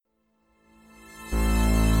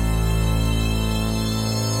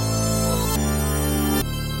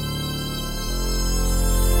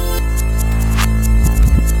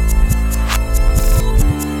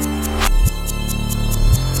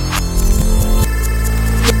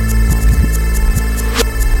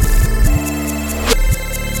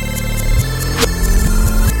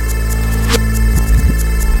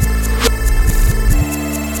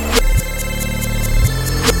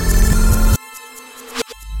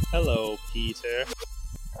Hello, Peter.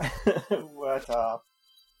 What up?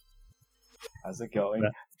 How's it going?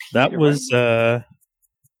 That Peter, was that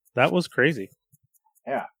was crazy.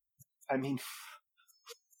 Yeah, I mean,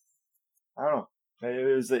 I don't know.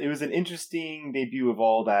 It was an interesting debut of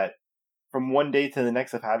all that from one day to the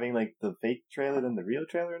next of having like the fake trailer then the real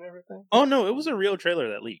trailer and everything. Oh no, it was a real trailer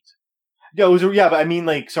that leaked. Yeah, it was. Yeah, but I mean,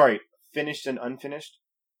 like, sorry, finished and unfinished.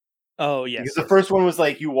 Oh yes, Because the first one was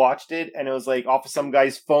like you watched it and it was like off of some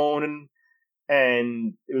guy's phone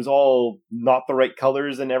and it was all not the right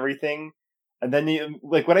colors and everything. And then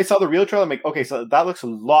like when I saw the real trailer, I'm like, okay, so that looks a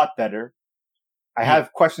lot better. I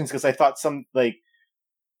have questions because I thought some like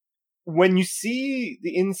when you see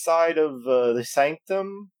the inside of the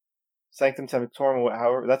Sanctum Sanctorum,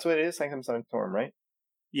 however that's what it is, Sanctum Sanctorum, right?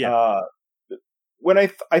 yeah, when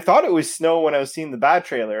I thought it was snow when I was seeing the bad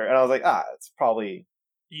trailer, and I was like, it's probably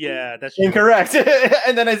that's true. incorrect.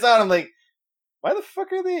 And then I saw it, I'm like, why the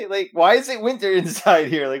fuck are they like? Why is it winter inside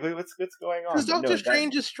here? Like, what's going on? Because Doctor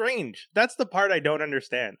Strange is strange. That's the part I don't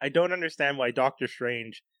understand. I don't understand why Doctor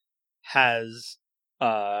Strange has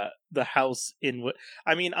the house in.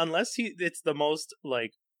 I mean, unless it's the most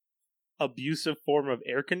like abusive form of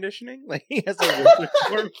air conditioning. Like he has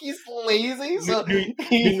a he's lazy. So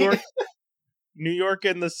New York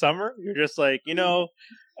in the summer, you're just like,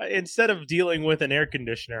 instead of dealing with an air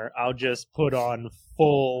conditioner, I'll just put on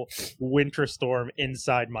full winter storm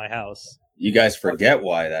inside my house. You guys forget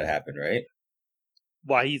why that happened, right?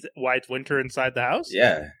 Why it's winter inside the house?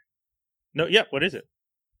 Yeah. No, yeah, what is it?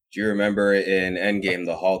 Do you remember in Endgame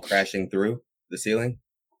the Hulk crashing through the ceiling?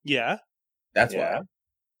 Yeah. That's why.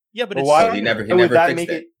 Yeah, but it's why he never fixed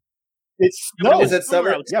it. It's is it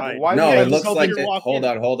summer? Yeah, but why? No, it looks like hold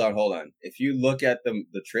on. If you look at the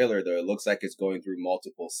trailer, though, it looks like it's going through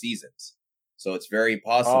multiple seasons. So it's very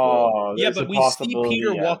possible. Oh, yeah, but we see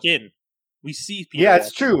Peter walk in. We see Peter. Yeah,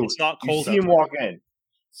 it's true. It's not cold. You see him walk in.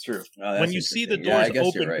 It's true. When you see the doors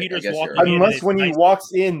open, right. Peter's walking in. Unless when he walks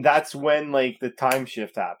in, that's when like the time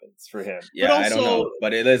shift happens for him. Yeah, I don't know,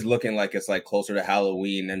 but it is looking like it's like closer to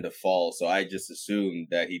Halloween and to fall. So I just assumed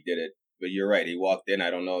that he did it. But you're right, he walked in.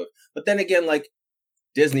 I don't know, but then again, like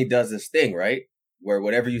Disney does this thing, right? Where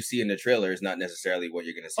whatever you see in the trailer is not necessarily what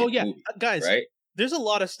you're going to see. In the movie, guys, right? There's a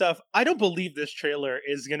lot of stuff. I don't believe this trailer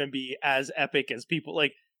is going to be as epic as people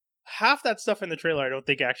like. Half that stuff in the trailer, I don't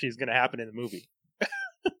think actually is going to happen in the movie.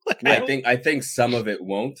 I think some of it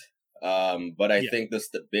won't. But I think the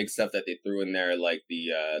big stuff that they threw in there, like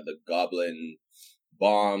the Goblin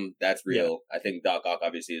bomb, that's real. Yeah. I think Doc Ock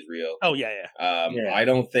obviously is real. Oh yeah. I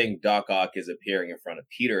don't think Doc Ock is appearing in front of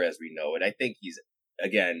Peter as we know it. I think he's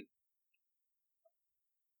again.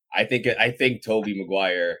 I think Tobey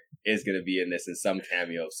Maguire is going to be in this in some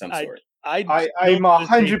cameo of some sort. I'm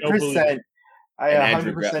 100%.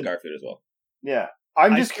 Andrew Garfield as well. Yeah.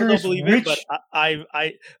 I'm just curious which... but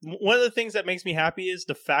I one of the things that makes me happy is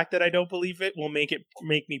the fact that I don't believe it will make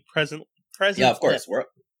me present. Yeah, of course.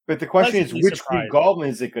 But the question is, which Green Goblin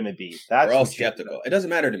is it going to be? We're all skeptical. It doesn't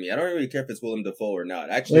matter to me. I don't really care if it's Willem Dafoe or not.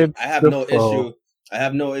 Actually, I have no issue. I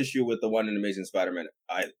have no issue with the one in Amazing Spider-Man.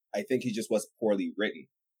 I think he just was poorly written.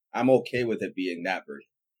 I'm okay with it being that version.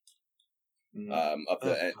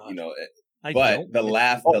 But the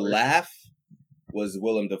laugh was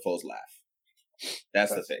Willem Dafoe's laugh.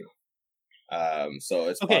 That's the thing. So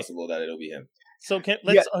it's possible that it'll be him. So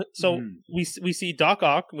we see Doc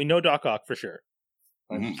Ock. We know Doc Ock for sure.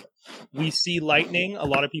 Mm-hmm. We see Lightning. A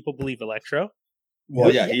lot of people believe Electro.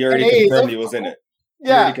 Well, yeah, he already confirmed he was in it. Yeah,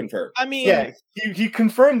 he already confirmed. I mean, he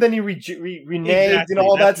confirmed. Then he reneged and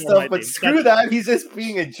all that stuff. But screw that. He's just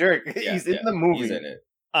being a jerk. He's in the movie. He's in it.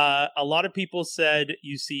 A lot of people said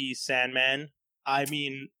you see Sandman. I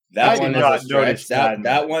mean, that one is a stretch.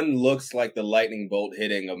 That one looks like the lightning bolt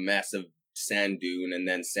hitting a massive sand dune, and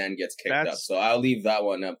then sand gets kicked up. So I'll leave that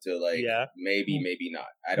one up to maybe not.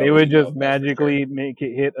 They would just magically make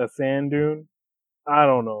it hit a sand dune. I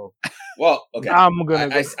don't know. Well, okay. I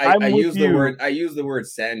use the word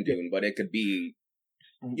sand dune, but it could be,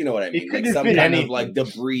 you know what I mean, like some kind of like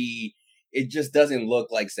debris. It just doesn't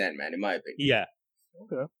look like Sandman, in my opinion. Yeah.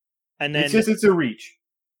 Okay. And then it's a reach.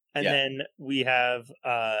 And then we have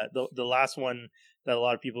the last one that a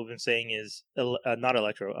lot of people have been saying is not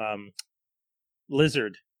Electro,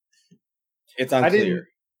 Lizard. It's unclear.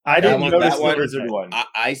 I didn't notice the Lizard one.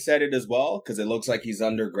 I said it as well because it looks like he's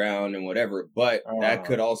underground and whatever, but that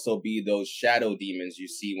could also be those shadow demons you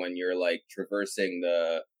see when you're like traversing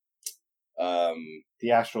the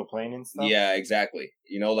astral plane and stuff. Yeah, exactly.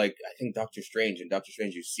 You know, like I think Doctor Strange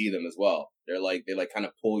you see them as well. They kind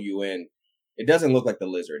of pull you in. It doesn't look like the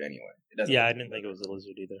Lizard anyway. I didn't think it was the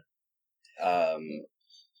Lizard either.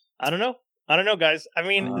 I don't know. I don't know, guys. I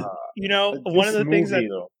mean, This one of the things movie,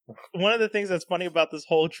 though. that's funny about this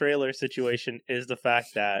whole trailer situation is the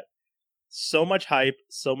fact that so much hype,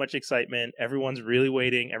 so much excitement. Everyone's really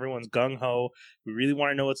waiting. Everyone's gung ho. We really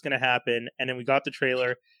want to know what's going to happen. And then we got the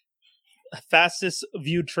trailer. Fastest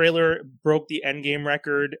viewed trailer broke the Endgame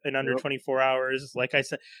record in under 24 hours. Like I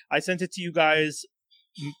said, I sent it to you guys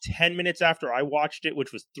 10 minutes after I watched it,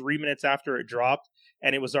 which was 3 minutes after it dropped.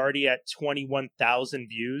 And it was already at 21,000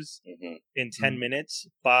 views in 10 minutes.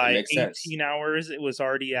 By 18 hours, it was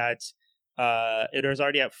already at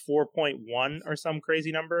 4.1 or some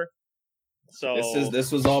crazy number. So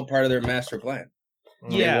this was all part of their master plan.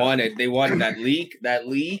 Yeah. They wanted that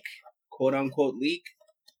leak, quote unquote leak.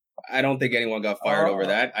 I don't think anyone got fired over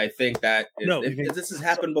that. I think that this has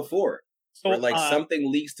happened before. Where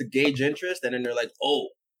something leaks to gauge interest, and then they're like, "Oh,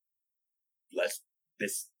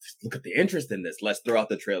 look at the interest in this. Let's throw out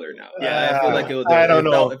the trailer now." Yeah, I feel like I don't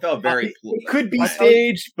know. It felt very. It could be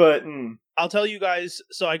staged, but I'll tell you guys.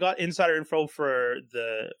 So I got insider info for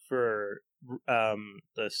the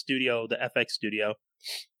studio, the FX studio,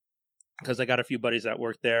 because I got a few buddies that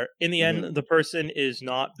work there. In the end, the person is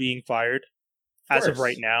not being fired as of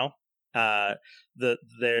right now.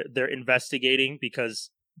 They're investigating because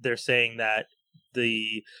they're saying that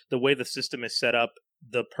the way the system is set up,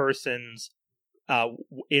 the person's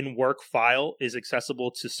in work file is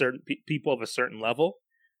accessible to certain people of a certain level.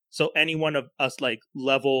 So anyone of us like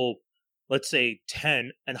level, let's say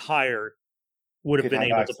 10 and higher, would have been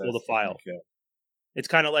able to pull the file. Okay. It's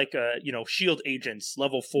kind of like shield agents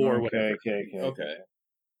level 4 or whatever. Okay.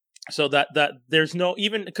 So that there's no,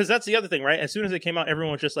 even because that's the other thing, right? As soon as it came out,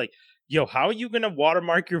 everyone was just like, "Yo, how are you gonna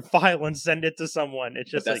watermark your file and send it to someone?"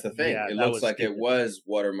 It's just that's the thing. It looks like it was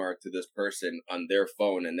watermarked to this person on their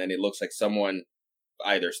phone, and then it looks like someone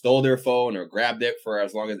either stole their phone or grabbed it for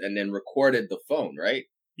as long as, and then recorded the phone, right?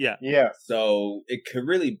 Yeah. So it could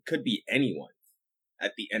be anyone.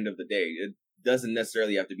 At the end of the day, it doesn't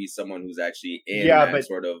necessarily have to be someone who's actually in that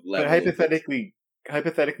sort of level. But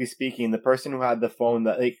hypothetically speaking, the person who had the phone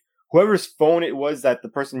that whoever's phone it was that the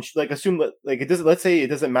person assume that it doesn't. Let's say it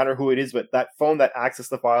doesn't matter who it is, but that phone that accessed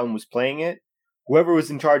the file and was playing it, whoever was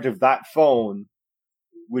in charge of that phone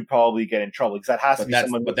would probably get in trouble because that has to be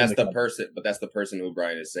someone. But that's the person who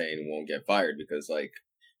Brian is saying won't get fired because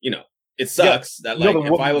it sucks that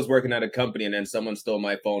if I was working at a company and then someone stole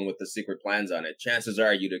my phone with the secret plans on it, chances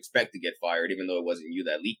are you'd expect to get fired even though it wasn't you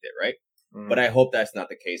that leaked it, right? But I hope that's not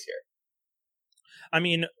the case here. I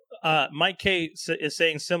mean, Mike K is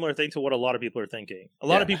saying similar thing to what a lot of people are thinking. A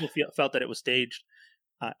lot of people felt that it was staged.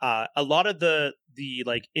 A lot of the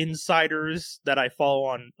insiders that I follow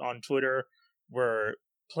on Twitter were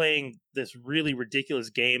playing this really ridiculous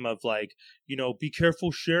game of be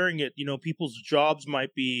careful sharing it. People's jobs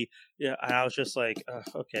might be. Yeah, and I was just like,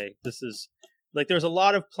 okay, this is. There's a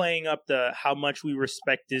lot of playing up how much we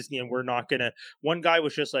respect Disney and we're not gonna. One guy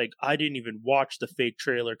was just like, I didn't even watch the fake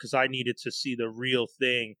trailer because I needed to see the real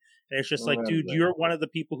thing. And it's just dude, you're one of the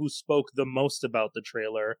people who spoke the most about the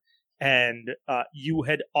trailer, and you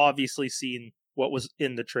had obviously seen what was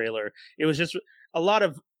in the trailer. It was just a lot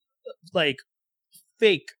of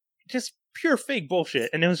fake, just pure fake bullshit,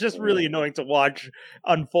 and it was just really annoying to watch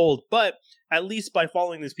unfold. But at least by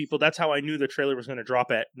following these people, that's how I knew the trailer was going to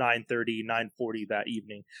drop at 9:30, 9:40 that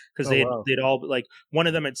evening, because they'd all one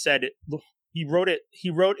of them had said he wrote it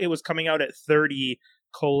was coming out at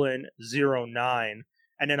 30:09,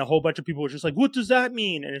 and then a whole bunch of people were just like, what does that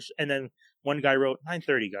mean? And then one guy wrote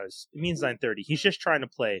 9:30, guys, it means 9:30. He's just trying to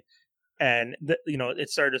play. And it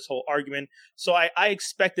started this whole argument. So I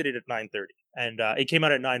expected it at 9:30, and it came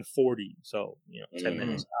out at 9:40. So 10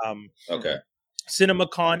 minutes. Okay.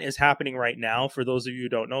 CinemaCon is happening right now. For those of you who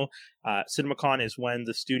don't know, CinemaCon is when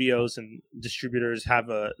the studios and distributors have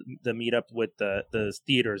the meetup with the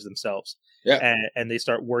theaters themselves. Yeah. And they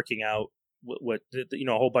start working out what a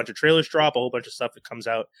whole bunch of trailers drop, a whole bunch of stuff that comes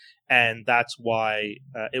out, and that's why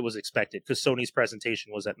it was expected, because Sony's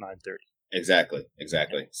presentation was at 9:30. Exactly.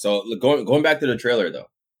 So going back to the trailer though.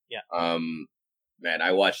 Yeah. Man,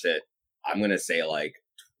 I watched it, I'm going to say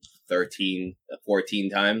 13, 14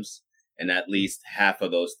 times. And at least half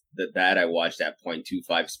of those that I watched at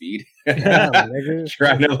 0.25 speed.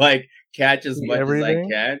 Trying to catch as much as I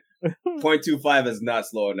can. 0.25 is not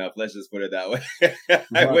slow enough. Let's just put it that way.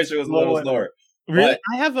 I wish it was a little slower. Really? But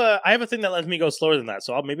I have a thing that lets me go slower than that,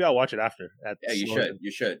 so maybe I'll watch it after. Yeah,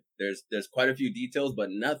 you should. There's quite a few details,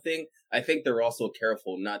 but nothing. I think they're also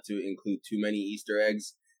careful not to include too many Easter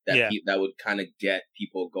eggs that would kind of get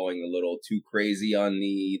people going a little too crazy on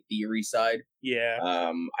the theory side. Yeah.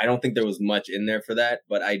 I don't think there was much in there for that,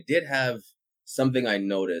 but I did have something I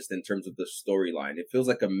noticed in terms of the storyline. It feels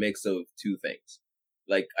like a mix of two things.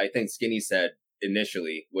 Like I think Skinny said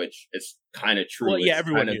initially, which is kind of true. Well, yeah, it's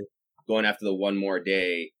everyone kind of knew. going after the one more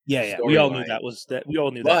day. Yeah, we all knew storyline. that was that. We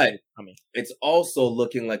all knew But that was coming. it's also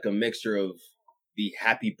looking like a mixture of the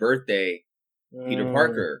Happy Birthday Peter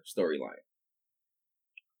Parker storyline.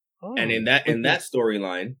 Oh. And in that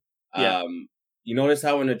storyline, Yeah. you notice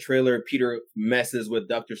how in the trailer Peter messes with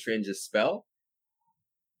Doctor Strange's spell,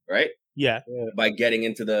 right? Yeah, By getting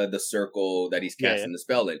into the circle that he's Yeah, casting the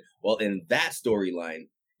spell in. Well, in that storyline,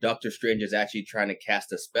 Doctor Strange is actually trying to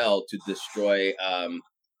cast a spell to destroy,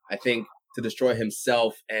 I think, to destroy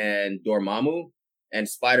himself and Dormammu. And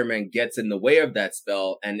Spider-Man gets in the way of that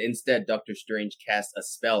spell, and instead Doctor Strange casts a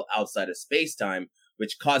spell outside of space-time,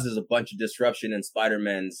 which causes a bunch of disruption in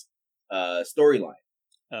Spider-Man's storyline.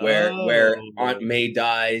 Where Aunt May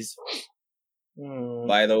dies,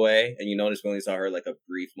 by the way, and you notice we only saw her like a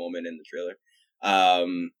brief moment in the trailer.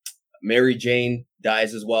 Mary Jane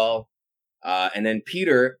dies as well, and then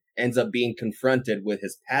Peter ends up being confronted with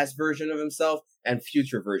his past version of himself and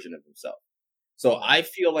future version of himself. So I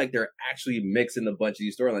feel like they're actually mixing a bunch of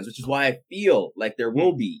these storylines, which is why I feel like there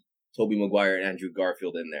will be Tobey Maguire and Andrew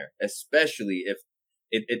Garfield in there, especially if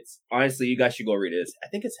it's honestly, you guys should go read it. I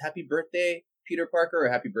think it's Happy Birthday Peter Parker or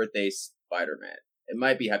Happy Birthday Spider-Man. It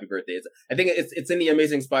might be Happy Birthday. I think it's in the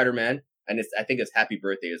Amazing Spider-Man, and I think it's Happy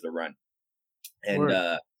Birthday is the run.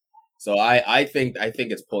 And so I think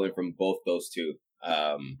it's pulling from both those two.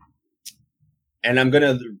 And I'm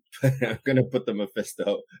gonna put the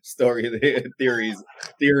Mephisto story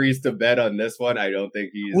theories to bed on this one. I don't think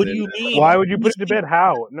he's. What do you mean? Why would you put it to bed?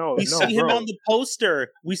 How? No, We see him bro. on the poster.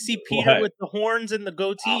 We see Peter What? with the horns and the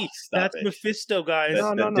goatee. That's it. Mephisto, guys.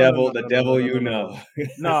 The devil, you know.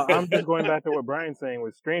 No, I'm just going back to what Brian's saying.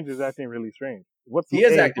 Was Strange is acting really strange. What's He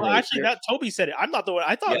is hey, acting Well, really actually, strange. that Toby said it. I'm not the one.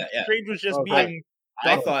 I thought Yeah. Strange was just Okay. being. I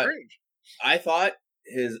Doctor thought- Strange. I thought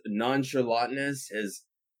his nonchalantness,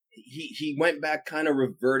 he went back, kind of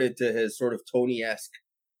reverted to his sort of Tony-esque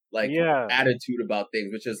attitude about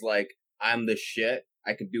things, which is like, I'm the shit.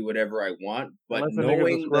 I can do whatever I want. But Unless the nigga's a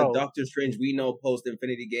knowing the Skrull. Doctor Strange we know post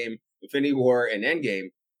Infinity War and Endgame,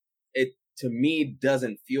 it to me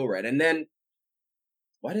doesn't feel right. And then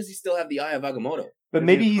why does he still have the Eye of Agamotto? But Is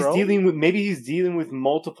maybe he a he's Skrull? dealing with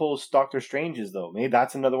multiple Doctor Stranges though. Maybe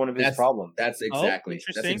that's another one of his problems. That's exactly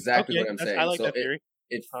interesting. what I'm Okay, saying. I like So that theory.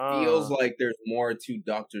 it feels like there's more to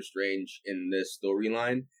Doctor Strange in this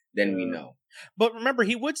storyline than we know. But remember,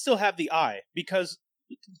 he would still have the eye because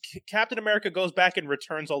Captain America goes back and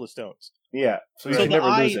returns all the stones. Yeah, so he So should the never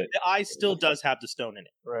eye, lose it. the eye still does have the stone in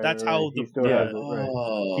it. Right, That's right, how he the- still yeah. has it, right.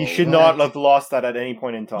 Oh, He should not have lost that at any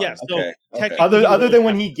point in time. Yeah, so Okay. technically, Other than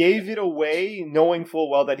when he gave it away, knowing full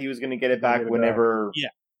well that he was going to get it back Get it back. whenever Yeah,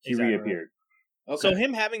 he exactly. reappeared. Okay. So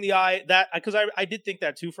him having the eye, that because I did think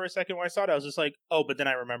that too for a second when I saw it. I was just like, oh, but then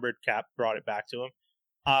I remembered Cap brought it back to him.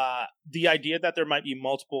 The idea that there might be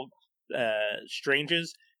multiple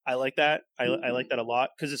Stranges, I like that. I like that a lot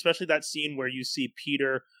because especially that scene where you see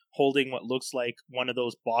Peter holding what looks like one of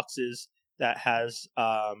those boxes that has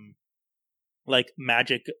like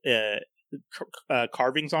magic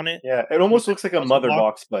carvings on it. Yeah, it almost looks like a Puzzle mother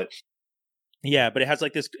box. box, but Yeah, but it has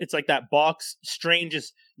like this. It's like that box. Strange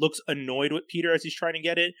just looks annoyed with Peter as he's trying to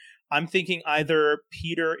get it. I'm thinking either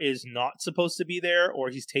Peter is not supposed to be there, or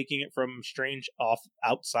he's taking it from Strange off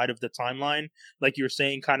outside of the timeline. Like you're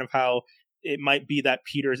saying, kind of how it might be that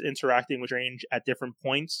Peter is interacting with Strange at different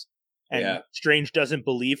points, and Yeah. Strange doesn't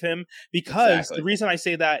believe him. Because Exactly. the reason I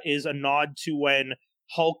say that is a nod to when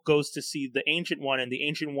Hulk goes to see the Ancient One, and the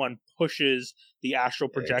Ancient One pushes the astral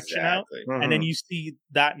projection out. Exactly. And then you see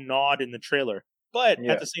that nod in the trailer. But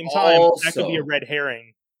Yeah. at the same time, that could be a Also- red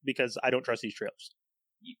herring because I don't trust these trailers.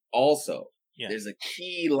 Also, Yeah. there's a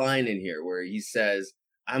key line in here where he says,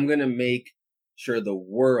 I'm going to make sure the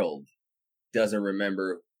world doesn't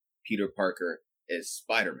remember Peter Parker is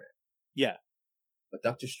Spider-Man. Yeah. But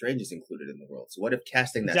Doctor Strange is included in the world. So what if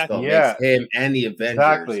casting that Exactly. spell Yeah. makes him and the Avengers,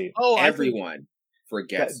 exactly. Oh, everyone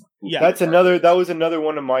forgets? who yeah. Peter That's Parker is. that was another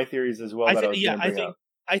one of my theories as well. I that think, was yeah, gonna I bring think, up.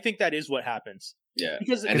 I think that is what happens. Yeah.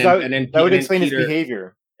 Because And Because then that would Peter- explain his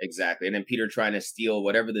behavior. Exactly. And then Peter trying to steal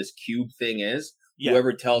whatever this cube thing is. yeah,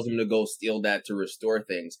 Whoever tells him to go steal that to restore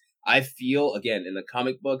things. I feel, again, in the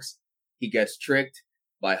comic books, he gets tricked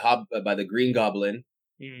by the Green Goblin,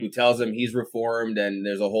 who tells him he's reformed, and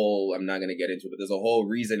there's a whole, I'm not going to get into it, but there's a whole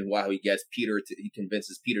reason why he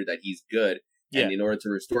convinces Peter that he's good, and in order to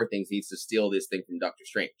restore things, he needs to steal this thing from Doctor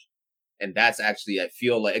Strange. And that's actually, I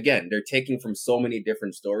feel like, again, they're taking from so many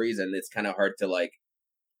different stories, and it's kind of hard to, like,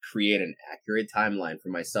 create an accurate timeline for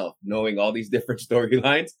myself, knowing all these different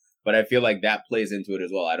storylines. But I feel like that plays into it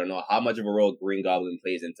as well. I don't know how much of a role Green Goblin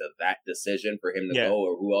plays into that decision for him to go,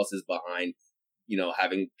 or who else is behind,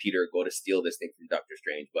 having Peter go to steal this thing from Doctor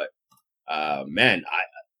Strange. But man,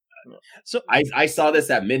 I saw this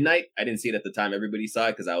at midnight. I didn't see it at the time everybody saw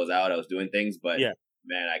it because I was out, I was doing things. But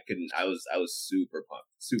man, I couldn't. I was super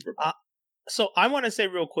pumped. So I want to say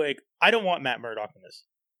real quick, I don't want Matt Murdock in this.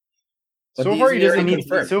 But so far, he doesn't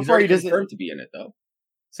confirm. So far, he doesn't confirmed to be in it, though.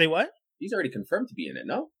 Say what? He's already confirmed to be in it.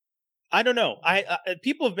 No. I don't know.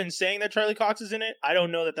 People have been saying that Charlie Cox is in it. I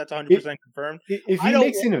don't know that that's 100% confirmed. If he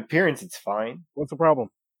makes an appearance, it's fine. What's the problem?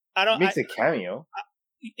 He makes a cameo.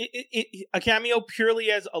 A cameo purely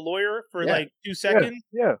as a lawyer for like 2 seconds.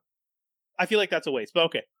 Yeah. I feel like that's a waste. But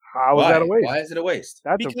okay. How is that a waste? Why is it a waste?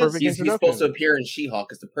 That's a perfect introduction. He's supposed to appear in She-Hulk.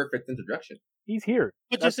 It's the perfect introduction. He's here.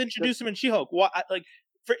 But just introduce him in She-Hulk.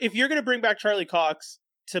 If you're going to bring back Charlie Cox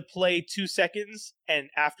to play 2 seconds, and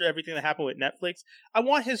after everything that happened with Netflix, I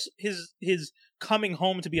want his coming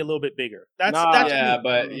home to be a little bit bigger. But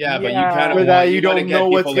you kind of you don't know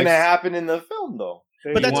what's going to happen in the film, though.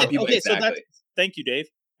 But that's it. Okay, so thank you, Dave.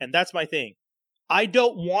 And that's my thing. I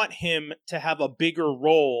don't want him to have a bigger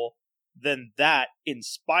role than that in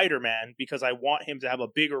Spider-Man, because I want him to have a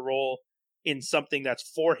bigger role in something that's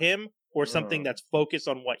for him or something that's focused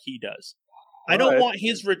on what he does. I don't want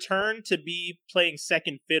his return to be playing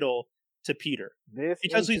second fiddle to Peter,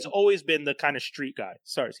 because he's always been the kind of street guy.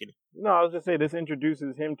 Sorry, Skinny. No, I was just saying this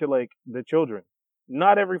introduces him to like the children.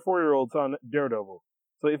 Not every 4-year-old saw Daredevil.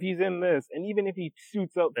 So if he's in this, and even if he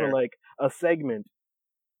suits up for like a segment,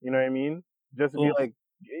 you know what I mean? Just to be like,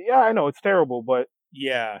 yeah, I know it's terrible, but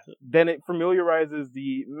then it familiarizes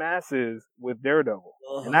the masses with Daredevil,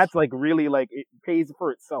 and that's like really like it pays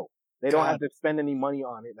for itself. They don't have to spend any money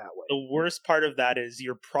on it that way. The worst part of that is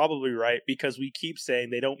you're probably right, because we keep saying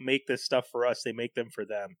they don't make this stuff for us, they make them for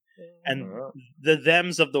them. And the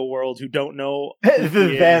thems of the world who don't know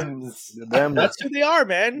the thems. That's who they are,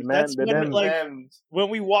 man. That's when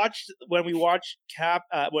we watch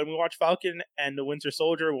Falcon and the Winter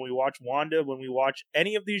Soldier, when we watch Wanda, when we watch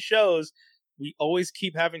any of these shows, we always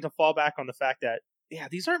keep having to fall back on the fact that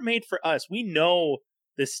these aren't made for us. We know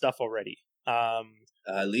this stuff already.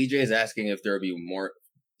 Lee J is asking if there will be more.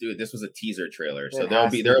 Dude, this was a teaser trailer, so there'll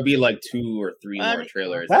be like 2 or 3 more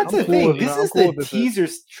trailers. That's the thing. This is the teaser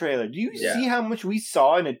trailer. Do you see how much we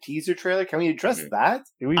saw in a teaser trailer? Can we address that?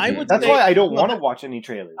 That's why I don't want to watch any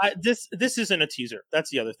trailers. This isn't a teaser. That's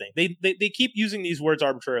the other thing. They keep using these words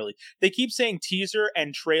arbitrarily. They keep saying teaser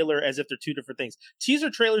and trailer as if they're two different things. Teaser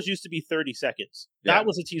trailers used to be 30 seconds. That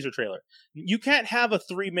was a teaser trailer. You can't have a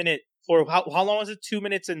 3-minute. Or how long was it? 2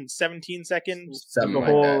 minutes and 17 seconds? Something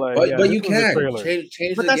like that. But you can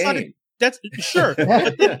change the game. That's sure.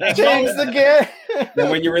 Change the game. Then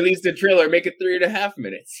when you release the trailer, make it 3.5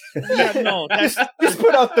 minutes. Just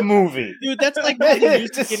put out the movie, dude. That's like the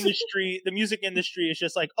music industry. The music industry is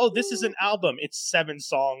just like, oh, this is an album. It's 7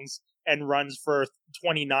 songs and runs for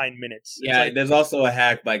 29 minutes. There's also a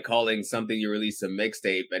hack by calling something you release a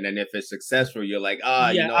mixtape, and then if it's successful, you're like,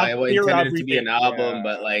 I intended it to be an album,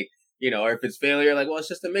 but like. Or if it's failure, like, well, it's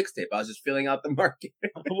just a mixtape. I was just filling out the market.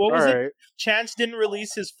 What was it? Chance didn't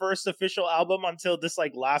release his first official album until this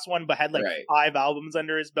like last one, but had like 5 albums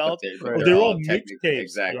under his belt. They're all mixtapes.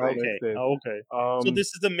 Exactly. Okay. So this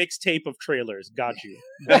is the mixtape of trailers. Got you.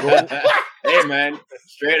 Hey, man,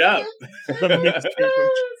 straight up. The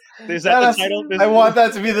mixtape. Is that the title? I want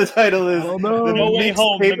that to be the title. Is No Way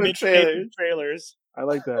Home. The mixtape of trailers. I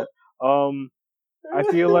like that. I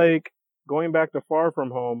feel like going back to Far From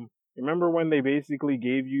Home. Remember when they basically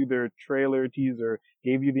gave you their trailer teaser,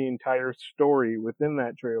 gave you the entire story within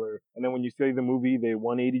that trailer, and then when you see the movie, they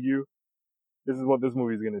 180 you? This is what this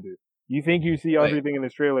movie is going to do. You think you see everything in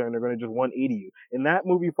this trailer, and they're going to just 180 you. In that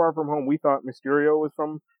movie, Far From Home, we thought Mysterio was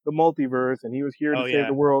from the multiverse, and he was here to save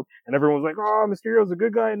the world, and everyone was like, oh, Mysterio's a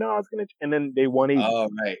good guy, no, it's going to... And then they 180. Oh,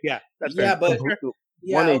 right. Yeah, that's right. But...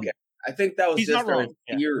 180. Okay. I think that was just a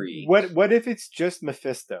theory. What if it's just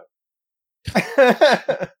Mephisto?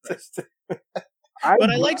 But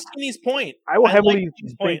I like Skinny's point. I will heavily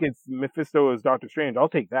think it's Mephisto as Doctor Strange. I'll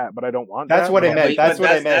take that, but I don't want that. That's what I meant.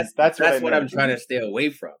 That's what I'm trying to stay away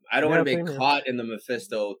from. I don't want to be caught in the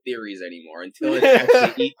Mephisto theories anymore until it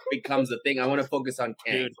actually becomes a thing. I want to focus on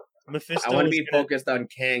Kang. Dude, I want to be focused on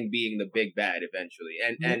Kang being the big bad eventually.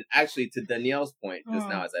 And actually, to Danielle's point just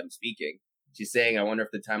now as I'm speaking, she's saying, I wonder if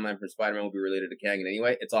the timeline for Spider-Man will be related to Kang in any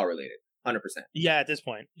way. It's all related. 100%. Yeah, at this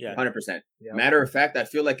point. Yeah. 100%. Yeah. Matter of fact, I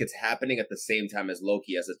feel like it's happening at the same time as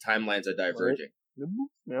Loki as the timelines are diverging.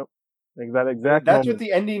 Yep. Exact. That's what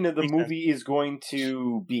the ending of the movie is going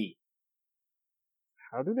to be.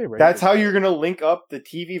 How do they write That's how you're going to link up the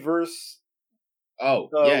TV verse Oh,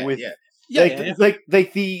 with Yeah, like yeah, yeah.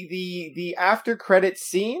 like the after credit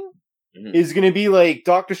scene Mhm. is gonna be like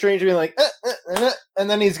Doctor Strange being like, and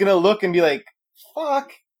then he's gonna look and be like,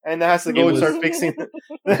 fuck, and has to go and start fixing.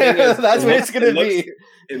 That's what it's gonna be.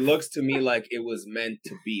 It looks to me like it was meant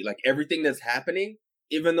to be. Like everything that's happening,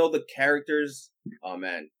 even though the characters, oh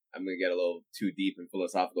man, I'm gonna get a little too deep and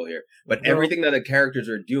philosophical here, but everything that the characters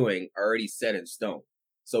are doing are already set in stone.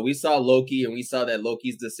 So we saw Loki, and we saw that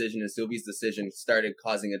Loki's decision and Sylvie's decision started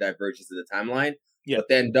causing a divergence in the timeline. Yeah. But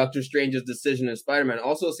then Doctor Strange's decision in Spider-Man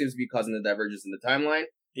also seems to be causing a divergence in the timeline.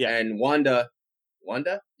 Yeah. And Wanda?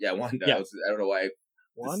 Yeah, Wanda. Yeah. I don't know why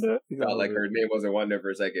Wanda? felt like her name wasn't Wanda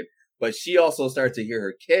for a second. But she also starts to hear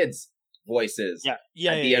her kids' voices at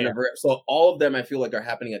the end of her. So all of them, I feel like, are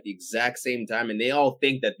happening at the exact same time. And they all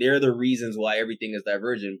think that they're the reasons why everything is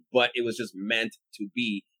divergent. But it was just meant to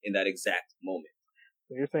be in that exact moment.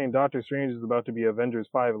 So you're saying Doctor Strange is about to be Avengers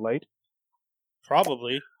 5 light?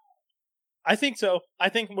 Probably. I think so. I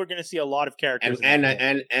think we're going to see a lot of characters.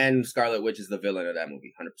 And Scarlet Witch is the villain of that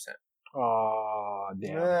movie, 100%. Aw,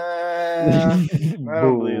 damn. I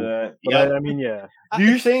don't believe that. But I mean, yeah.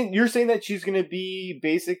 You're saying that she's gonna be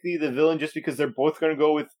basically the villain just because they're both gonna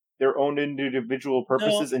go with their own individual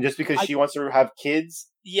purposes, and just because she wants to have kids,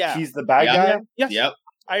 she's the bad guy. Yes. Yep.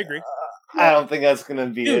 I agree. I don't think that's gonna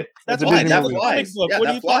be it. That's why that flies. What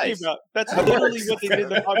are you talking about? That's literally what they did in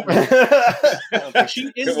the podcast.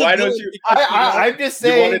 She is Why the don't villain you? I'm just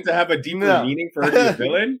saying. You wanted to have a deeper meaning for her to be a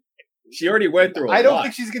villain? She already went through a lot. I don't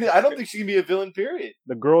think she can be a villain. Period.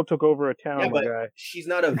 The girl took over a town, my guy. She's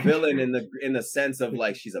not a villain in the sense of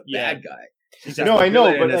like she's a bad guy. She's no, I know,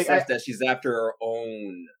 but in the like, sense that she's after her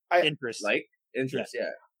own interest.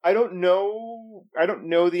 Yeah. I don't know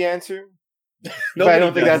the answer. But I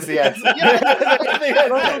don't think that's the answer. I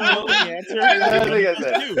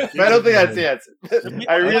don't think that's the answer.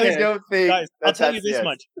 I really don't think. Guys, I'll tell you this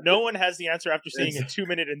much: no one has the answer after seeing a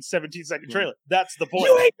 2-minute and 17-second trailer. That's the point.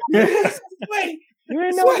 You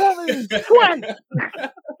ain't know nothing.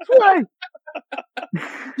 Twice.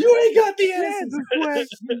 You ain't got the answer.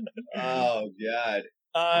 Oh God.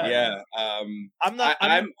 Yeah.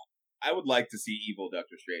 I would like to see evil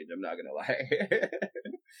Doctor Strange. I'm not gonna lie.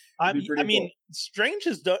 I mean, Strange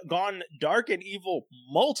has gone dark and evil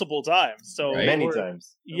multiple times. So many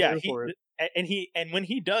times. Yeah, and when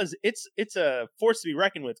he does, it's a force to be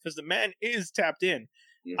reckoned with because the man is tapped in.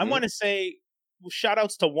 Mm-hmm. I want to say shout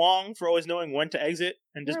outs to Wong for always knowing when to exit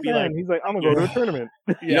and just be like, he's like, I'm gonna go to a tournament.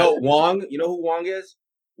 You know Wong. You know who Wong is?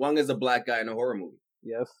 Wong is a black guy in a horror movie.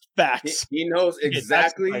 Yes. Facts. He knows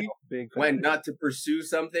exactly big when not to pursue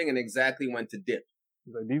something and exactly when to dip.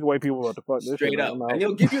 He's like, these white people about to fuck this straight shit up. And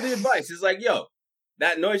he'll give you the advice. It's like, yo,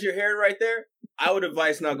 that noise you're hearing right there, I would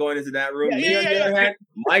advise not going into that room. Me, on the other hand,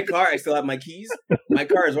 my car, I still have my keys. My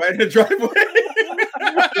car is right in the driveway.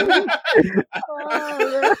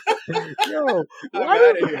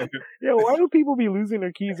 Why do people be losing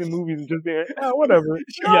their keys in movies and just being like, whatever?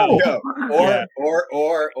 No.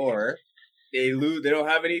 Or they lose. They don't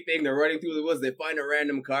have anything. They're running through the woods. They find a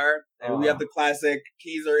random car, and we have the classic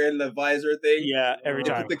keys are in the visor thing. Yeah, every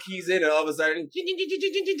time. Put the keys in, and all of a sudden,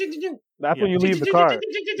 that's when you leave the car.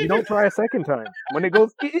 You don't try a second time. When it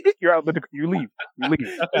goes, you're out. You leave.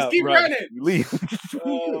 Just keep running. You leave.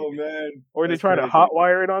 Oh man! Or they try to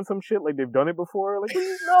hotwire it on some shit like they've done it before. Like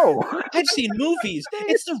no, I've seen movies.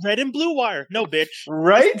 It's the red and blue wire. No, bitch.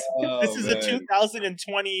 Right? This is a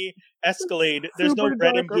 2020 Escalade. There's no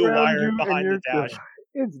red and blue wire behind the dash.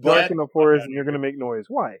 It's dark in the forest and you're going to make noise.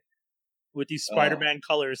 Why? With these Spider-Man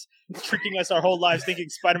colors, tricking us our whole lives thinking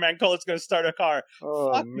Spider-Man colors going to start a car.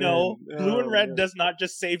 Fuck no. Blue and red does not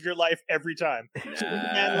just save your life every time.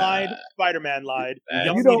 Spider-Man lied. Spider-Man lied.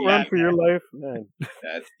 You don't run for your life, man.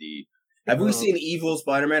 That's deep. Have we seen evil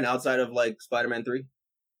Spider-Man outside of like Spider-Man 3?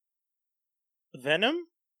 Venom?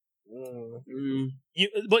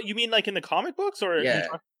 You mean like in the comic books, or yeah?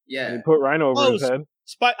 They put Rhino over his head.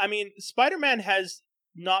 Spider-Man has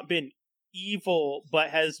not been evil, but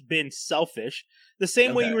has been selfish. The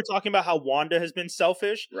same way you were talking about how Wanda has been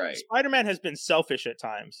selfish. Right. Spider-Man has been selfish at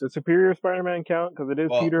times. Does Superior Spider-Man count? Because it is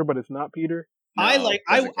Peter, but it's not Peter. No, I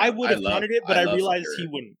would have counted it, but I realized he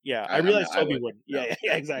wouldn't. Yeah, I realized Toby wouldn't. No.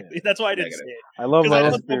 Yeah, exactly. Yeah. That's why I didn't say it. I love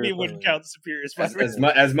that. Toby wouldn't count Superior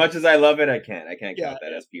Spider-Man. As much as I love it, I can't count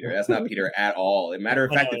that as Peter. That's not Peter at all. As a matter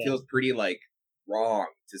of fact, it feels pretty like wrong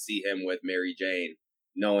to see him with Mary Jane,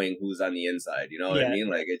 knowing who's on the inside. You know what I mean?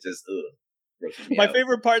 Like it just. My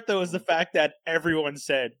favorite part though is the fact that everyone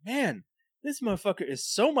said, "Man, this motherfucker is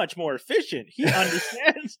so much more efficient. He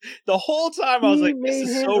understands. The whole time I was like, this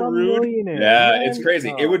is so rude. Yeah, it's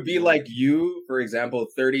crazy. It would be like you, for example,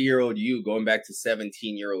 30-year-old you going back to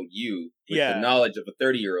 17-year-old you with the knowledge of a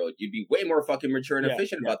 30-year-old. You'd be way more fucking mature and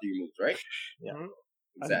efficient about your moves, right? Yeah.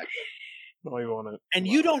 Exactly. No, you want it. And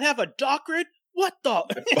you don't have a doctorate? What the?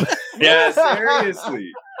 Yeah, seriously.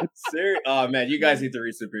 Oh man, you guys need to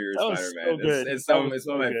read Superior Spider-Man. So it's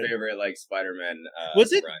one of my favorite like Spider-Man.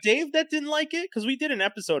 Was it Dave that didn't like it? Because we did an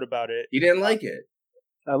episode about it. He didn't like it.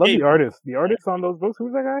 I love the artist. The artist on those books.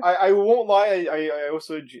 Who's that guy? I won't lie. I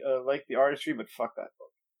also like the artistry, but fuck that book.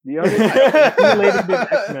 The artist he later did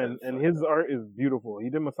X-Men, and his art is beautiful. He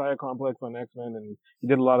did Messiah Complex on X-Men, and he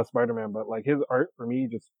did a lot of Spider-Man. But like his art, for me,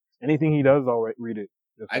 just anything he does, I'll read it.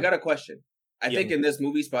 I got a question. I think in this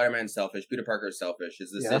movie, Spider-Man's selfish. Peter Parker is selfish.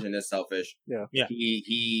 His decision is selfish. Yeah.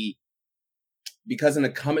 He because in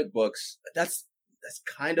the comic books, that's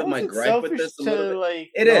kind of my gripe with this a little bit.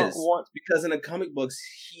 It is because in the comic books,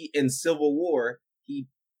 in Civil War, he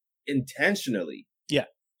intentionally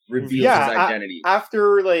reveals his identity.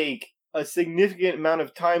 After like a significant amount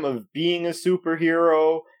of time of being a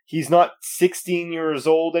superhero, he's not 16 years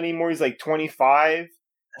old anymore. He's like 25.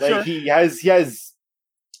 Like he has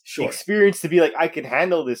experience to be like, I can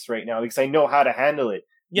handle this right now because I know how to handle it.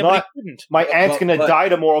 Yeah, but he couldn't. My aunt's going to die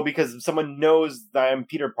tomorrow because someone knows that I'm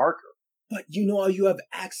Peter Parker. But you know how you have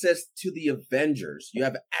access to the Avengers. You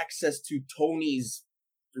have access to Tony's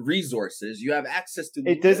resources. You have access to...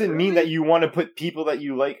 It doesn't mean that you want to put people that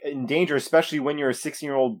you like in danger, especially when you're a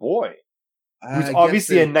 16-year-old boy. Who's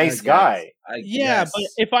obviously a nice guy. Yeah, but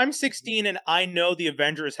if I'm 16 and I know the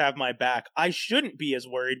Avengers have my back, I shouldn't be as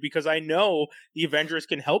worried because I know the Avengers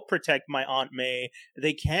can help protect my Aunt May.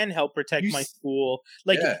 They can help protect my school.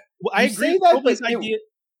 Like, I agree with Toby's idea.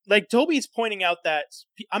 Like, Toby's pointing out that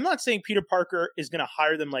I'm not saying Peter Parker is going to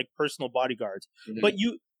hire them like personal bodyguards, but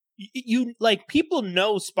you like, people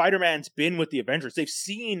know Spider-Man's been with the Avengers. They've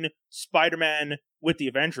seen Spider-Man with the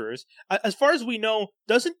Avengers. As far as we know,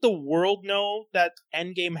 doesn't the world know that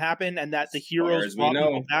Endgame happened and that the heroes brought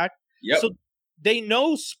people back? Yep. So they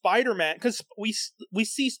know Spider-Man, because we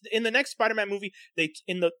see in the next Spider-Man movie,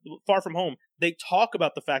 in the Far From Home, they talk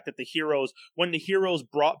about the fact that when the heroes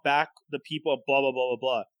brought back the people, blah, blah, blah, blah,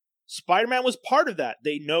 blah. Spider-Man was part of that.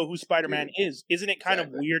 They know who Spider-Man is. Isn't it kind of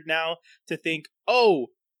weird now to think, oh,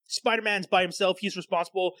 Spider-Man's by himself, he's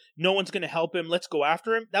responsible, no one's going to help him, let's go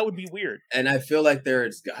after him? That would be weird. And I feel like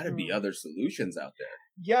there's got to be other solutions out there.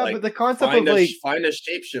 Yeah, like, but the concept of like... Find a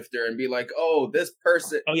shapeshifter and be like, oh, this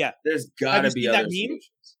person... Oh, yeah. There's got to be other solutions.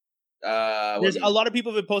 There's a lot of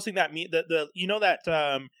people have been posting that meme, you know that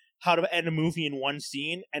how to end a movie in one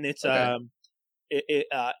scene, and it's...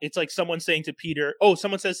 it's like someone saying to Peter...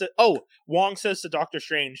 Wong says to Doctor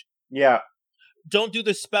Strange... Yeah. Don't do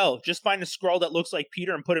the spell. Just find a Skrull that looks like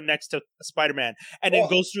Peter and put him next to Spider-Man. And then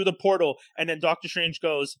goes through the portal. And then Doctor Strange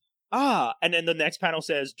goes, and then the next panel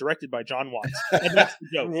says, directed by John Watts. And that's the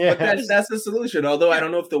joke. Yeah. But that's the solution. Although I don't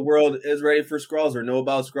know if the world is ready for Skrulls or know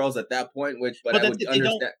about Skrulls at that point, but I would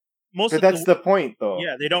understand. That's the point, though.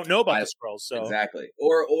 Yeah, they don't know about the Skrulls. So. Exactly.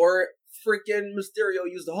 Or freaking Mysterio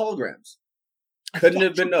used the holograms. Couldn't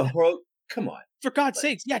have been the whole... Come on. For God's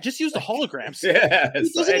sakes, just use the holograms.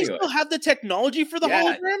 Doesn't he still have the technology for the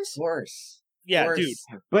holograms? Of course. Yeah, dude.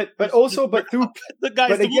 But through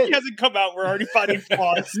the movie hasn't come out. We're already finding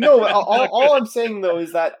flaws. No, all I'm saying though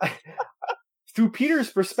is that through Peter's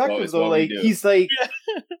perspective, though, like he's like,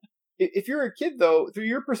 if you're a kid though, through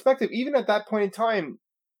your perspective, even at that point in time,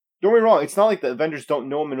 don't get me wrong, it's not like the Avengers don't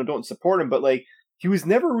know him and don't support him, but like he was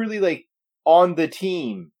never really like on the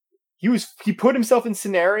team. He put himself in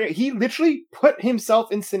he literally put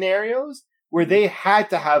himself in scenarios where they had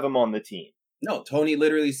to have him on the team. No, Tony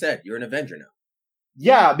literally said, "You're an Avenger now."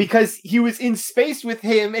 Yeah, because he was in space with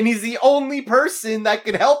him and he's the only person that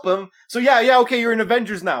could help him. So okay, you're an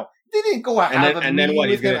Avengers now. They didn't go out and then what?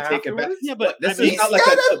 He's gonna take it back. Yeah, but this is not like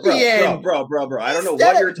bro. I don't know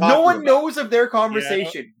what you're talking about. No one knows of their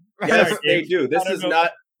conversation. Yeah. Yes, they do.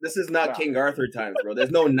 This is not King Arthur times, bro. There's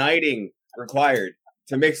no knighting required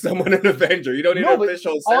to make someone an Avenger. You don't need an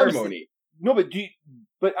official ceremony.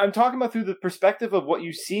 But I'm talking about through the perspective of what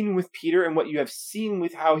you've seen with Peter and what you have seen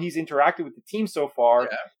with how he's interacted with the team so far.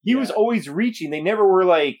 Yeah. He was always reaching. They never were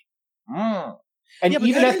like, And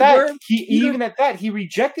even at that, he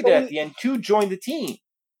rejected it at the end to join the team.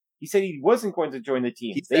 He said he wasn't going to join the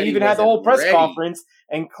team. They even had the whole press conference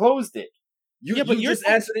and closed it. You just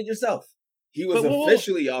answered it yourself. He was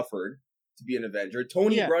officially offered to be an Avenger.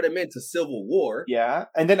 Tony brought him into Civil War. Yeah,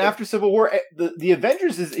 and then after Civil War, the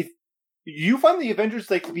Avengers is you find the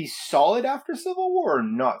Avengers like to be solid after Civil War or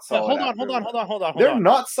not solid? Hold on. afterwards? They're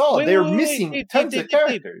not solid. They're missing tons of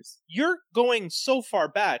characters. You're going so far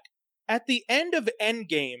back. At the end of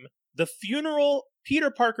Endgame, the funeral,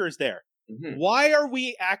 Peter Parker is there. Mhm. Why are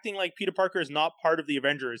we acting like Peter Parker is not part of the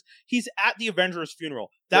Avengers? He's at the Avengers funeral.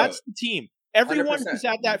 That's the team. Everyone 100%. who's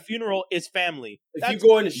at that funeral is family. If you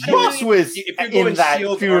go into Ross was if you go in in that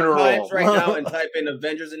Shield funeral archives right now and type in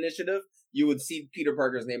Avengers Initiative, you would see Peter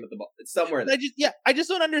Parker's name at the bottom. It's somewhere. I just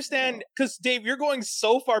don't understand because Dave, you're going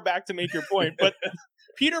so far back to make your point, but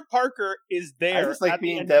Peter Parker is there. I just like at the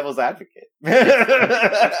being end. devil's advocate.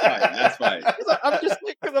 That's fine. I'm just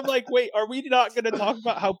because I'm like, wait, are we not going to talk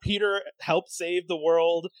about how Peter helped save the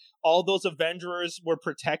world? All those Avengers were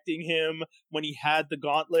protecting him when he had the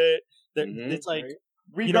gauntlet. That it's like,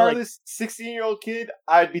 regardless, 16-year-old kid,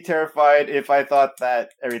 I'd be terrified if I thought that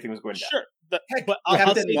everything was going down. Sure, but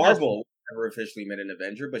Captain Marvel never officially met an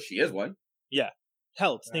Avenger, but she is one. Yeah,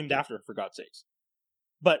 hell, it's named after her, for God's sakes.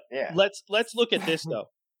 But Yeah. let's look at this though.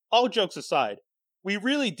 All jokes aside, we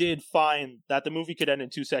really did find that the movie could end in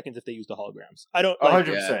 2 seconds if they used the holograms. I don't like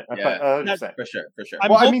 100%. Yeah. 100%. For sure. I'm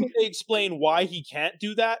Well, I hoping mean- they explain why he can't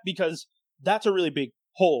do that because that's a really big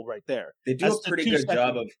hole right there. They do As a to pretty 2 good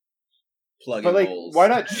job seconds. of plugging But like, holes. why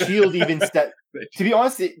not Shield even step? To be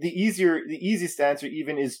honest, the easiest answer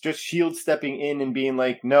even is just Shield stepping in and being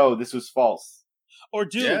like, "No, this was false." Or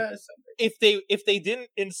dude, Yes. if they didn't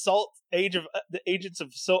insult the Agents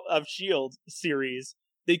of Shield series,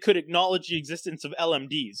 they could acknowledge the existence of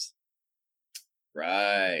LMDs.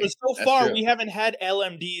 Right. But so That's far, true. we haven't had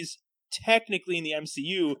LMDs technically in the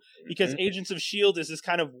MCU because Agents of Shield is this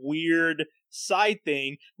kind of weird side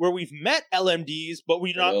thing where we've met LMDs, but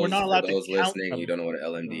we're not allowed to those count listening, them. you don't know what an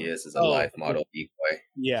LMD is. It's a Oh, life model decoy.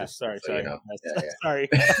 Yeah, Just sorry. so you know. Sorry.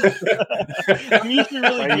 I'm usually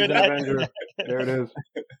really He's good an at. Avenger. There it is.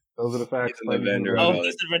 Those are the facts. He's an Avenger. Oh, know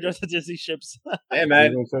he's an Avenger of the Disney ships. Hey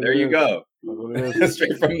man, Even said there it you is. go. That's what it is.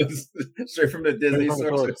 straight from the Disney from the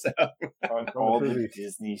sources. On all the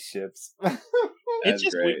Disney ships. It's That's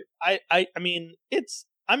just great. weird. I mean,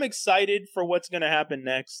 I'm excited for what's gonna happen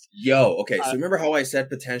next. Yo, okay. So remember how I said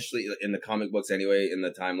potentially in the comic books anyway, in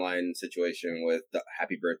the timeline situation with the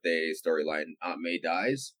Happy Birthday storyline, Aunt May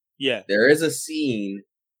dies. Yeah. There is a scene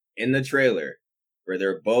in the trailer where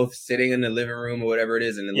they're both sitting in the living room or whatever it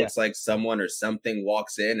is, and it looks like someone or something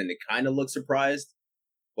walks in, and they kind of look surprised.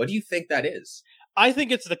 What do you think that is? I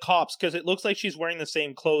think it's the cops because it looks like she's wearing the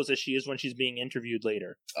same clothes as she is when she's being interviewed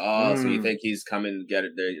later. Oh, so you think he's coming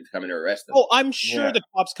to coming to arrest him? Oh, I'm sure Yeah. the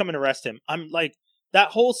cops come and arrest him. I'm like that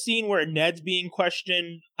whole scene where Ned's being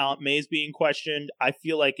questioned, Aunt May's being questioned. I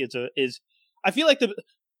feel like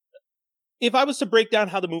if I was to break down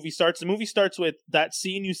how the movie starts with that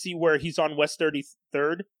scene you see where he's on West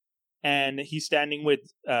 33rd and he's standing with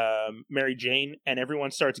Mary Jane and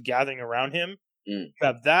everyone starts gathering around him. You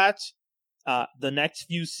have that. The next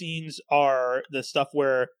few scenes are the stuff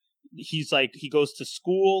where he goes to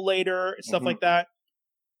school later, stuff like that.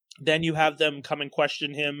 Then you have them come and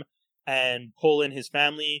question him and pull in his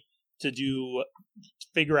family to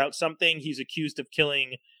figure out something. He's accused of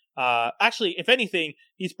killing. Actually, if anything,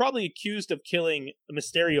 he's probably accused of killing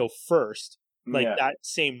Mysterio first, that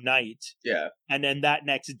same night. Yeah. And then that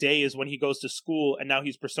next day is when he goes to school, and now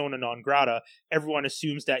he's persona non grata. Everyone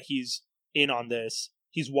assumes that he's in on this.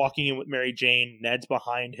 He's walking in with Mary Jane. Ned's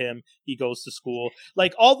behind him. He goes to school.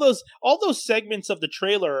 Like all those segments of the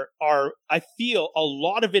trailer are. I feel a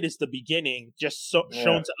lot of it is the beginning, just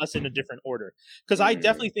shown to us in a different order. Because I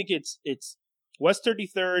definitely think it's West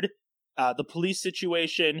 33rd, the police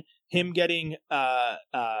situation, him getting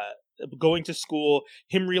going to school,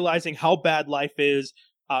 him realizing how bad life is.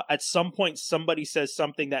 At some point, somebody says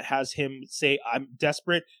something that has him say, "I'm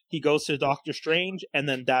desperate." He goes to Doctor Strange, and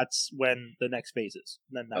then that's when the next phase is.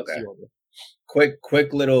 And then that's the order.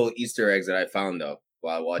 Quick little Easter eggs that I found though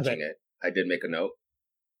while watching it. I did make a note.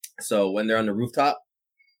 So when they're on the rooftop,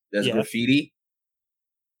 there's graffiti.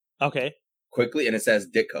 Okay. Quickly, and it says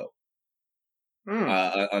Ditko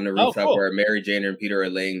on the rooftop where Mary Jane and Peter are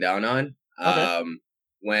laying down on.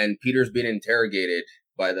 When Peter's being interrogated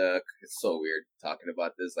by it's so weird talking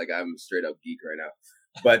about this, like I'm straight up geek right now.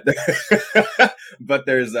 But but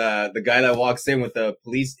there's the guy that walks in with the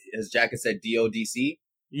police, his jacket said DODC.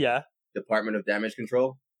 Yeah. Department of Damage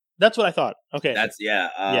Control. That's what I thought. Okay. That's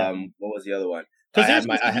what was the other one? Because they're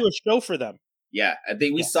supposed to do a show for them. Yeah. I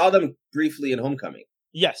think we saw them briefly in Homecoming.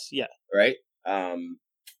 Yes, yeah. Right?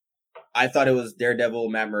 I thought it was Daredevil,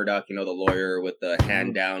 Matt Murdock, the lawyer with the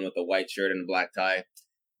hand down with the white shirt and the black tie.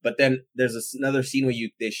 But then there's another scene where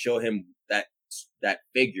they show him that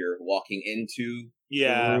figure walking into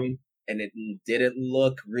the room, and it didn't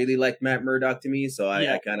look really like Matt Murdock to me. So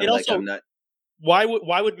I kind of like also, I'm not. Why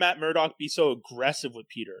would Matt Murdock be so aggressive with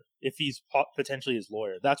Peter if he's potentially his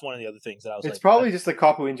lawyer? That's one of the other things that I was It's like. probably just the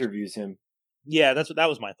cop who interviews him. Yeah, that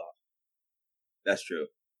was my thought. That's true.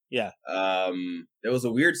 Yeah. There was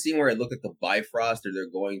a weird scene where it looked like the Bifrost, or they're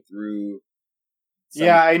going through.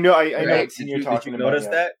 Yeah, I know. I know. Right? What scene you're talking did you about. notice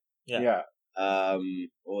that? Yeah.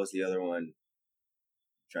 What was the other one? I'm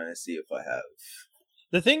trying to see if I have.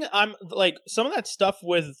 The thing I'm like, some of that stuff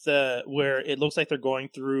with where it looks like they're going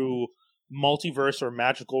through multiverse or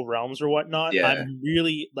magical realms or whatnot. Yeah. I'm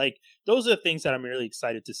really like, those are the things that I'm really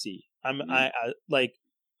excited to see. I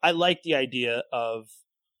like the idea of.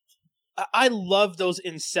 I love those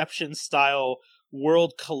Inception style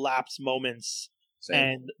world collapse moments. Same.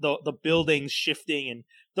 And the buildings shifting, and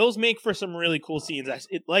those make for some really cool scenes.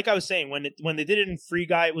 Like I was saying, when they did it in Free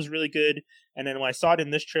Guy, it was really good. And then when I saw it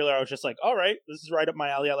in this trailer, I was just like, all right, this is right up my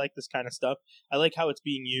alley. I like this kind of stuff. I like how it's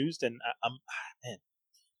being used, and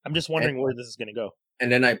I'm just wondering where this is going to go.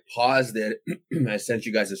 And then I paused it. I sent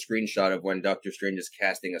you guys a screenshot of when Doctor Strange is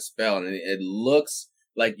casting a spell, and it looks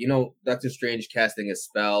like, Doctor Strange casting a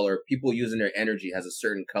spell, or people using their energy has a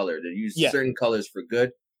certain color. They use certain colors for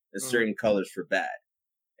good and certain colors for bad.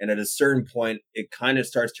 And at a certain point, it kind of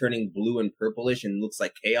starts turning blue and purplish and looks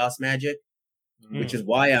like chaos magic, which is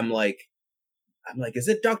why I'm like, is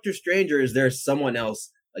it Doctor Strange, or is there someone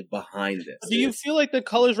else like behind this? Do you feel like the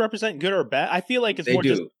colors represent good or bad? I feel like it's they more do.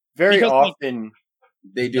 just Very because, often.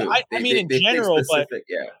 They do. I mean, in general,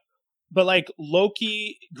 but like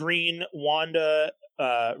Loki green, Wanda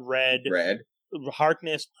red,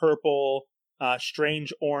 Harkness purple,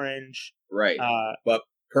 Strange orange, right? But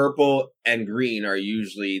purple and green are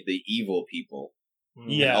usually the evil people.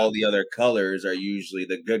 Yeah. And all the other colors are usually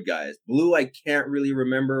the good guys. Blue, I can't really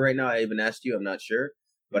remember right now. I even asked you, I'm not sure.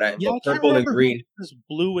 But purple and green. There's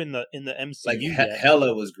blue in the MCU. Like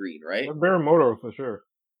Hela was green, right? Baramoto for sure.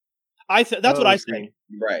 That's what I think.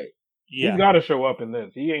 Right. Yeah. He's got to show up in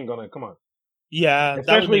this. He ain't gonna come on. Yeah,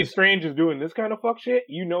 especially if Strange is doing this kind of fuck shit.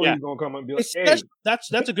 He's gonna come and be like, "Hey."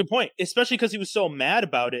 That's a good point. Especially because he was so mad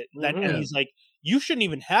about it that and he's like, "You shouldn't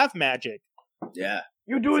even have magic." Yeah,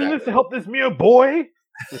 you're doing this to help this mere boy.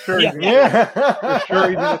 For sure, for sure,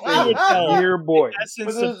 he's gonna say mere boy. The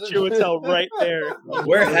essence of Chiwetel right there.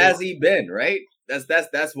 Where has he been? Right.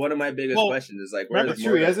 That's one of my biggest questions. Is like, that's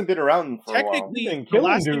true. He hasn't been around for a while. Technically, the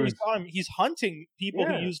last time we saw him, he's hunting people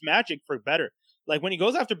who use magic for better. Like when he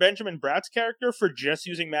goes after Benjamin Bratt's character for just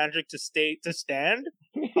using magic to stand,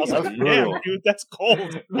 I was like, "Damn, dude, that's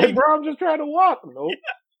cold." Like, bro, I'm just trying to walk. Nope.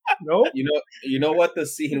 Nope. You know what the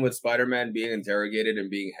scene with Spider-Man being interrogated and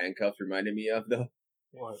being handcuffed reminded me of, though?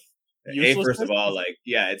 What? First of all, like,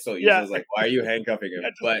 it's so useless. Like, why are you handcuffing him?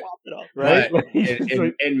 But right?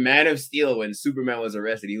 in Man of Steel, when Superman was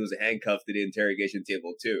arrested, he was handcuffed to the interrogation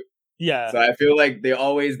table too. Yeah. So I feel like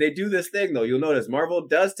they do this thing though. You'll notice Marvel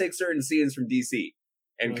does take certain scenes from DC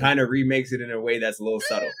and kind of remakes it in a way that's a little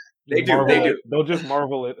subtle. They do. They'll just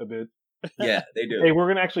marvel it a bit. Yeah, they do. Hey, we're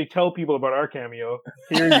gonna actually tell people about our cameo.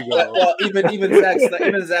 Here you go. Well,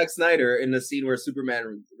 even Zack Snyder in the scene where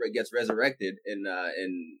Superman gets resurrected in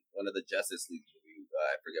one of the Justice League movies.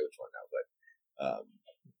 I forget which one now,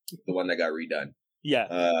 but the one that got redone. Yeah.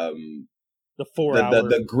 The 4 hour.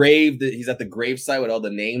 The grave. He's at the grave site with all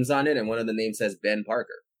the names on it, and one of the names says Ben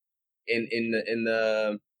Parker. In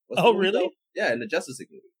the. Really? Yeah, in the Justice League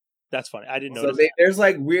movie. That's funny. I didn't know. So there's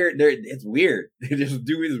like weird. It's weird. They just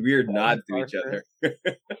do these weird nods to each other.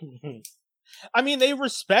 I mean, they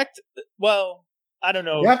respect. Well, I don't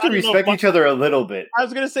know. You have to respect each other a little bit. I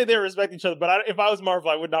was gonna say they respect each other, but if I was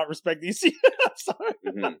Marvel, I would not respect DC. I'm sorry.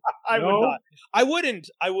 Mm-hmm. I would not. I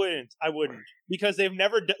wouldn't. Because they've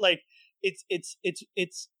never like. It's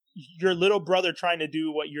your little brother trying to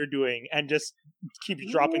do what you're doing and just keeps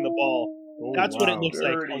dropping the ball. That's what it looks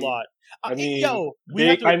like a lot. I mean,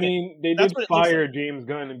 they did fire James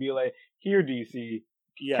Gunn and be like, "Here, DC,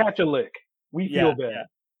 catch a lick. We feel bad. Yeah.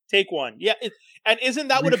 Take one." Yeah, and isn't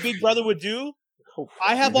that what a big brother would do?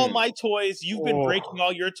 I have all my toys. You've been breaking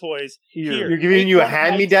all your toys. Here, you're giving you a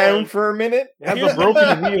hand-me-down for a minute. It has a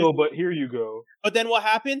broken wheel, but here you go. But then what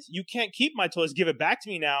happens? You can't keep my toys. Give it back to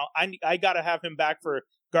me now. I got to have him back for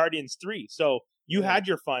Guardians 3. So you had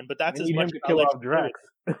your fun, but that's as much to kill off Drax.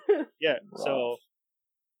 Yeah, wow. So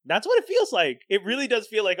that's what it feels like. It really does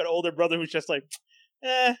feel like an older brother who's just like,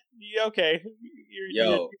 okay,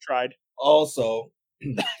 you tried. Also,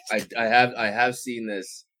 I have seen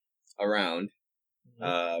this around.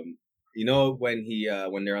 When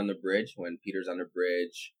they're on the bridge, when Peter's on the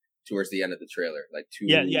bridge towards the end of the trailer, like 2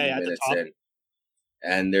 minutes in,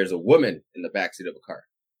 and there's a woman in the backseat of a car.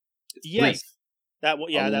 It's brief. that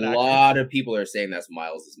actress. lot of people are saying that's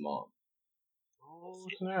Miles' mom. Oh,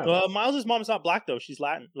 snap. Miles' mom's not black though; she's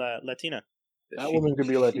Latina. That woman could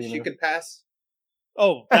be Latina. She could pass.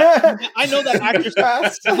 Oh, I know that actress.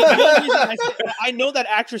 I know that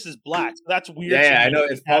actress is black. So that's weird. Yeah, I know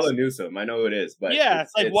it's Paula Newsome. I know who it is, but yeah,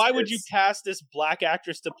 it's like why would you cast this black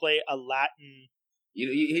actress to play a Latin?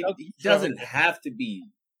 He doesn't have to be.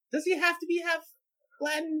 Does he have to be half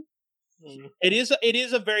Latin? It is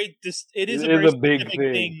a very big specific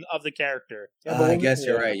thing of the character. I guess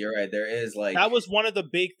you're right. You're right. There is like that was one of the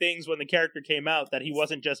big things when the character came out, that he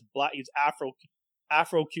wasn't just black. He's Afro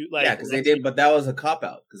cute. Like, yeah, because they did, but that was a cop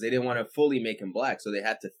out because they didn't want to fully make him black, so they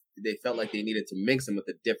had to. They felt like they needed to mix him with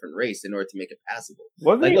a different race in order to make it passable.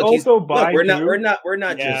 Wasn't like, he also bi? We're not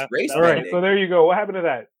just race. All right, so there you go. What happened to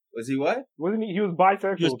that? Was he what? Wasn't he? He was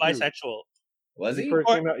bisexual. He was bisexual. Was he?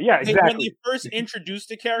 Yeah, exactly. When they first introduced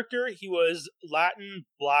the character, he was Latin,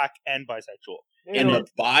 black, and bisexual. In the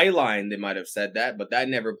byline, they might have said that, but that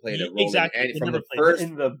never played a role. Exactly. From the first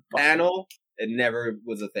panel, it never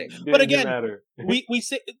was a thing. But again, we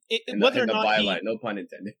say whether or not byline, no pun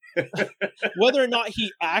intended. Whether or not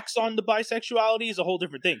he acts on the bisexuality is a whole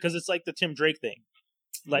different thing, because it's like the Tim Drake thing.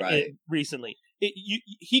 Recently,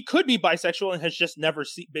 he could be bisexual and has just never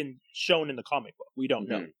been shown in the comic book. We don't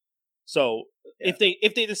know. So if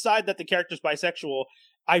they decide that the character's bisexual,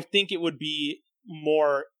 I think it would be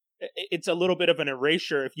more. It's a little bit of an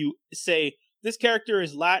erasure if you say this character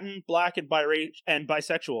is Latin, black, and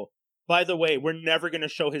bisexual. By the way, we're never going to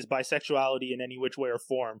show his bisexuality in any which way or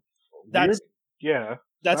form. That's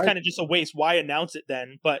kind of just a waste. Why announce it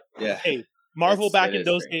then? But hey, Marvel back in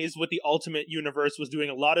those days with the Ultimate Universe was doing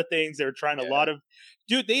a lot of things. They were trying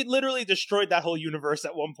dude, they literally destroyed that whole universe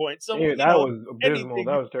at one point. So that was abysmal.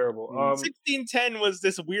 That was terrible. 1610 was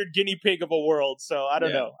this weird guinea pig of a world. So I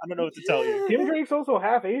don't know. I don't know what to tell you. Tim Drake's also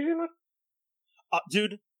half Asian?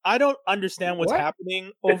 Dude, I don't understand what's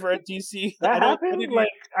happening over at DC. That happened?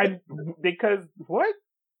 Because what?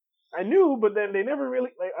 I knew, but then they never really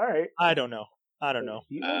all right. I don't know.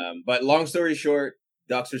 But long story short,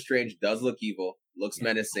 Doctor Strange does look evil, looks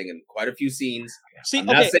menacing in quite a few scenes. I'm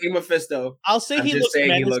not saying Mephisto. I'll say he looks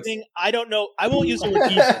menacing. I don't know. I won't use the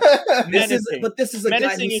word evil. This is a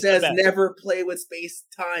guy who says never play with space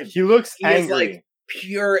time. He looks angry. Is like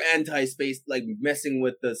pure anti-space, like messing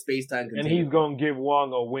with the space-time container. And he's gonna give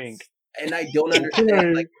Wong a wink. And I don't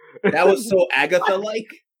understand. Like that was so Agatha-like.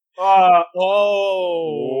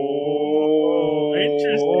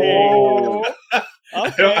 Interesting.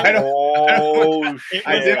 Okay. I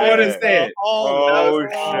didn't want to say it.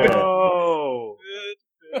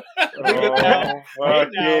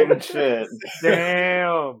 Fucking shit.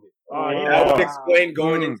 Damn. That would explain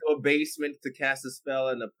going into a basement to cast a spell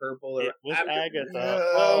in the purple. It was Agatha.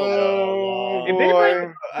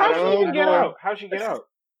 How'd she get out?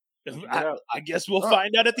 I guess we'll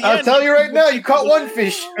find out at the end. I'll tell you right now, you caught one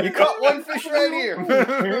fish. You caught one fish right here.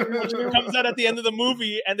 She comes out at the end of the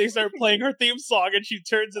movie, and they start playing her theme song, and she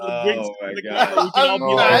turns and winks to the camera. We can all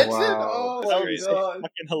be like, oh my god,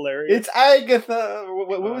 fucking hilarious! It's Agatha.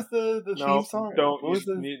 What was the theme song? Don't. What was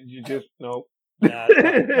you just no.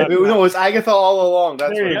 No, it's Agatha all along.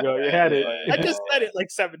 That's there you go. You had it. I just said it like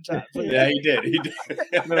 7 times. Yeah, he did.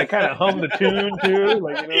 And then I kind of hummed the tune too.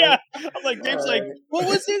 Like, yeah, I'm like, Dave's like, what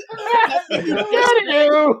was it?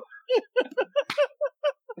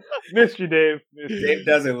 Missed you, Dave. Dave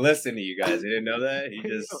doesn't listen to you guys. You didn't know that? He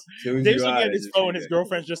just tunes Dave's you out. looking at his phone. His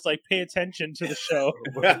girlfriend's just like, pay attention to the show.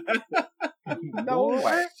 No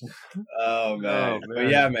way. Oh man. But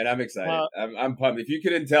yeah, man, I'm excited. I'm pumped. If you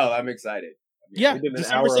couldn't tell, I'm excited. Yeah,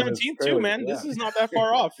 December 17th too, man. Yeah. This is not that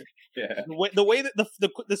far off. Yeah. The way that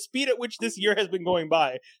the speed at which this year has been going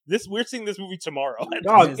by, we're seeing this movie tomorrow.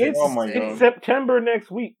 Dog, it's September next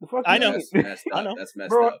week. The fuck I know. That's messed up. I know. That's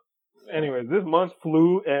messed up. Anyways, this month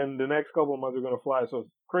flew, and the next couple of months are gonna fly. So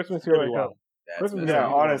Christmas here right now. Christmas,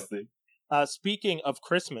 honestly. Speaking of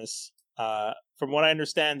Christmas, from what I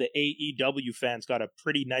understand, the AEW fans got a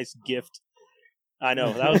pretty nice gift. I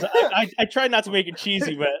know that was. I tried not to make it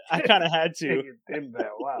cheesy, but I kind of had to.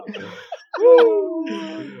 Wow.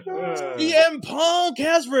 CM Punk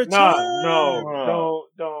has returned. No,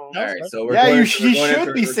 don't. All right, so you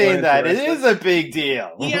should be saying that. It is a big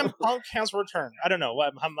deal. CM Punk has returned. I don't know.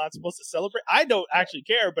 I'm not supposed to celebrate. I don't actually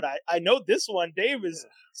care, but I know this one. Dave is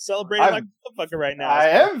celebrating like a motherfucker right now. I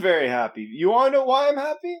am very happy. You want to know why I'm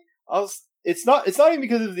happy? It's not even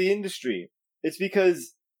because of the industry. It's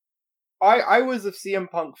because I was a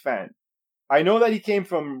CM Punk fan. I know that he came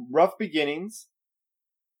from rough beginnings.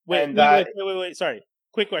 Wait. Sorry.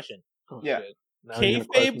 Quick question. Yeah.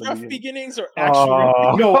 Kayfabe rough beginnings or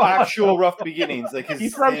actual? No, actual rough beginnings. Like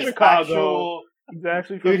he's from Chicago. He's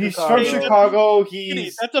actually from Dude, he's Chicago. from Chicago.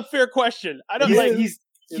 That's a fair question. I don't he's, like.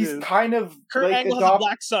 he's kind of Kurt like Angle has a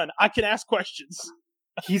black son. I can ask questions.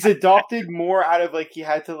 He's adopted more out of like he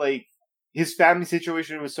had to like his family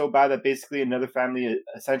situation was so bad that basically another family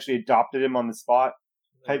essentially adopted him on the spot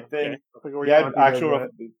type thing. Yeah, actual.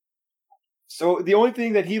 So the only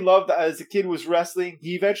thing that he loved as a kid was wrestling.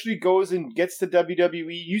 He eventually goes and gets to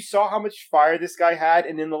WWE. You saw how much fire this guy had,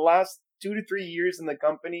 and in the last 2 to 3 years in the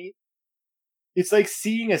company, it's like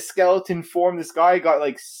seeing a skeleton form. This guy got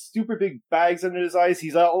like super big bags under his eyes.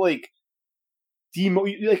 He's all like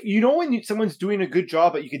like when someone's doing a good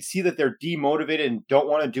job, but you can see that they're demotivated and don't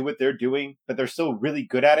want to do what they're doing, but they're still really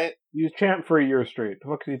good at it. He was champ for a year straight.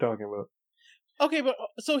 What is he talking about? Okay, but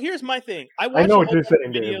so here's my thing. I know what you're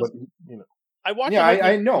saying, Dave, but you know. I watched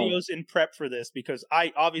I know videos in prep for this because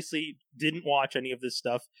I obviously didn't watch any of this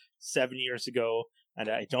stuff 7 years ago, and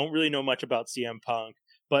I don't really know much about CM Punk.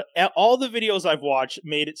 But all the videos I've watched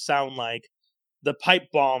made it sound like the pipe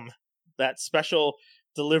bomb, that special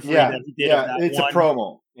delivery that he did. Yeah, it's a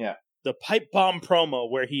promo. Yeah, the pipe bomb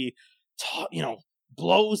promo where he,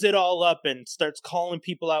 blows it all up and starts calling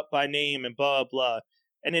people out by name and blah blah.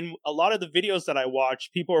 And in a lot of the videos that I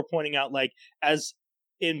watched, people were pointing out like as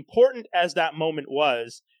important as that moment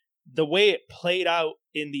was, the way it played out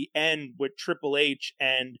in the end with Triple H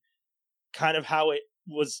and kind of how it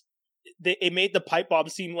was, it made the pipe bomb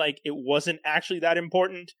seem like it wasn't actually that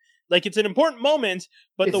important. Like it's an important moment,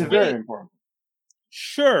 but it's very important.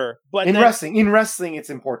 Sure, but in wrestling, it's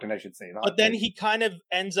important. I should say. But then he kind of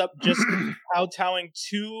ends up just kowtowing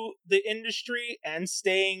to the industry and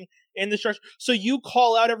staying in the structure. So you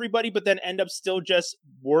call out everybody, but then end up still just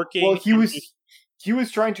working. Well, he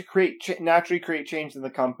was trying to naturally create change in the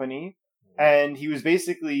company, and he was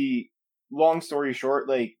basically, long story short,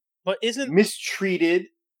 like, but isn't mistreated.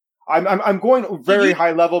 I'm going very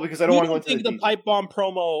high level because I don't want to go into think the pipe bomb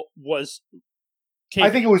promo was. I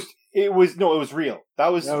think it was real.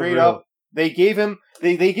 That was straight up. They gave him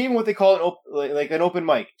what they call an open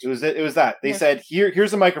mic. It was that. They said,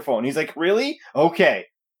 here's a microphone. He's like, really? Okay.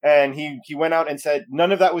 And he went out and said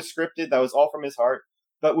none of that was scripted. That was all from his heart.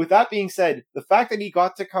 But with that being said, the fact that he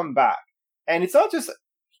got to come back, and it's not just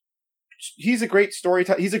he's a great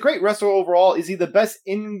storyteller. He's a great wrestler overall. Is he the best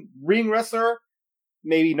in-ring wrestler?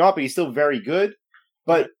 Maybe not, but he's still very good.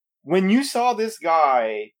 But when you saw this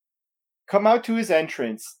guy come out to his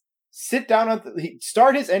entrance, sit down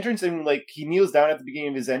start his entrance, and like he kneels down at the beginning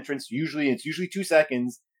of his entrance. It's usually 2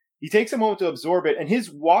 seconds. He takes a moment to absorb it, and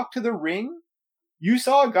his walk to the ring, you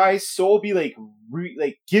saw a guy's soul be like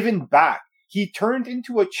given back. He turned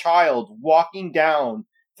into a child walking down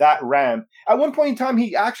that ramp. At one point in time,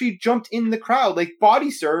 he actually jumped in the crowd, like body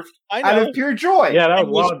surfed out of pure joy. Yeah, that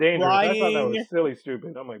was wild dangerous. I thought that was silly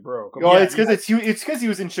stupid. I'm like, bro. It's because he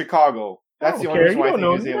was in Chicago. That's the only reason why I think he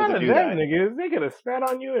was able to do that. Niggas, they could have spat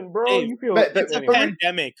on you, and bro, you feel it's a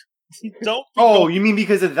pandemic. You mean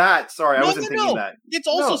because of that? Sorry, I wasn't thinking that. It's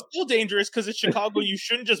also still dangerous because it's Chicago. You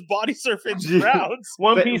shouldn't just body surf in crowds.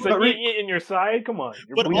 One piece of in your side. Come on.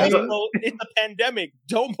 But also, it's a pandemic.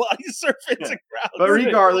 Don't body surf into crowds. But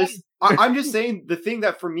regardless, I'm just saying the thing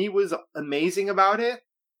that for me was amazing about it.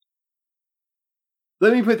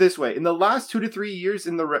 Let me put it this way: in the last 2 to 3 years,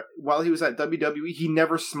 while he was at WWE, he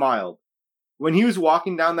never smiled. When he was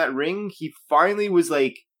walking down that ring, he finally was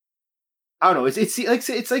like, I don't know.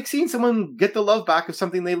 It's like seeing someone get the love back of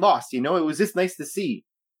something they lost. You know, it was just nice to see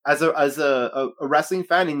as a wrestling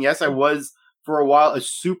fan. And yes, I was for a while a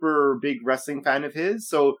super big wrestling fan of his.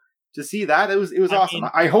 So to see that, it was awesome.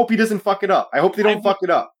 I hope he doesn't fuck it up. I hope they don't fuck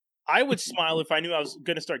it up. I would smile if I knew I was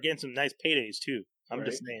going to start getting some nice paydays too. I'm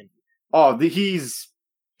just saying. Oh, he's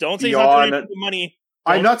don't say he's not doing it for the money.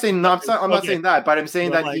 I'm not saying not saying that, but I'm saying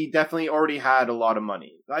that he definitely already had a lot of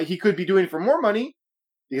money. He could be doing it for more money.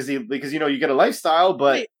 Because you get a lifestyle,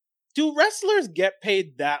 but wait, do wrestlers get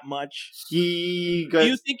paid that much? Do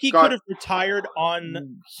you think he could have retired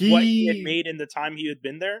on what he had made in the time he had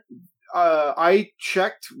been there? I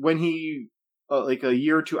checked when he like a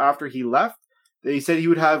year or two after he left. They said he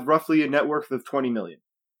would have roughly a net worth of $20 million.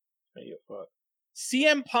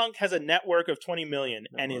 CM Punk has a network of $20 million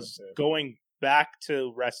and is going back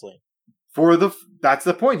to wrestling. That's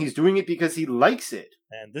the point. He's doing it because he likes it.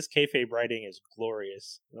 And this kayfabe writing is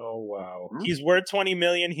glorious. Oh wow! He's worth $20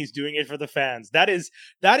 million. He's doing it for the fans. That is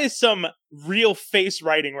some real face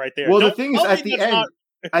writing right there. Well, the thing is, at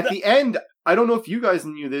the end, I don't know if you guys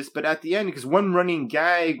knew this, but at the end, because one running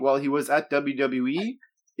gag while he was at WWE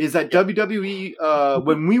is that WWE,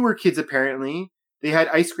 when we were kids, apparently they had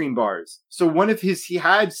ice cream bars. So he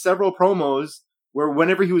had several promos where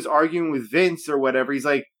whenever he was arguing with Vince or whatever, he's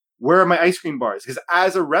like, where are my ice cream bars? Because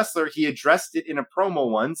as a wrestler, he addressed it in a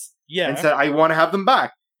promo once Yeah. and said, I want to have them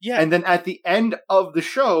back. Yeah. And then at the end of the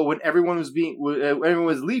show, when everyone was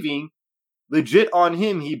leaving, legit on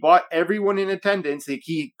him, he bought everyone in attendance. Like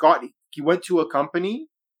he went to a company,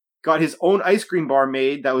 got his own ice cream bar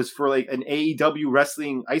made that was for like an AEW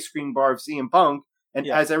wrestling ice cream bar of CM Punk. And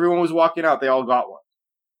as everyone was walking out, they all got one.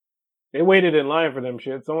 They waited in line for them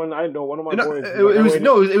shit. Someone I know, one of my boys.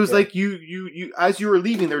 It was like you as you were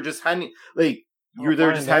leaving, they were just handing you were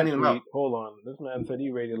just handing them out. Hold on, this man said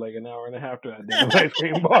he waited like an hour and a half to that damn ice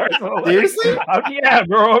cream bar. So like, Seriously? Yeah,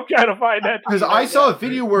 bro. I'm trying to find that because I saw a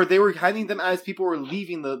video where they were handing them as people were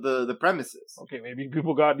leaving the premises. Okay, maybe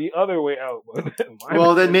people got the other way out. But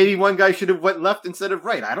well, then maybe one guy should have went left instead of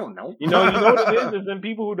right. I don't know. You know what it is? There's them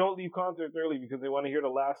people who don't leave concerts early because they want to hear the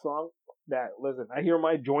last song. Listen, I hear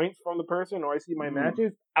my joints from the person or I see my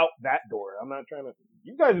matches out that door. I'm not trying to.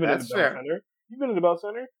 You guys have been in the Bell Center. You've been in the Bell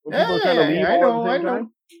Center when people are trying to leave all at the same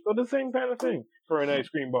time. So the same kind of thing for an ice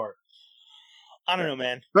cream bar. I don't know,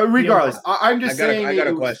 man. But regardless, I'm just saying. I got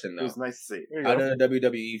a question though. It was nice to see. How do the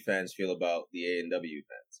WWE fans feel about the AEW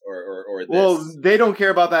fans, or this? Well, they don't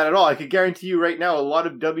care about that at all. I can guarantee you right now, a lot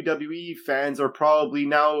of WWE fans are probably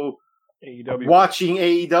now watching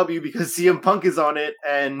AEW because CM Punk is on it,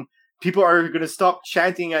 and people are going to stop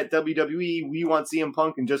chanting at WWE, we want CM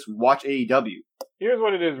Punk, and just watch AEW. Here's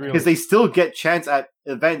what it is, really. Because they still get chants at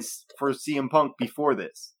events for CM Punk before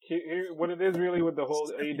this. What it is really with the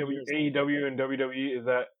whole AEW and WWE is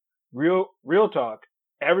that real talk,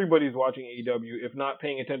 everybody's watching AEW, if not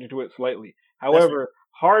paying attention to it slightly. However,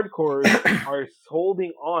 hardcores are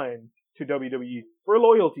holding on to WWE for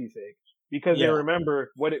loyalty's sake because they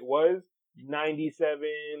remember what it was 97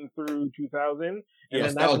 through 2000. And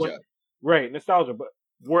nostalgia. Right, nostalgia. But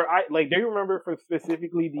where they remember for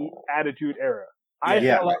specifically the Attitude Era.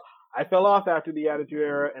 I fell off after the Attitude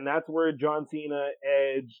Era, and that's where John Cena,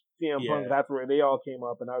 Edge, CM Punk, that's where they all came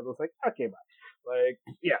up, and I was just like, okay, bye. Like,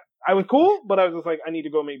 yeah, I was cool, but I was just like, I need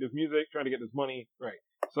to go make this music, trying to get this money, right.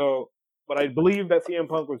 So, but I believe that CM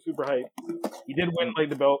Punk was super hyped. He did win,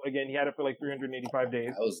 the belt. Again, he had it for, 385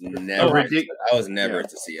 days. I was never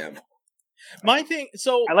into CM. My thing,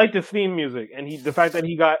 so I like his theme music, and the fact that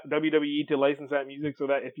he got WWE to license that music so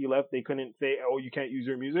that if he left, they couldn't say, "Oh, you can't use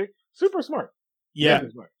your music." Super smart. Yeah,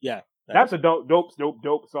 super smart. Yeah. That's a dope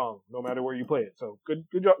song. No matter where you play it, so good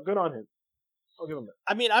job, good on him. I'll give him that.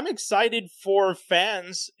 I mean, I'm excited for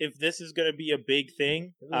fans if this is going to be a big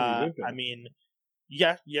thing. I mean,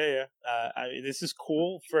 yeah. This is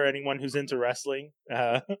cool for anyone who's into wrestling.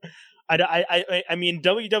 I mean,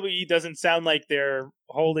 WWE doesn't sound like they're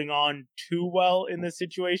holding on too well in this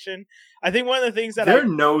situation. I think one of the things that they're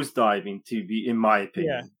nosediving, to be, in my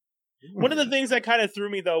opinion. Yeah. One of the things that kind of threw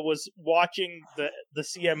me though was watching the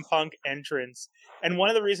CM Punk entrance, and one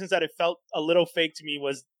of the reasons that it felt a little fake to me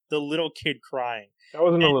was the little kid crying. That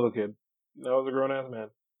wasn't a little kid. That was a grown ass man.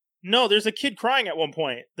 No, there's a kid crying at one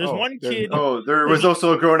point. There's one kid. Oh, there was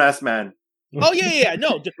also a grown ass man. Oh yeah.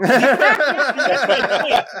 No,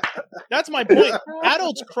 that's my point.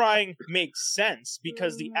 Adults crying makes sense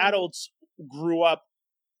because the adults grew up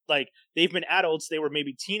they've been adults. They were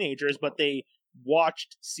maybe teenagers, but they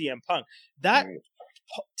watched CM Punk. That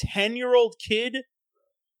 10-year-old kid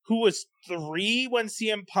who was 3 when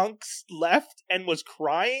CM Punk left and was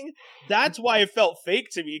crying. That's why it felt fake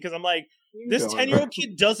to me because I'm like, this 10-year-old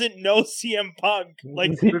kid doesn't know CM Punk.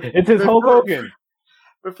 It's his Hulk Hogan.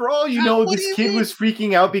 But for all you know, this kid was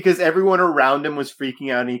freaking out because everyone around him was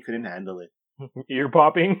freaking out and he couldn't handle it. Ear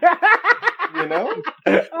popping. You know?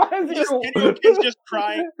 This 10-year-old kid's just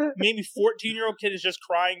crying. Maybe 14-year-old kid is just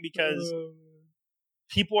crying because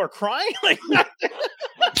people are crying?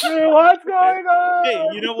 What's going on? Hey,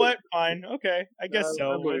 you know what? Fine. Okay. I guess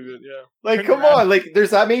so. I believe it, yeah. Come on.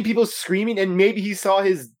 There's that many people screaming and maybe he saw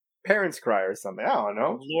his parents cry or something. I don't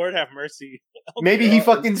know. Lord have mercy. Maybe he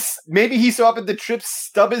saw up at the trip,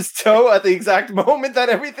 stub his toe at the exact moment that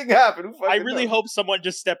everything happened. I really hope someone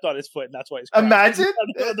just stepped on his foot and that's why he's crying. Imagine.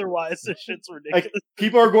 Otherwise, this shit's ridiculous.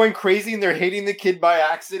 People are going crazy and they're hating the kid by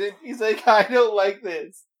accident. He's like, I don't like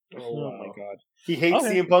this. Oh my god. He hates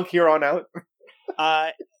CM Punk here on out.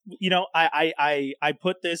 I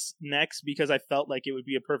put this next because I felt like it would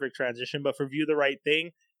be a perfect transition, but for View the Right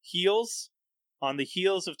Thing, heels. On the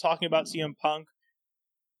heels of talking about CM Punk,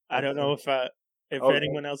 I don't know if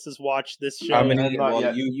anyone else has watched this show. How many?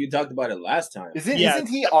 Well, you talked about it last time. Isn't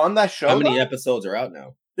he on that show? How many episodes are out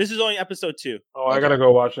now? This is only episode 2. Oh, I gotta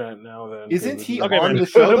go watch that now. Then isn't he on the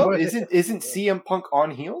show though? Isn't CM Punk on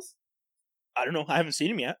heels? I don't know. I haven't seen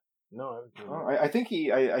him yet. No, I think he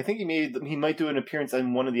might do an appearance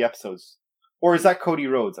in one of the episodes, or is that Cody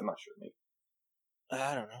Rhodes? I'm not sure. Maybe.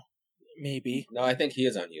 I don't know. Maybe No, I think he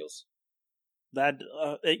is on heels. that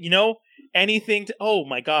anything. Oh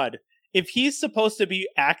my god! If he's supposed to be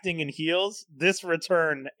acting in heels, this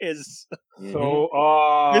return is So,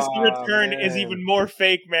 this return is even more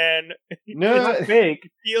fake, man. No, not fake.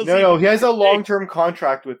 Heels no, even he has a more fake. long-term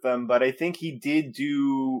contract with them, but I think he did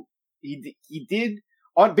do. He did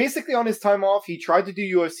on basically on his time off. He tried to do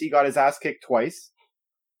UFC, got his ass kicked twice.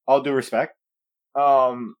 All due respect.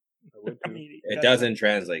 I mean, It doesn't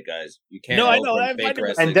translate, guys. You can't. No, I go know, from I'm fake finding-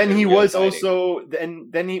 wrestling And then to he real was fighting. also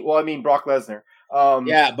then he. Well, I mean Brock Lesnar.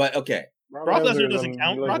 Yeah, but okay. Brock Lesnar doesn't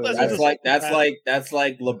count. Brock Lesnar That's doesn't- that's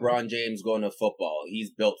like LeBron James going to football. He's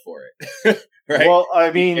built for it, right? Well,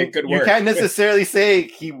 I mean, It could you work. can't necessarily say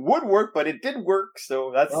he would work, but it did work.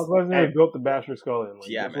 So that's Brock Lesnar built the Bastard Skull in. Like,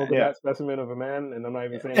 Yeah, that's man. what Yeah. that specimen of a man, and I'm not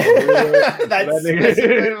even saying that's that a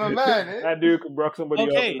bit of a man. Eh? That dude could broke somebody up,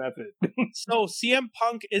 Okay. and that's it. So CM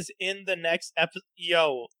Punk is in the next episode.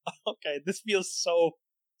 Yo, okay, this feels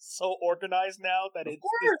so organized now that it's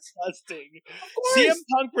disgusting. CM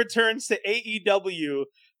Punk returns to AEW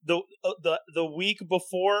the week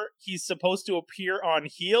before he's supposed to appear on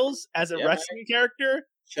heels as a Yeah, wrestling character.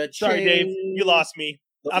 Cha-ching. Sorry, Dave, you lost me.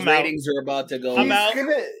 Those I'm out. ratings are about to go. I'm out.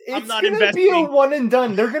 It's not gonna be a investing. one and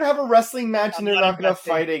done. They're gonna have a wrestling match and I'm they're not not gonna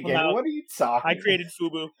investing. fight I'm again. out. What are you talking? I created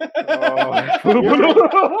Fubu.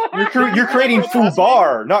 You're creating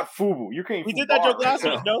Fubar, not Fubu. You're creating. We Fubar. did that joke last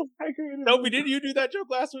week. No, I created no, we didn't. You do that joke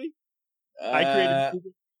last week. I created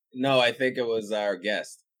Fubu. No, I think it was our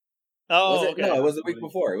guest. Oh, Was it? okay. No, it was the week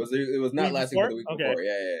before. It was not Week last before? week, but the week Okay.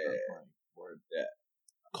 before. Yeah.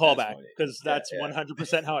 Callback, That's funny. because that's Yeah.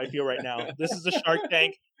 100% how I feel right now. This is the Shark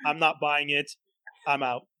Tank. I'm not buying it. I'm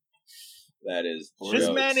out. That is. This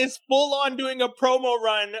jokes. man is full on doing a promo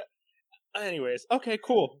run. Anyways, okay,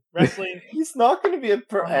 cool. Wrestling. He's not gonna be a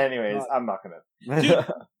pro. Oh, Anyways, God. I'm not gonna.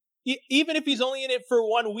 Dude. Even if he's only in it for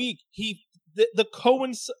 1 week, the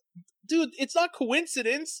dude, it's not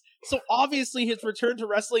coincidence. So obviously his return to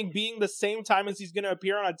wrestling being the same time as he's going to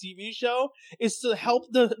appear on a TV show is to help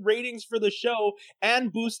the ratings for the show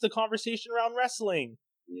and boost the conversation around wrestling.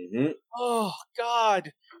 Mhm. Oh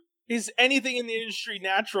God, is anything in the industry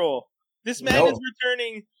natural? This man No. is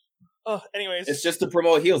returning. Oh, anyways, It's just to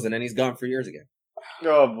promote heels, and then he's gone for years again.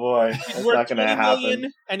 Oh boy, he's that's worth not gonna 20 happen.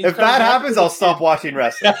 million, and he's If coming that back happens, for I'll the stop kid. watching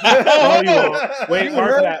wrestling. No, you won't. Wait, You mark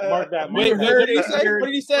heard- that. Mark that. Wait, Mark what that. did he say? What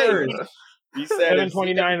did he say? He said if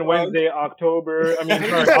 7/29 CM Wednesday, October. I mean,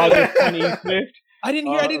 sorry, August 25th. I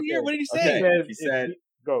didn't hear. I didn't hear. okay. What did he Okay. say? Says He if said-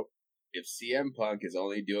 "Go." if CM Punk is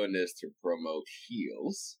only doing this to promote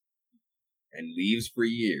heels and leaves for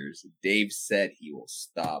years, Dave said he will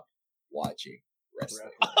stop watching wrestling.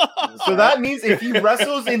 So that means if he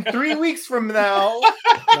wrestles in 3 weeks from now,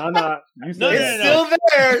 Nah. You said No, it's no, no. still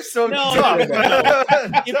there. So No, stop. no, no.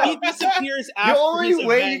 If he disappears the after only his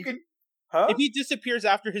way event, you could, huh? if he disappears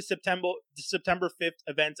after his September 5th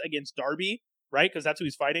event against Darby, right? Because that's who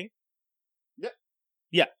he's fighting. Yeah.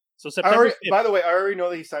 Yeah. So I September already, 5th. by the way, I already know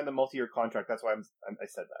that he signed a multi-year contract. That's why I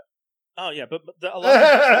said that. Oh yeah, but a lot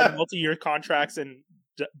of people have multi-year contracts and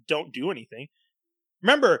don't do anything.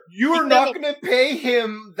 Remember, You are he not never- going to pay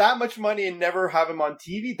him that much money and never have him on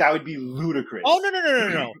TV. That would be ludicrous. Oh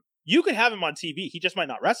no! You could have him on TV. He just might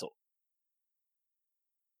not wrestle.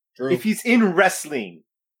 True. If he's in wrestling,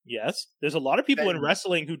 Yes, there's a lot of people in Then-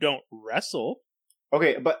 wrestling who don't wrestle.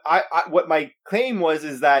 okay. But I what my claim was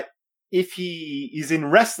is that if he is in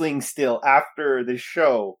wrestling still after the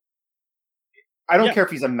show, I don't Yeah. care if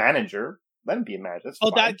he's a manager. Let him be a manager. That's Oh,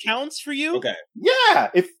 fine. that counts for you? Okay. Yeah.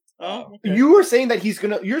 If Oh, okay. you were saying that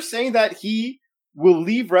you're saying that he will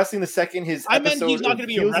leave wrestling the second his I meant episode he's not of gonna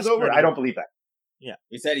be a Heels is wrestler over. I anymore. don't believe that.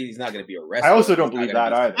 He said he's not going to be a wrestler. I also don't He's not believe gonna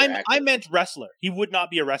that be either. active. I meant wrestler. He would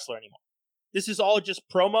not be a wrestler anymore. This is all just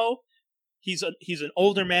promo. He's an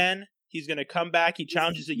older man. He's gonna come back. He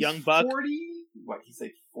challenges a young buck. 40? What? He's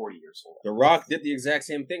like 40 years old. The Rock did the exact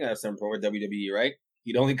same thing at some point with WWE, right?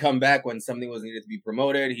 He'd only come back when something was needed to be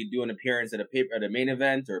promoted. He'd do an appearance at a main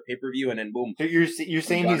event or a pay-per-view, and then boom. So you're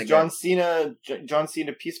saying gone he's John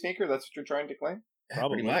Cena Peacemaker? That's what you're trying to claim?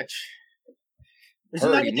 Probably. Pretty much. Isn't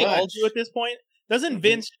that what Pretty they all much. do at this point? Doesn't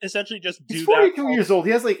Vince essentially just do He's that? 42 years old.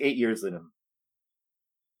 He has like 8 years in him,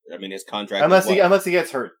 I mean, his contract. unless is what? unless he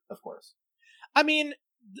gets hurt, of course. I mean,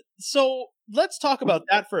 so let's talk about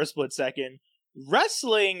that for a split second.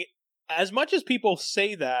 Wrestling, as much as people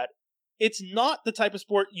say that, it's not the type of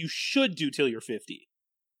sport you should do till you're 50.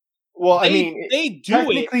 Well, I They- mean, they do it.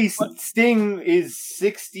 technically, but- Sting is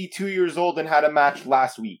 62 years old and had a match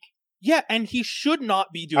last week. Yeah, and he should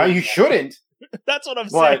not be doing. You that. shouldn't, That's what I'm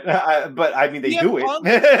saying. but I mean, they CM do it. Punk-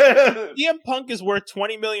 CM Punk is worth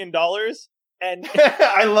 $20 million, And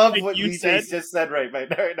I love like what you DJ said- just said right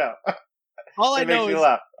now. all I It makes know me is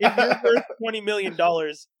laugh. if you're worth $20 million,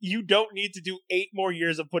 you don't need to do 8 more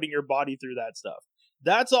years of putting your body through that stuff.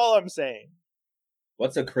 That's all I'm saying.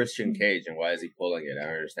 What's a Christian Cage and why is he pulling it? I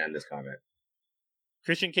don't understand this comment.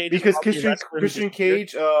 Christian Cage is Because probably a wrestler who Christian disappeared.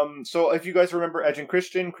 Cage, so if you guys remember Edge and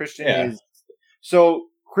Christian Yeah. is so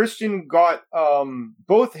Christian got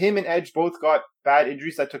both him and Edge both got bad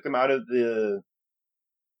injuries that took them out of the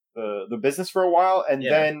business for a while, and Yeah.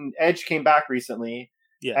 then Edge came back recently.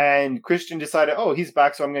 Yeah. And Christian decided, oh, he's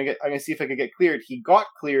back, so I'm gonna see if I can get cleared. He got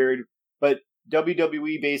cleared, but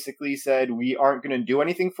WWE basically said we aren't gonna do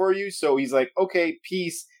anything for you. So he's like, okay,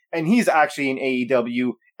 peace. And he's actually in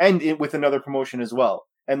AEW and with another promotion as well,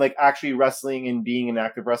 and like actually wrestling and being an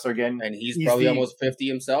active wrestler again. And he's He's probably the- almost 50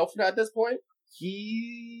 himself at this point.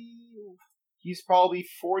 He's probably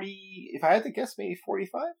 40. If I had to guess, maybe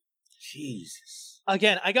 45. Jesus.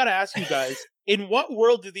 Again, I gotta ask you guys, in what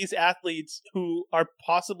world do these athletes who are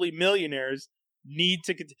possibly millionaires need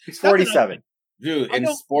to continue? He's 47. Dude, I in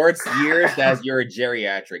don't- sports years, you're a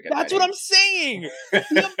geriatric. at That's that what I'm age. saying.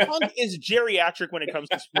 CM Punk is geriatric when it comes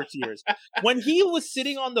to sports years. When he was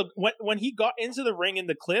sitting on the when he got into the ring in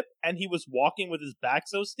the clip and he was walking with his back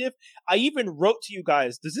so stiff, I even wrote to you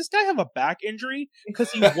guys, does this guy have a back injury?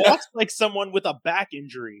 Because he walks like someone with a back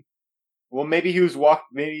injury. Well, maybe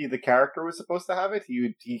maybe the character was supposed to have it.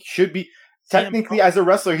 He should be CM technically Punk- as a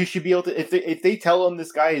wrestler. He should be able to. If they tell him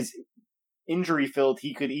this guy is injury filled,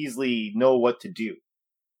 he could easily know what to do.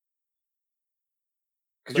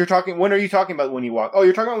 Because you're talking. When are you talking about when he walked? Oh,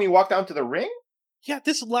 you're talking about when he walked down to the ring? Yeah,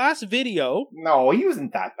 this last video, No, he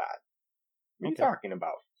wasn't that bad. What are you Okay. talking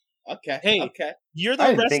about? Okay. Hey. Okay. you're I the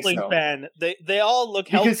didn't think wrestling so. fan. They all look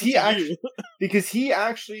healthy Because he to actually, you. because he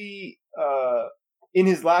actually, in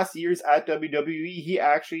his last years at WWE, he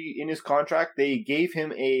actually in his contract they gave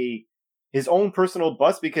him his own personal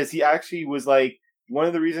bus because he actually was like one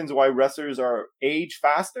of the reasons why wrestlers are age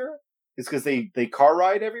faster is because they car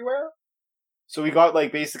ride everywhere. So he got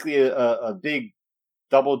like basically a big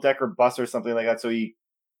double decker bus or something like that. So he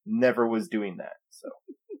never was doing that. So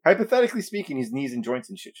hypothetically speaking, his knees and joints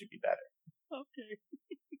and shit should be better.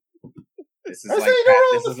 Okay. This is I like say you don't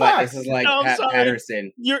know This the is like facts. Pat No, I'm sorry.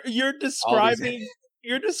 Patterson.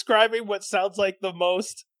 You're describing what sounds like the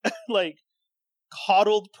most like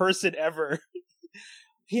coddled person ever.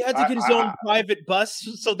 He had to get his own private bus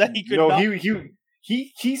so that he could No, not.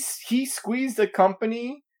 he squeezed a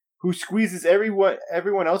company who squeezes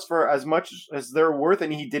everyone else for as much as they're worth,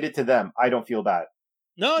 and he did it to them. I don't feel bad.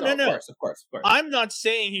 No. Of course. I'm not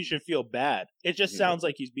saying he should feel bad. It just Mhm. sounds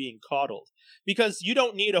like he's being coddled because you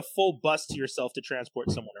don't need a full bus to yourself to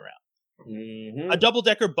transport someone around. Mm-hmm. A double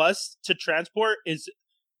decker bus to transport is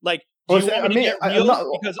like. Do Well, you want me to get I'm wheels? not-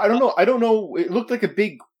 Because I don't know. It looked like a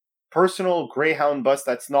big personal Greyhound bus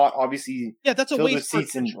that's not obviously yeah, that's a filled with waste.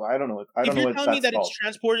 seats, and I don't know. I If don't know you're what telling me that's that called. it's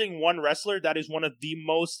transporting one wrestler, that is one of the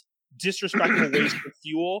most disrespectful waste of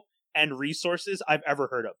fuel and resources I've ever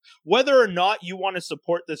heard of. Whether or not you want to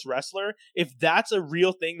support this wrestler, if that's a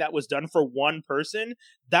real thing that was done for one person,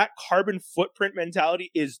 that carbon footprint mentality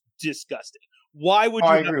is disgusting. Why would Oh,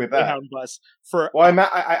 you I have agree a with that. Greyhound bus for? Well,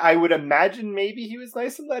 I would imagine maybe he was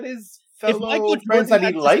nice and let his If fellow Michael friends Jordan that he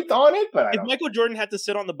had to- liked on it, but I If don't. Michael Jordan had to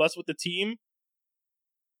sit on the bus with the team,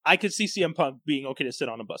 I could see CM Punk being okay to sit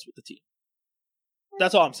on a bus with the team.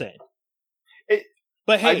 That's all I'm saying.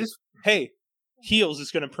 But I hey, just hey, Heels is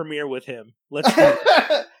going to premiere with him. Let's do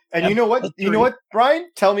it. and you know what? Let's You do know it. what, Brian?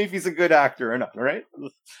 Tell me if he's a good actor or not, right?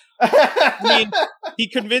 I mean, he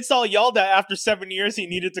convinced all y'all that after 7 years he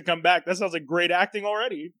needed to come back. That sounds like great acting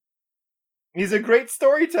already. he's a great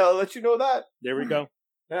storyteller. Let you know that. There we go.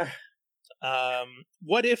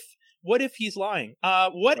 What if he's lying?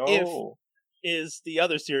 What if Oh. is the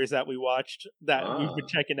other series that we watched that we've been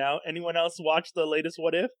checking out? Anyone else watch the latest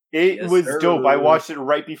What If? It Yes, was sir. dope. I watched it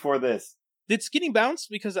right before this. Did Skinny bounce?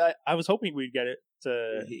 Because I was hoping we'd get it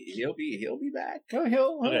to. He'll be back. Okay.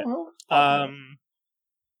 Yeah.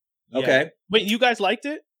 Okay. Wait, you guys liked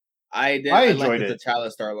it? I did. I I enjoyed liked it. the T'Challa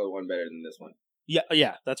Star-Lord one better than this one.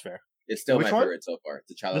 Yeah, that's fair. It's still Which my one? favorite so far.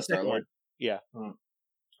 The T'Challa second Star-Lord. one.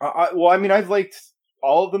 Well, I mean, I've liked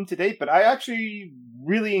all of them to date, but I actually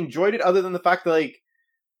really enjoyed it. Other than the fact that, like,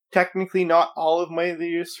 technically not all of my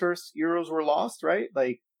first heroes were lost, right?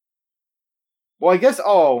 Like, well, I guess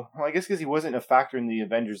because he wasn't a factor in the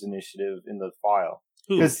Avengers Initiative in the file.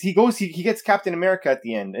 Who? Because he gets Captain America at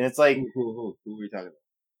the end, and it's like Who are we talking about?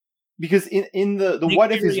 because in the Nick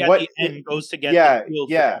what if Fury is at what the end goes to get yeah, the shield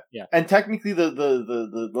for yeah. that. Yeah. and technically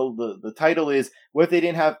the title is what if they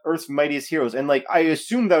didn't have Earth's mightiest heroes, and like I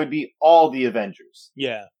assume that would be all the Avengers.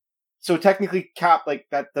 Yeah. So technically, Cap like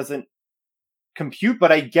that doesn't compute,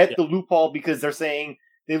 but I get Yeah. the loophole because they're saying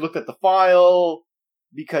they looked at the file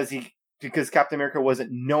because Captain America wasn't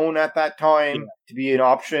known at that time to be an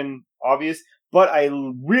option, obvious. But I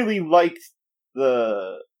really liked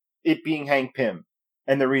it being Hank Pym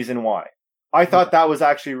and the reason why. I thought that was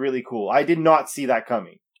actually really cool. I did not see that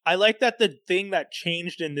coming. I like that the thing that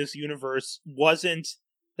changed in this universe wasn't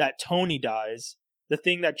that Tony dies. The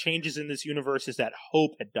thing that changes in this universe is that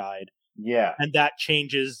Hope had died. Yeah. And that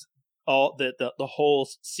changes all the whole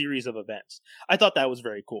series of events. I thought that was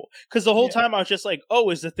very cool. Because the whole time I was just like, oh,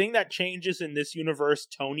 is the thing that changes in this universe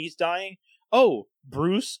Tony's dying? Oh,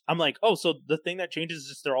 Bruce? I'm like, oh, so the thing that changes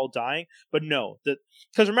is they're all dying? But no.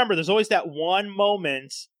 Because remember, there's always that one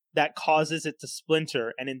moment that causes it to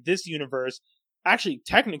splinter. And in this universe, actually,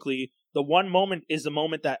 technically, the one moment is the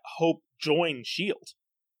moment that Hope joined S.H.I.E.L.D.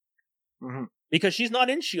 Mm-hmm. Because she's not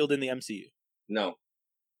in S.H.I.E.L.D. in the MCU. No,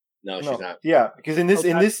 she's not. Yeah, because in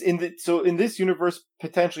this universe,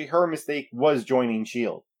 potentially her mistake was joining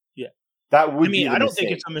S.H.I.E.L.D. Yeah. That would be I don't mistake.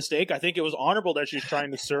 think it's a mistake. I think it was honorable that she's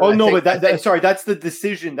trying to serve. Oh, no, but sorry, that's the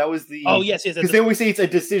decision. That was the... Oh, yes. Because they always say it's a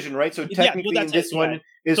decision, right? So technically in this one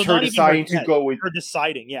is so her deciding to go with... Her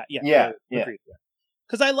deciding, yeah.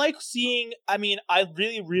 Because I like seeing... I mean, I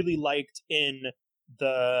really, really liked in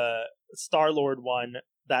the Star-Lord one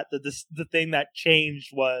that the thing that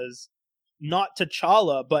changed was not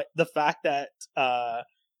T'Challa, but the fact that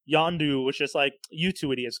Yondu was just like, you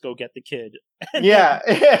two idiots go get the kid. And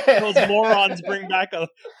those morons bring back a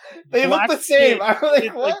They look the same. I'm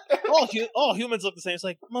like, what? Like, all humans look the same. It's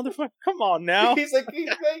like, motherfucker, come on now. He's like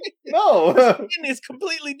no. Skin is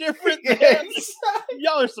completely different. Man.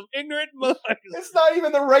 Y'all are some ignorant motherfuckers. It's not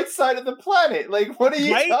even the right side of the planet. Like, what are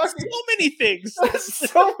you talking? So many things.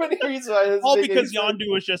 So many reasons why this all because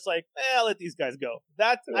Yondu was just like, I'll let these guys go.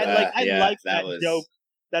 That's I like that joke.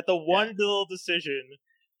 That the one little decision.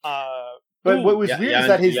 But what was weird is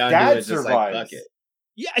that his dad survives. Like,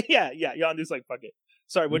 yeah. Yondu's like, fuck it.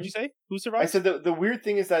 Sorry, what'd you say? Who survived? I said the weird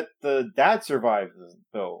thing is that the dad survives,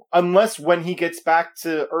 though. Unless when he gets back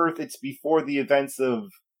to Earth, it's before the events of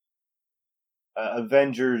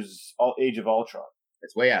Avengers Age of Ultron.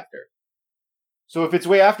 It's way after. So if it's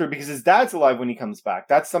way after, because his dad's alive when he comes back,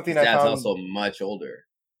 that's something his I found... dad's also much older.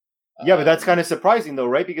 Yeah, but that's kind of surprising, though,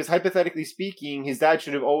 right? Because hypothetically speaking, his dad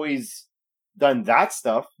should have always done that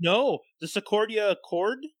stuff. No, the Sokovia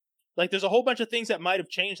Accord. Like, there's a whole bunch of things that might have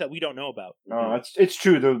changed that we don't know about. No, it's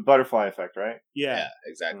true. The butterfly effect, right? Yeah,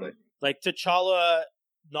 exactly. Like T'Challa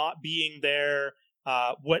not being there.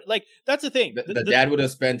 That's the thing. The dad would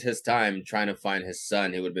have spent his time trying to find his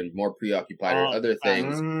son. He would have been more preoccupied with other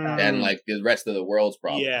things than like the rest of the world's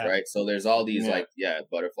problems, right? So there's all these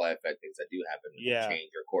butterfly effect things that do happen when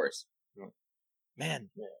change your course. Man,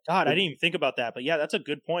 God, I didn't even think about that. But yeah, that's a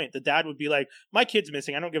good point. The dad would be like, my kid's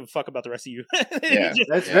missing. I don't give a fuck about the rest of you.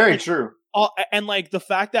 That's very true. And like the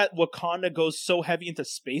fact that Wakanda goes so heavy into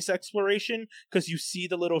space exploration, because you see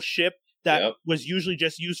the little ship that was usually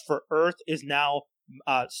just used for Earth is now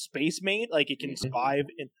space made. Like it can survive.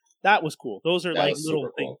 And that was cool. Those are like little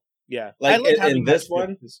things. Cool. Yeah. Like in this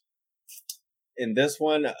one,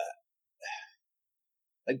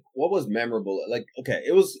 like what was memorable? Like, okay,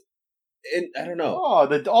 it was... I don't know. Oh,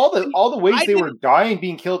 all the ways they were dying,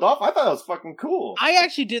 being killed off. I thought that was fucking cool. I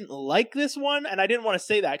actually didn't like this one, and I didn't want to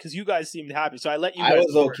say that because you guys seemed happy. So I let you. I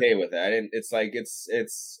was okay with it. I didn't. It's like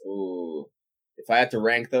it's. Ooh, if I had to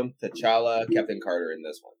rank them, T'Challa, Captain Carter in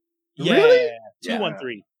this one. Yeah, really?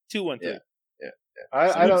 213. 213. Yeah.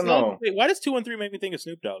 I don't know. Wait, why does 213 make me think of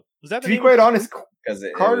Snoop Dogg? Was that the to be quite honest? Because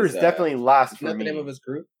Carter's definitely last for me. The name of his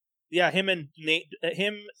group? Yeah, him and Nate,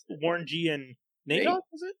 Warren G and Nate Dogg,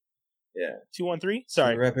 was it? Yeah. 213?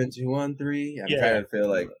 Sorry. Repping 213. I'm trying to feel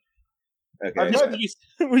like... Okay.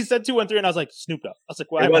 We said 213 and I was like, Snoop Dogg. I was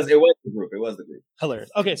like, well, it was the group. It was the group. Hilarious.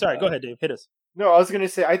 Okay, sorry. Go ahead, Dave. Hit us. No, I was going to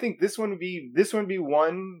say, I think this one would be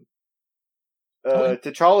one,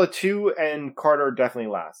 T'Challa 2, and Carter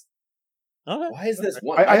definitely last. Okay. Why is this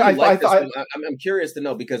one? I'm curious to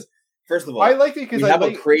know because... First of all, I liked it because we have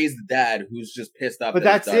a crazed dad who's just pissed off. But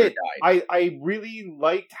that's it. I really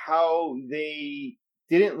liked how they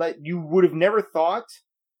didn't let you would have never thought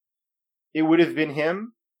it would have been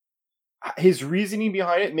him. His reasoning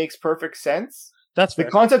behind it makes perfect sense. That's the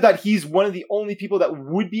concept that he's one of the only people that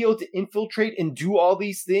would be able to infiltrate and do all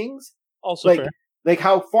these things. Also, like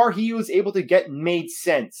how far he was able to get made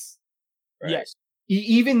sense. Right? Yes.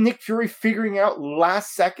 Even Nick Fury figuring out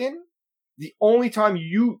last second. The only time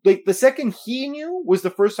the second he knew was the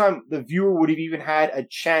first time the viewer would have even had a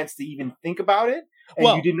chance to even think about it.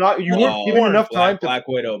 And you weren't given enough time to... Black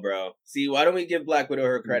Widow, bro. See, why don't we give Black Widow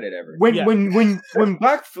her credit ever? When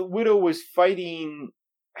Black Widow was fighting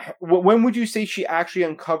when would you say she actually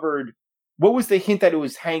uncovered? What was the hint that it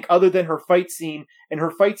was Hank, other than her fight scene? And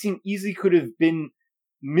her fight scene easily could have been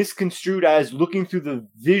misconstrued as looking through the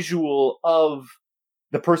visual of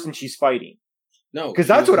the person she's fighting. No, 'Cause she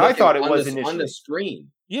that's was what I looking thought it on was the, on initially. the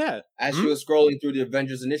screen Yeah, as she was scrolling through the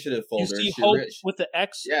Avengers Initiative you folder. see she Hope re- with the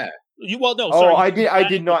X. yeah, No, Oh, sorry. I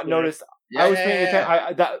did not notice. yeah, I was yeah, paying yeah,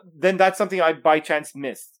 attention. Then that's something I by chance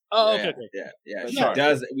missed. Oh, yeah, okay. yeah. But She sorry.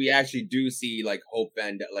 does. We actually do see like Hope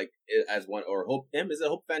Van like as one or Hope Pym. Is it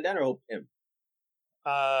Hope Van Dyne or Hope Pym?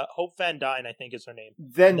 Hope Van Dyne, I think is her name.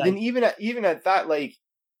 Then even at that, like,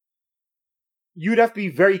 you'd have to be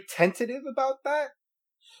very tentative about that.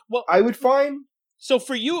 Well, I would find. so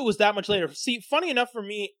for you, it was that much later. See, funny enough for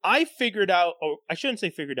me, I figured out, or I shouldn't say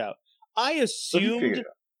figured out. I assumed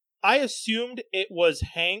it was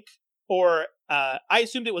Hank, or I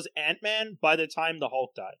assumed it was Ant-Man by the time the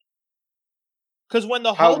Hulk died. Because when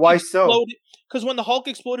the Hulk Why so? exploded, because when the Hulk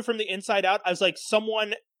exploded from the inside out, I was like,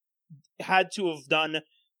 someone had to have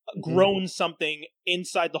grown something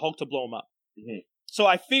inside the Hulk to blow him up. Mm-hmm. So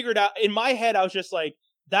I figured out in my head, I was just like,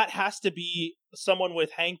 that has to be someone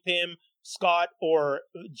with Hank Pym, Scott, or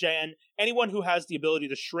Jan, anyone who has the ability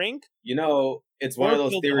to shrink. You know, it's one Or of those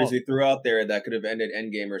killed the theories Hulk. we threw out there that could have ended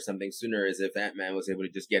Endgame or something sooner, is if Ant-Man was able to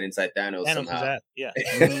just get inside Thanos Thanos' somehow ass, yeah.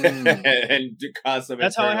 and to cause some.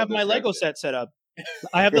 That's how I internal have my Lego destruction. set set up.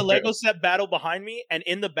 I have the Lego set battle behind me, and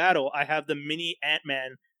in the battle, I have the mini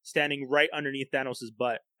Ant-Man standing right underneath Thanos'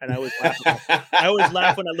 butt. And I always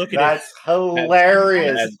laugh when I look at That's it.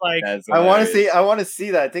 hilarious. It's like, That's I want hilarious. to see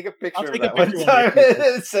that. Take a picture I'll of take that a one picture time. one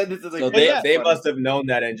day. Send it to the. So yeah. they must have known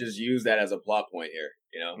that and just used that as a plot point here,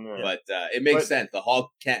 you know. Yeah. But it makes But- sense. The Hulk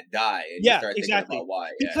can't die, and Yeah, you start exactly. thinking about why.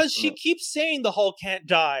 Yeah. because she keeps saying the Hulk can't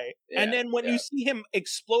die, and Yeah, then when yeah. you see him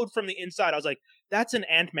explode from the inside, I was like, "That's an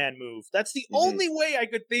Ant-Man move." That's the Mhm. only way I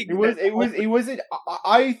could think. It was. that It was. Hulk- It wasn't.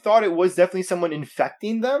 I thought it was definitely someone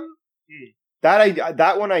infecting them. Hmm.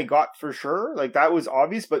 That one I got for sure. Like that was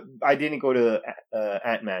obvious, but I didn't go to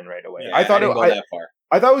Ant-Man right away. Yeah, I thought didn't it. go that far.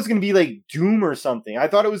 I thought it was going to be like Doom or something. I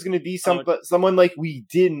thought it was going to be Oh. someone like we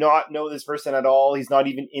did not know this person at all. He's not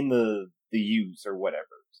even in the use or whatever.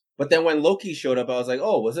 But then when Loki showed up, I was like,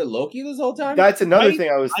 "Oh, was it Loki this whole time?" That's another I-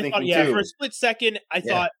 thing I was I thinking thought, yeah, too. for a split second, I Yeah.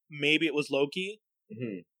 thought maybe it was Loki.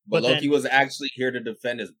 Mhm. But But Loki then- was actually here to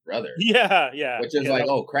defend his brother, Yeah. which is yeah, like,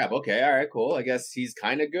 that- oh crap, okay, all right, cool. I guess he's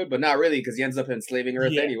kind of good, but not really because he ends up enslaving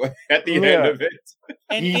Earth Yeah. anyway at the Yeah. end of it.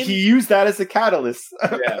 and He used that as a catalyst.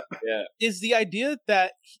 Yeah. is the idea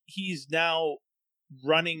that he's now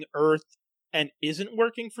running Earth and isn't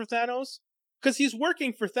working for Thanos? Because he's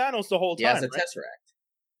working for Thanos the whole He time. has a right? Tesseract.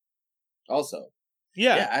 Also,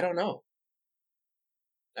 Yeah. yeah, I don't know.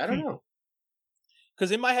 I don't know.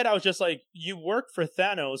 Because in my head, I was just like, you work for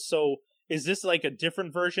Thanos, so is this like a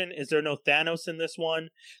different version? Is there no Thanos in this one?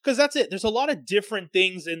 Because that's it. There's a lot of different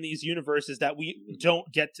things in these universes that we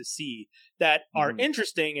don't get to see that are Mhm.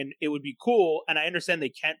 interesting, and it would be cool. And I understand they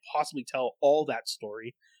can't possibly tell all that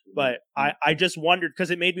story, but I just wondered,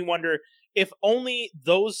 because it made me wonder if only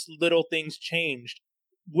those little things changed,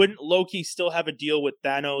 wouldn't Loki still have a deal with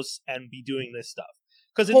Thanos and be doing this stuff?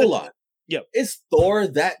 Because Hold on. Yeah. Is Thor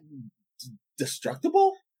that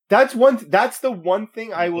destructible? That's the one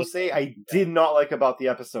thing I will say I did not like about the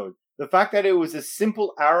episode. The fact that it was a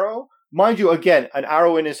simple arrow. Mind you, again, an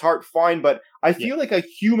arrow in his heart, fine, but I feel like a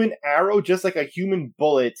human arrow, just like a human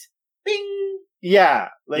bullet. Bing. Yeah.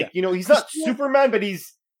 Like, Yeah. you know, he's not He's still- Superman, but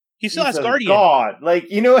he's he still has a Guardian. God.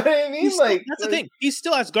 Like, you know what I mean? He's still- Like that's the thing. He's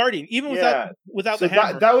still as Guardian, even without So the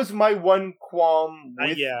hammer. that was my one qualm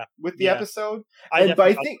Yeah, with the yeah. episode. I and- but I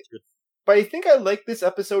definitely think- felt it too. But I think I like this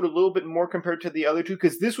episode a little bit more compared to the other two,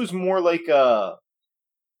 because this was more like a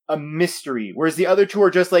mystery, whereas the other two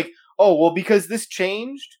are just like, oh, well, because this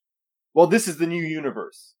changed, well, this is the new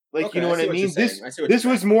universe. Like, Okay, you know what see I what mean? you're This saying. I see what this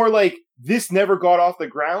you're was saying. more like this never got off the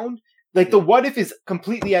ground. Like the what if is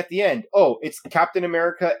completely at the end. Oh, it's Captain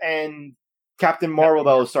America and Captain Marvel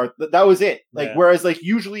that will start. That was it. Like Yeah. whereas like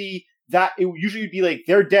usually would be like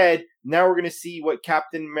they're dead. Now we're gonna see what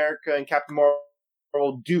Captain America and Captain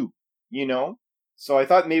Marvel do. You know. So I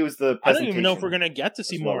thought maybe it was the I don't even know if presentation we're gonna get to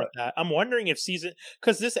see as more well. of that. I'm wondering if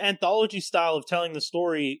because this anthology style of telling the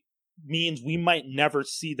story means we might never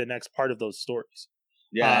see the next part of those stories.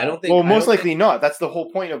 Yeah, I don't think. Well, I most don't likely not. That's the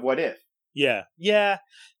whole point of What If. Yeah,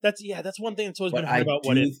 that's one thing that's always But been hard about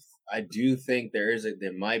what if. I do think there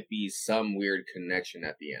might be some weird connection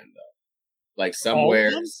at the end though. Like All of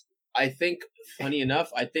somewhere, them? I think. Funny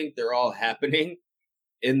enough, I think they're all happening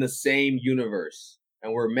in the same universe,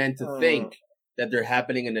 and we're meant to think that they're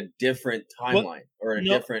happening in a different timeline or a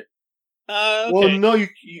no. different. Okay. Well, no, You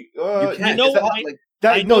can't. know It's not why- like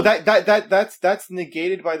That's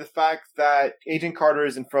negated by the fact that Agent Carter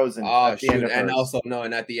isn't frozen. Oh at the shoot! end of And hers. also no,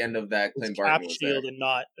 and at the end of that, Clint It's Barton Cap was there. Shield and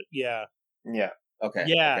not Yeah, Okay.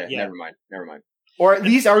 Yeah, Okay. yeah. Never mind. or at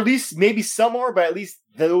least maybe some are, but at least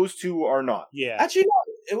those two are not. yeah. Actually, no,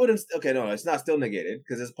 it wouldn't. Okay, no, it's not still negated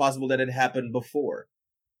because it's possible that it happened before.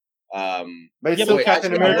 But it's Yeah, still but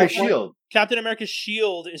Captain actually, America's no, shield. Captain America's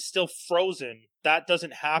shield is still frozen. That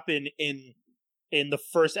doesn't happen in the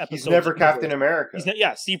first episode. He's never Captain America.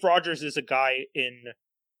 Yeah, Steve Rogers is a guy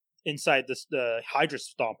inside the Hydra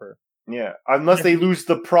Stomper. Yeah, unless they lose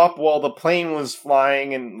the prop while the plane was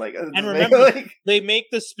flying, and And remember, they make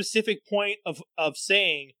the specific point of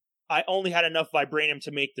saying, "I only had enough vibranium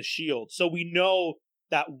to make the shield." So we know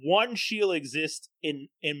that one shield exists in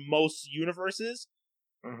most universes.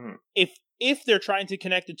 Mhm. If they're trying to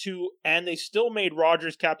connect the two, and they still made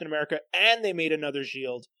Rogers Captain America, and they made another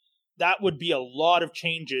shield, that would be a lot of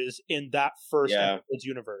changes in that first episode's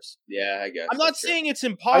universe. Yeah, I guess. I'm not saying it's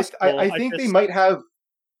impossible. I think they might have,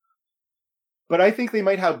 but I think they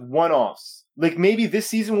might have one-offs. Like maybe this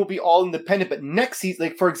season will be all independent, but next season,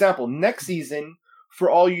 like for example, next season, for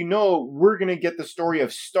all you know, we're gonna get the story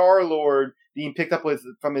of Star-Lord being picked up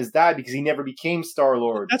from his dad because he never became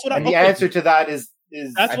Star-Lord. That's what and I'm the answer to that is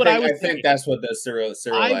that's what I was I think that's what the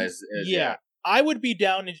serialized is. Yeah. I would be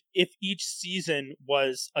down if each season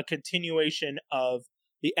was a continuation of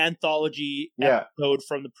the anthology episode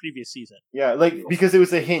from the previous season. Yeah, like because it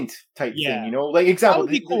was a hint type thing, you know? Like example,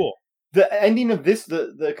 that would be cool. The ending of this,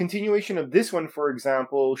 the continuation of this one, for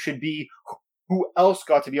example, should be who else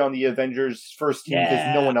got to be on the Avengers first team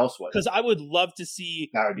because no one else was. Because I would love to see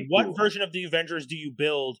what cool. version of the Avengers do you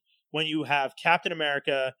build when you have Captain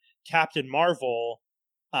America, Captain Marvel,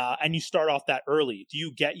 and you start off that early. Do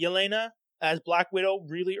you get Yelena as Black Widow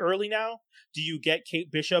really early now? Do you get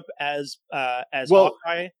Kate Bishop as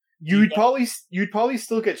Hawkeye? You'd probably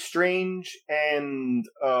still get Strange and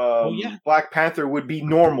Black Panther would be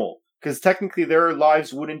normal because technically their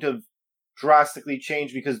lives wouldn't have drastically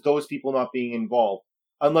changed because those people not being involved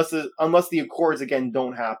unless the Accords again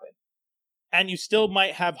don't happen. And you still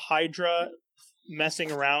might have Hydra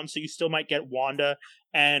messing around, so you still might get Wanda,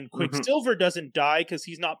 and Quicksilver doesn't die because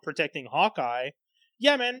he's not protecting Hawkeye.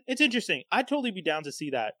 Yeah, man, it's interesting. I'd totally be down to see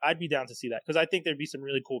that. I'd be down to see that because I think there'd be some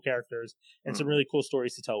really cool characters and some really cool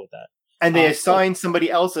stories to tell with that. And they assign somebody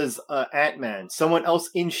else as Ant-Man, someone else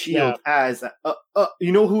in S.H.I.E.L.D. as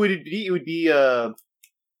you know who it would be? It would be the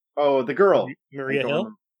girl, Maria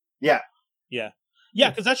Hill. Yeah,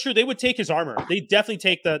 because that's true. They would take his armor. They definitely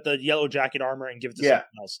take the yellow jacket armor and give it to someone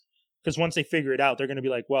else. Because once they figure it out, they're going to be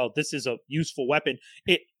like, "Well, this is a useful weapon.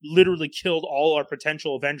 It literally killed all our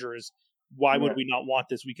potential Avengers. Why would we not want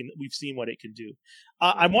this? We've seen what it can do."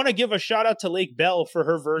 I want to give a shout out to Lake Bell for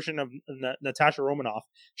her version of Natasha Romanoff.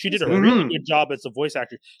 She did a really good job as a voice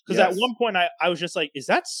actor. Because at one point I was just like, "Is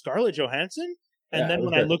that Scarlett Johansson?" And then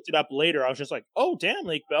when I looked it up later, I was just like, "Oh, damn,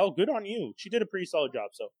 Lake Bell, good on you. She did a pretty solid job."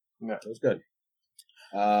 So yeah, it was good.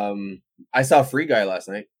 I saw Free Guy last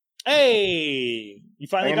night. Hey, you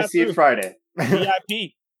finally got to see it Friday.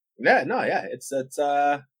 VIP. Yeah, it's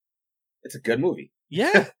a good movie.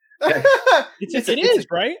 Yeah. It is,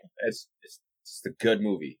 right? It's a good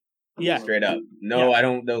movie. Yeah, straight up. No, I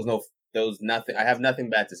don't. There was nothing. I have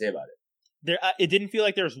nothing bad to say about it. It didn't feel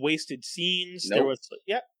like there was wasted scenes. Nope.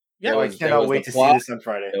 There was, I cannot wait to see this on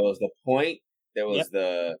Friday. There was the point. There was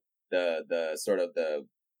the sort of the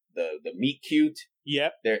meet cute.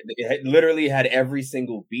 Yep. It literally had every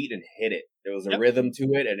single beat and hit it. There was a rhythm to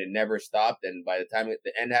it, and it never stopped. And by the time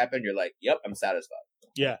the end happened, you're like, "Yep, I'm satisfied."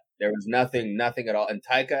 Yeah. There was nothing at all. And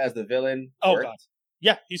Taika as the villain. Oh worked. God.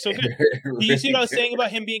 Yeah, he's so good. Do you see what I was saying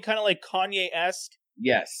about him being kind of like Kanye-esque?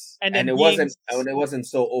 Yes. And it wasn't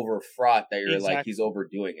so overfraught that you're like he's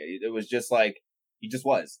overdoing it. It was just like he just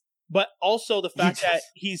was. But also the fact that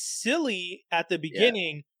he's silly at the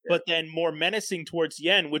beginning, but then more menacing towards the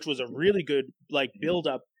end, which was a really good build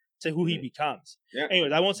up to who he becomes. Yeah.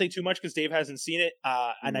 Anyways, I won't say too much because Dave hasn't seen it,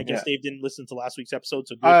 and I guess Dave didn't listen to last week's episode.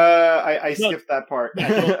 So good. I skipped that part.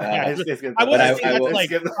 I wasn't saying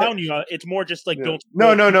that to clown you. It's more just don't.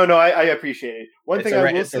 No. I appreciate it.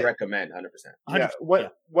 It's a recommend, 100%. Yeah.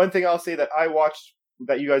 One thing I'll say that I watched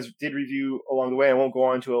that you guys did review along the way. I won't go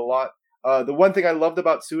on to a lot. The one thing I loved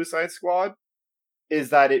about Suicide Squad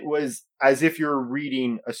is that it was as if you're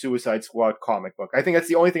reading a Suicide Squad comic book. I think that's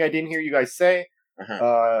the only thing I didn't hear you guys say.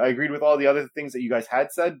 I agreed with all the other things that you guys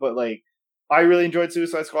had said, but I really enjoyed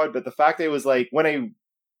Suicide Squad. But the fact that it was when I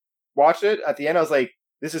watched it at the end, I was like,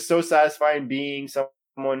 this is so satisfying being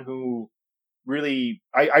someone who really,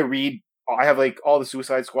 I read I have like all the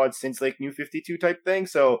Suicide Squad since like New 52 type thing,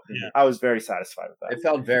 so Yeah. I was very satisfied with that. It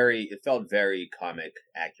felt very comic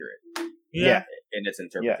accurate Yeah. in its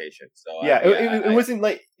interpretation. So Yeah, it wasn't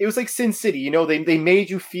like it was like Sin City. You know, they made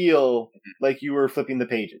you feel like you were flipping the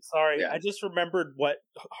pages. Sorry, Yeah. I just remembered what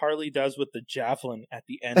Harley does with the javelin at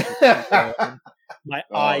the end. Of the and my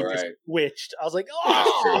eye just right. twitched. I was like,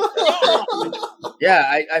 oh,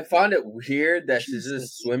 Yeah, I found it weird that she's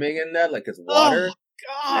just swimming in that like it's water.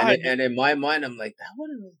 God. And in my mind, I'm like, that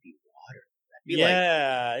wouldn't really be water. That'd be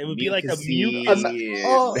Yeah, it would be like a mucusy. mucus.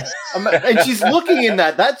 Oh, and she's looking in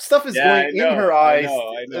that. That stuff is going in her eyes.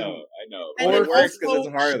 I know. And Or then it works because also-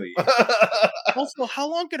 it's Harley. Also, how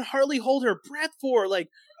long can Harley hold her breath for? Like,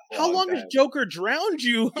 how long has time. Joker drowned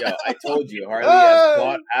you? Yo, I told you,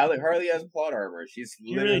 Harley has plot armor. She's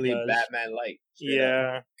She really literally does. Batman-like.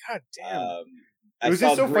 Yeah. God damn. It was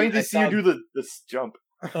just so funny to see her do this jump.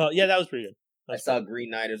 Yeah, that was pretty good. I saw Green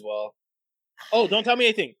Knight as well. Oh, don't tell me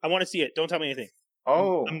anything. I want to see it. Don't tell me anything.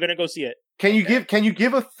 Oh, I'm gonna go see it. can you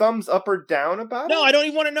give a thumbs up or down about it? No, I don't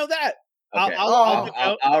even want to know that. Okay.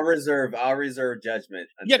 I'll reserve judgment.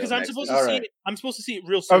 Yeah, because I'm supposed to see it. I'm supposed to see it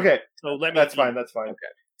real soon. Okay, So let me. that's fine. That's fine.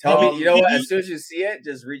 Tell me, you know did what? you- As soon as you see it,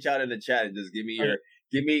 just reach out in the chat and just give me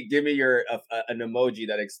your an emoji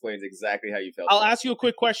that explains exactly how you felt. I'll ask you a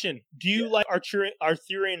quick question. Do you like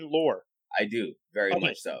Arthurian lore? I do very Okay.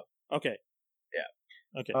 much so. Okay.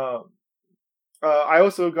 Yeah. Okay. I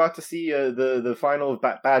also got to see the final of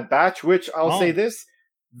Bad Batch, which I'll say this: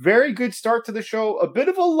 very good start to the show. A bit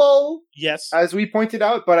of a lull, Yes. as we pointed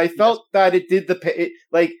out, but I felt that it did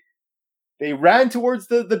like they ran towards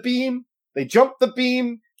the beam, they jumped the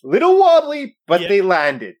beam, little wobbly, but Yeah. they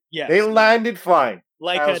landed. Yes. They landed fine.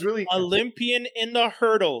 Like I was an really- Olympian in the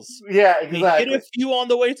hurdles. Yeah, They exactly. hit a few on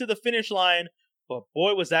the way to the finish line, but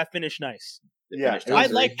boy, was that finish nice. Yeah, finished it was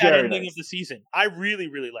I like that very ending nice. of the season. I really,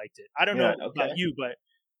 really liked it. I don't Yeah, know okay. about you, but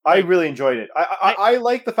I really enjoyed it. I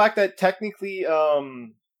like the fact that technically,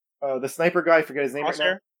 the sniper guy, I forget his name right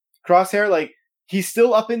now. Crosshair, like he's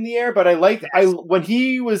still up in the air, but I liked when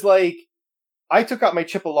he was like, I took out my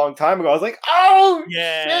chip a long time ago. I was like, oh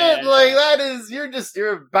Yeah. shit, like that is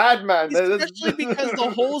you're a bad man. especially because the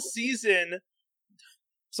whole season.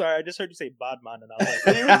 Sorry, I just heard you say bad man, and I was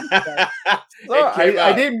like, No, It came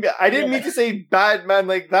I out. didn't mean to say bad man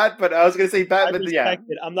like that, but I was gonna say I bad man. Yeah, respect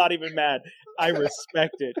it. I'm not even mad. I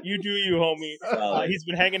respect it. You do you, homie. Solid. He's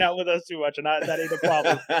been hanging out with us too much, and that ain't a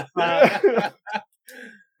problem.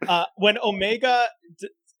 When Omega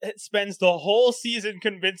spends the whole season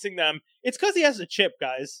convincing them, it's because he has the chip,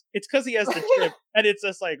 guys. It's because he has the chip, and it's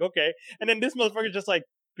just like, okay. And then this motherfucker's just like,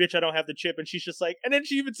 bitch, I don't have the chip, and she's just like, and then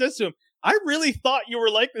she even says to him, I really thought you were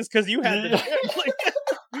like this because you had the chip.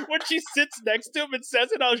 Like, when she sits next to him and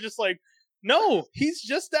says it, I was just like, no, he's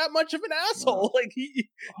just that much of an asshole. Like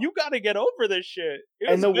you got to get over this shit. It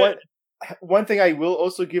was and the good. one thing I will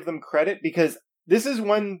also give them credit, because this is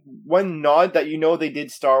one nod that they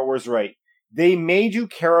did Star Wars right. They made you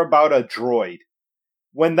care about a droid.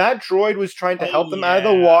 When that droid was trying to help them out of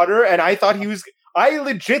the yeah. water, and I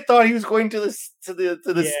legit thought he was going to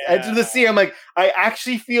the edge of the sea. I'm like, I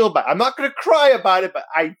actually feel bad. I'm not going to cry about it, but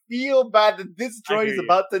I feel bad that this droid is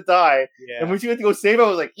about to die. Yeah. And when she went to go save him, I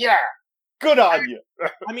was like, yeah, good on you.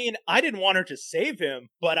 I mean, I didn't want her to save him,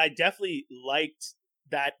 but I definitely liked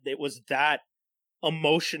that it was that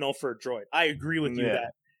emotional for a droid. I agree with you Yeah.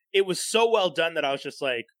 that it was so well done that I was just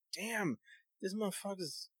like, damn, this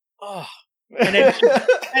motherfucker's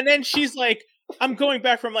and then she's like, I'm going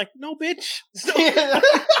back from like, no bitch. So,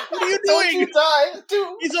 what are you Don't doing? you die,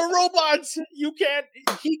 too. He's a robot.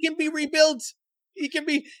 He can be rebuilt. He can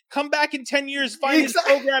come back in 10 years, find his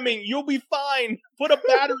programming. You'll be fine. Put a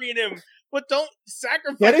battery in him. But don't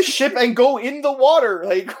sacrifice. Get a ship and go in the water.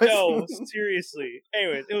 Like, No, seriously.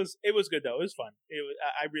 Anyways, it was good though. It was fun.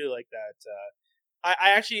 I really like that.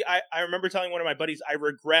 I remember telling one of my buddies I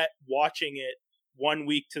regret watching it 1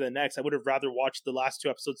 week to the next. I would have rather watched the last 2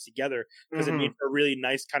 episodes together because it made for a really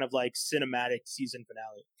nice kind of like cinematic season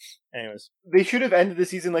finale. Anyways, they should have ended the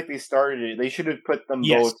season like they started it. They should have put them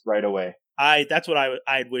both right away. that's what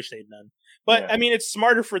I'd wish they'd done. But Yeah. I mean, it's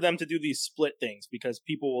smarter for them to do these split things because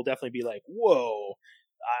people will definitely be like, "Whoa,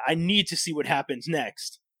 I need to see what happens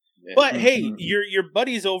next." Yeah. But hey, your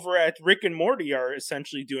buddies over at Rick and Morty are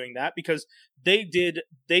essentially doing that because they did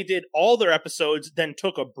all their episodes, then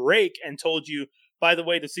took a break and told you, by the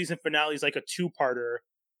way, the season finale is like a 2-parter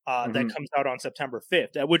that comes out on September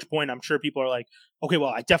 5th. At which point, I'm sure people are like, okay, well,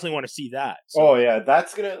 I definitely want to see that. So, Oh yeah,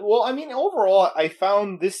 that's gonna. Well, I mean, overall, I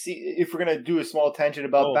found this. If we're gonna do a small tangent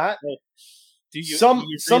about that, do you some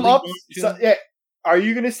really ups. want to? Yeah, are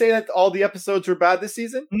you gonna say that all the episodes were bad this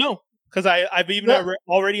season? No, Because I've even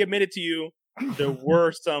already admitted to you there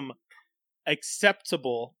were some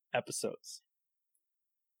acceptable episodes.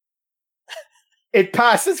 It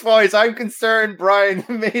passed as far as I'm concerned. Brian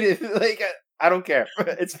made it like I don't care.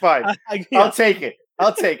 It's fine. I'll take it.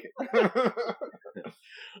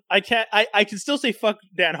 I can't. I can still say fuck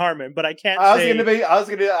Dan Harmon, but I can't. I was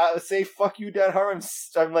gonna say fuck you, Dan Harmon.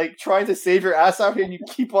 I'm like trying to save your ass out here, and you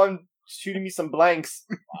keep on shooting me some blanks.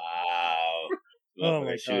 Wow. Oh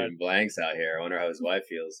my shooting blanks out here. I wonder how his wife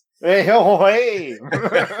feels. Hey. All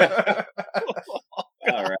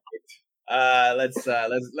right. Let's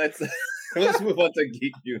let's move on to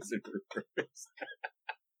geek news and rumors.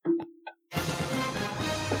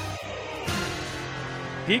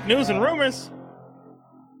 Geek news and rumors.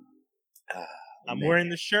 I'm wearing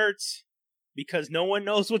the shirts because no one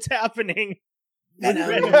knows what's happening.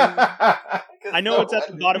 I know it's at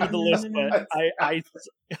the bottom of the list, but I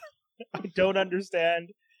don't understand.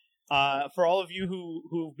 For all of you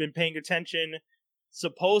who've been paying attention,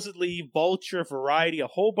 supposedly Vulture, Variety, a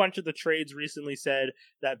whole bunch of the trades recently said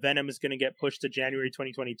that Venom is going to get pushed to January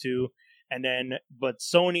 2022. But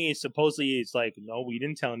Sony supposedly is like, no, we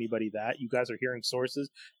didn't tell anybody that. You guys are hearing sources.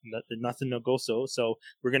 Nothing to go so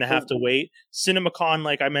we're going to have to wait. CinemaCon,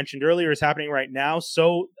 like I mentioned earlier, is happening right now.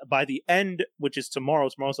 So by the end, which is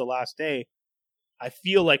tomorrow's the last day, I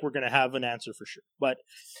feel like we're going to have an answer for sure. But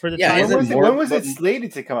for the time... When was it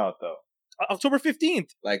slated to come out, though? October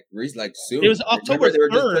 15th. Like soon. It was October 3rd. They were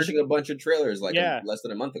just pushing a bunch of trailers less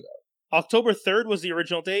than a month ago. October 3rd was the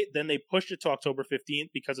original date. Then they pushed it to October 15th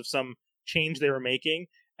because of some change they were making.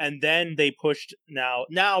 And then they pushed now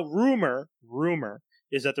rumor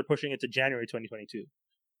is that they're pushing it to January 2022.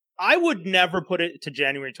 I would never put it to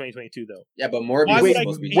January 2022, though. Yeah, but Morbius is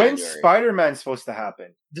supposed to be When's Spider-Man supposed to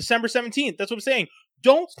happen? December 17th. That's what I'm saying.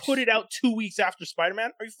 Don't put it out 2 weeks after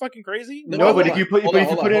Spider-Man. Are you fucking crazy? No, but if you put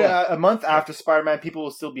it a month after Spider-Man, people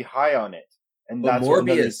will still be high on it. And but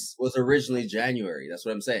Morbius was originally January. That's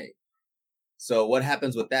what I'm saying. So what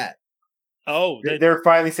happens with that? Oh, they're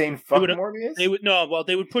finally saying fuck Morbius? They would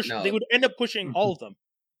push. No. They would end up pushing all of them.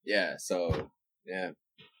 Yeah. So yeah.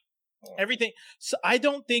 Everything. So I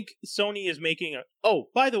don't think Sony is making a. Oh,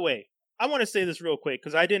 by the way, I want to say this real quick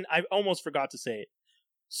because I almost forgot to say it.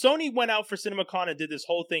 Sony went out for CinemaCon and did this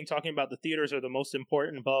whole thing talking about the theaters are the most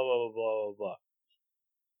important. Blah blah blah blah blah.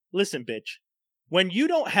 Listen, bitch. When you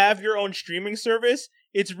don't have your own streaming service,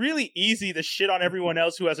 it's really easy to shit on everyone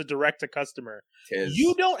else who has a direct-to-customer.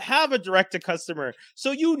 You don't have a direct-to-customer,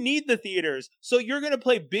 so you need the theaters. So you're going to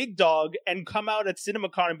play big dog and come out at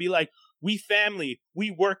CinemaCon and be like, we family,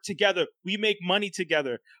 we work together, we make money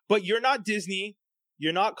together. But you're not Disney,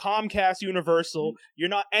 you're not Comcast, Universal, you're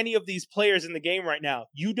not any of these players in the game right now.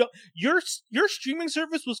 You don't. Your streaming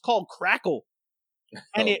service was called Crackle.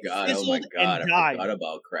 And oh my god! I forgot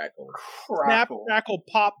about Crackle. Snap, crackle,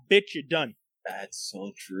 pop, bitch, you're done. That's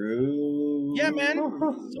so true. Yeah, man.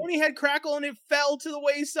 Sony had Crackle and it fell to the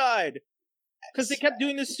wayside because they kept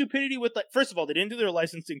doing this stupidity with like. First of all, they didn't do their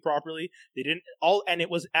licensing properly. They didn't and it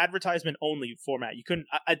was advertisement only format. You couldn't.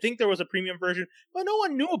 I think there was a premium version, but no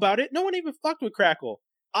one knew about it. No one even fucked with Crackle.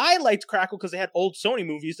 I liked Crackle because they had old Sony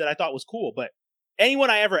movies that I thought was cool, but. Anyone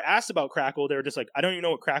I ever asked about Crackle, they were just like, I don't even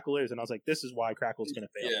know what Crackle is. And I was like, this is why Crackle's going to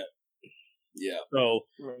fail. Yeah. So,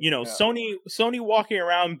 Sony walking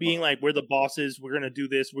around being like, we're the bosses. We're going to do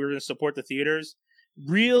this. We're going to support the theaters.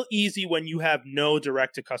 Real easy when you have no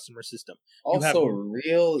direct-to-customer system. Also,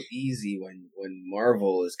 real easy when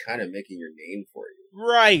Marvel is kind of making your name for you.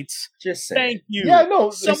 Right. Just saying. Thank you. Yeah,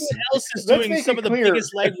 no. Someone else is doing some of the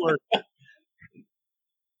biggest legwork.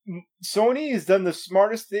 Sony has done the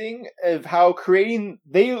smartest thing of how creating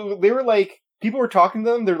they were like people were talking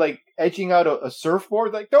to them, they're like edging out a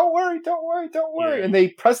surfboard like don't worry yeah. And they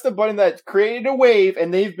pressed the button that created a wave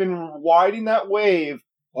and they've been widening that wave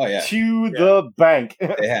to the bank.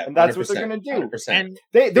 They have, and that's what they're gonna do. 100%. And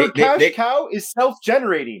their cash cow is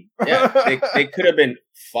self-generating. Yeah, they could have been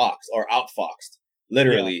foxed or outfoxed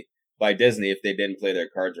literally by Disney if they didn't play their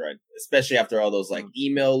cards right, especially after all those like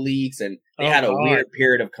email leaks and they had a weird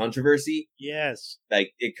period of controversy. Yes,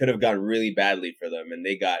 like it could have gone really badly for them, and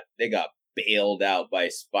they got bailed out by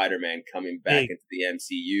Spider-Man coming back into the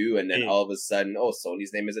MCU, and then all of a sudden,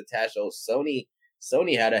 Sony's name is attached. Sony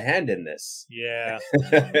had a hand in this. Yeah,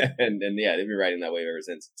 and yeah, they've been riding that wave ever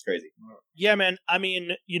since. It's crazy. Yeah, man. I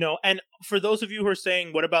mean, and for those of you who are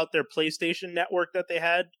saying, what about their PlayStation network that they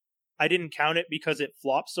had? I didn't count it because it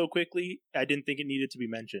flopped so quickly. I didn't think it needed to be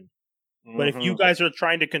mentioned. Mm-hmm. But if you guys are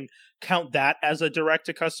trying to count that as a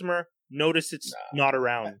direct-to-customer, notice it's not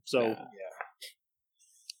around. So,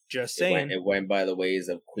 just saying. It went by the ways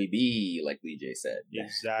of Quibi, like Lee J said.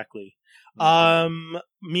 Exactly.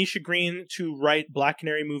 Misha Green to write Black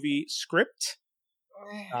Canary movie script.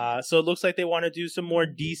 So it looks like they want to do some more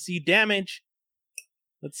DC damage.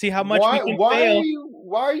 Let's see how much we can fail.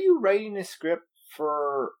 Why are you writing a script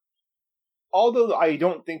for? Although I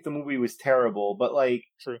don't think the movie was terrible, but like,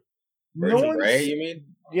 true. Birds of Prey, you mean?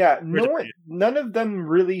 Yeah, none of them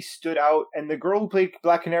really stood out. And the girl who played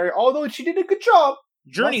Black Canary, although she did a good job,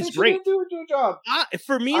 Journey's great. She did a job.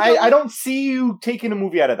 For me, though, I don't see you taking a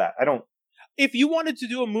movie out of that. I don't. If you wanted to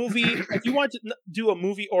do a movie, if you wanted to do a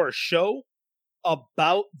movie or a show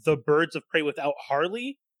about the Birds of Prey without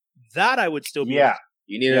Harley, that I would still be. Yeah.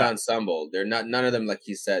 You need an ensemble. They're none of them, like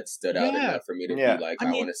you said, stood out enough for me to be like,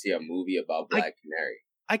 I want to see a movie about Black Canary.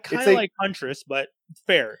 I kind of like Huntress, but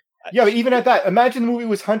fair. Yeah, but even at that, imagine the movie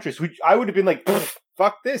was Huntress. I would have been like,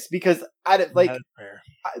 fuck this, because out of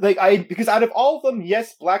because out of all of them,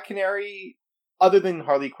 yes, Black Canary, other than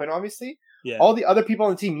Harley Quinn, obviously, all the other people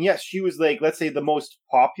on the team, yes, she was like, let's say, the most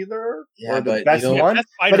popular or the best one,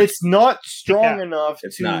 but it's not strong enough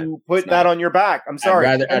to put that on your back. I'm sorry,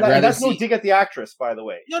 I'd rather that's no dig at the actress, by the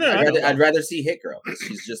way. No. I'd rather see Hit Girl.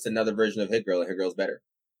 She's just another version of Hit Girl, and Hit Girl's better.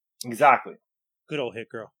 Exactly. Good old Hit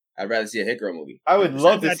Girl. I'd rather see a Hit Girl movie. I would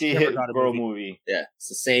love to see a Hit Girl movie. Yeah, it's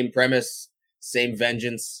the same premise, same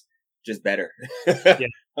vengeance, just better.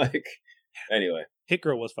 Anyway. Hit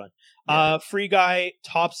Girl was fun. Yeah. Free Guy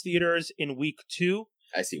tops theaters in week 2.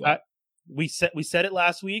 I see why. We said it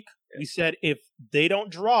last week. Yeah. We said if they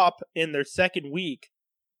don't drop in their second week,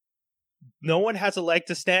 no one has a leg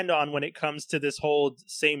to stand on when it comes to this whole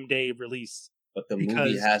same day release. But the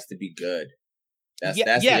movie has to be good. That's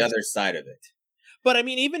the other side of it. But I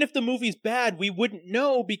mean, even if the movie's bad, we wouldn't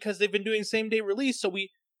know because they've been doing same day release. So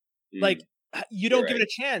you don't give it a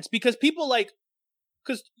chance because people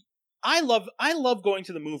because I love going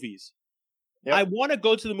to the movies. Yep. I want to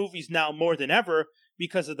go to the movies now more than ever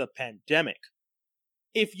because of the pandemic.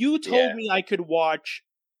 If you told me I could watch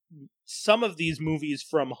some of these movies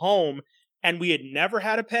from home and we had never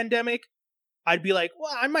had a pandemic, I'd be like,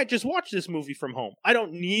 well, I might just watch this movie from home. I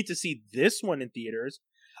don't need to see this one in theaters.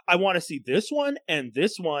 I want to see this one and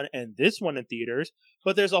this one and this one in theaters,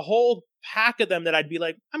 but there's a whole pack of them that I'd be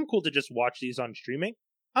like, I'm cool to just watch these on streaming.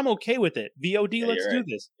 I'm okay with it. VOD, let's do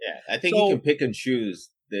this. Yeah, I think you can pick and choose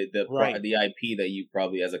the IP that you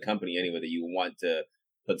probably, as a company anyway, that you want to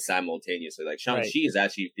put simultaneously. Like Shang-Chi is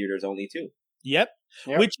actually theaters only too. Yep.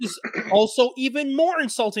 Which is also even more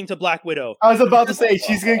insulting to Black Widow. I was about to say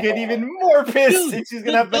she's gonna get even more pissed. And she's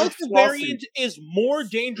gonna have Delta variant is more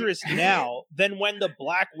dangerous now than when the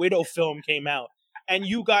Black Widow film came out, and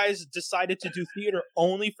you guys decided to do theater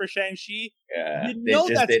only for Shang-Chi. Yeah,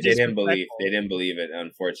 they didn't believe it.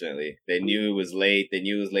 Unfortunately, they knew it was late. They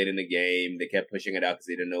knew it was late in the game. They kept pushing it out because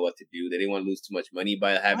they didn't know what to do. They didn't want to lose too much money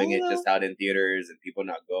by having it just out in theaters and people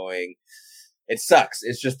not going. It sucks.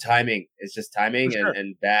 It's just timing.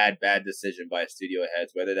 And bad decision by studio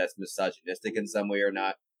heads, whether that's misogynistic in some way or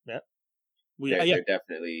not. Yeah. They're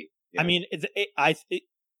definitely. I mean,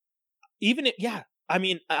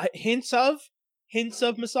 hints of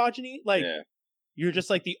misogyny. Like, you're just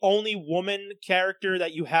like the only woman character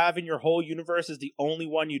that you have in your whole universe is the only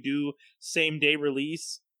one you do same day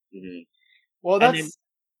release. Mm-hmm. Well, that's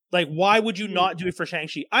why would you not do it for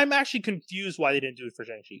Shang-Chi? I'm actually confused why they didn't do it for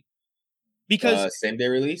Shang-Chi. Because same day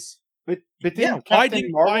release. But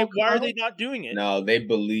why are they not doing it? No, they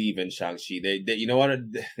believe in Shang-Chi. They you know what?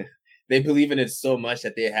 They believe in it so much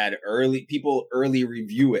that they had people early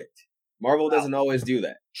review it. Marvel doesn't always do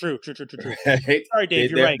that. True. Right? Sorry,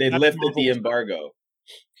 Dave, you're right. They lifted the embargo.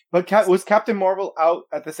 But was Captain Marvel out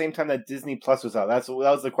at the same time that Disney Plus was out? That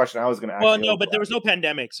was the question I was going to ask. Well, no, but there was no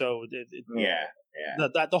pandemic, so yeah.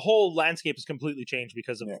 The whole landscape has completely changed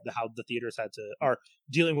because of how the theaters are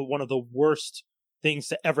dealing with one of the worst things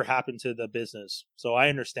to ever happen to the business. So I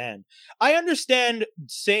understand. I understand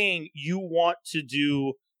saying you want to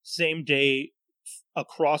do same day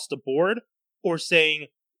across the board or saying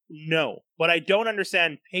no, but I don't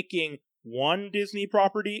understand picking one Disney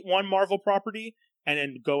property, one Marvel property, and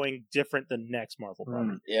then going different the next Marvel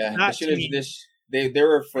property. Yeah, they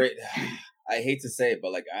were afraid. I hate to say it,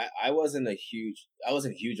 but like I wasn't huge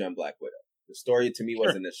on Black Widow. The story to me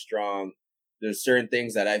wasn't as strong. There's certain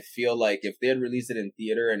things that I feel like if they had released it in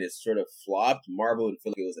theater and it sort of flopped, Marvel would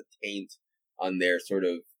feel like it was a taint on their sort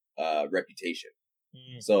of reputation.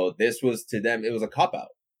 So this was, to them, it was a cop out.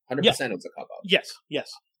 100% it was a cop out. Yes.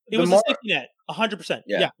 It was a safety net. 100%.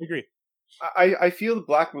 Yeah, I agree. I feel the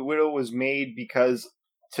Black Widow was made because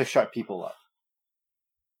to shut people up.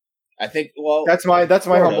 I think. Well, that's my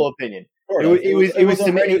humble opinion.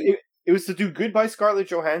 It was to do good by Scarlett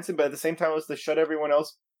Johansson, but at the same time, it was to shut everyone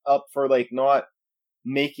else up for like not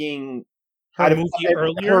making Her movie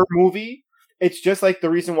earlier. Her movie. It's just like the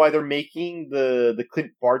reason why they're making the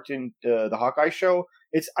Clint Barton the Hawkeye show.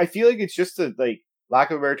 I feel like it's just to, like,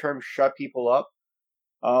 lack of a better term, shut people up.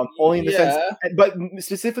 Only in the sense, but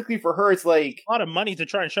specifically for her, it's like a lot of money to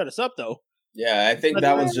try and shut us up, though. Yeah, I think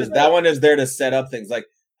that one is there to set up things. Like,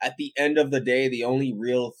 at the end of the day, the only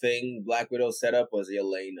real thing Black Widow set up was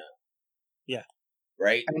Yelena. Yeah.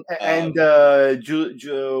 Right? And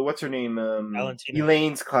what's her name? Valentina.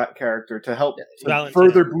 Elaine's character to help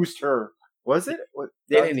further boost her. Was it?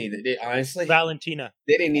 They didn't need it. Honestly, Valentina.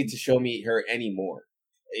 They didn't need to show me her anymore.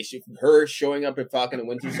 Her showing up in Falcon and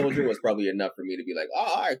Winter Soldier was probably enough for me to be like,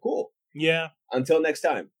 oh, all right, cool. Yeah. Until next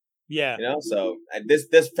time. Yeah. You know, so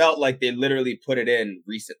this felt like they literally put it in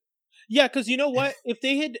recently. Yeah, because you know what? If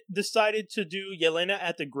they had decided to do Yelena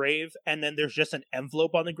at the grave and then there's just an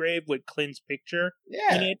envelope on the grave with Clint's picture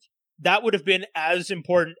in it, that would have been as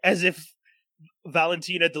important as if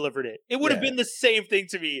Valentina delivered it. It would have been the same thing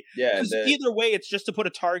to me. Yeah. Because either way, it's just to put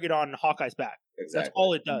a target on Hawkeye's back. Exactly. That's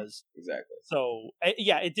all it does. Exactly. So,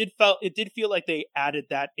 yeah, it did feel like they added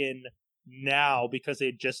that in now because they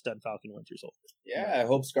had just done Falcon Winter Soldier. Yeah, I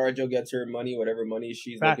hope ScarJo gets her money, whatever money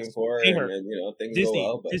she's looking for, pay her. And you know, things Disney, go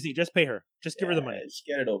well. But Disney, just pay her. Just give her the money. Just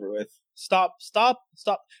get it over with. Stop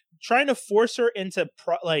trying to force her into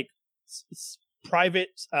private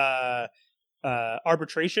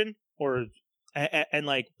arbitration and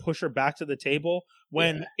like push her back to the table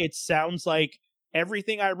when it sounds like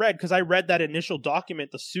everything I read, because I read that initial document,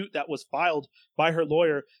 the suit that was filed by her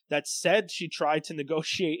lawyer that said she tried to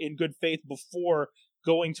negotiate in good faith before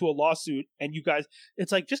going to a lawsuit, and you guys,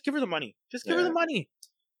 it's like, just give her the money. Just give her the money.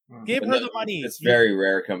 Give her the money. It's very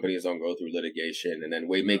rare companies don't go through litigation and then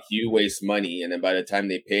make you waste money, and then by the time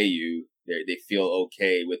they pay you, they feel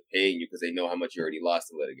okay with paying you because they know how much you already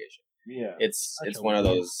lost in litigation. Yeah, it's one of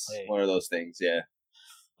those things. Yeah.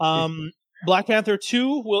 Black Panther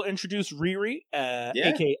 2 will introduce Riri,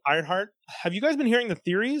 aka Ironheart. Have you guys been hearing the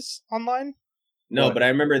theories online? No, but I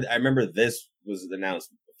remember this was announced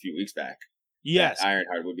a few weeks back. Yes,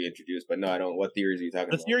 Ironheart would be introduced, but no, I don't. What theories are you talking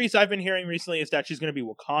about? The theories I've been hearing recently is that she's going to be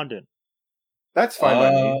Wakandan. That's fine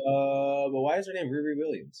by me. But why is her name Riri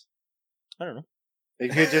Williams? I don't know.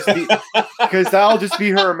 It could just be because that'll just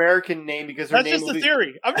be her American name because her name. That's just a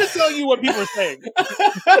theory. I'm just telling you what people are saying.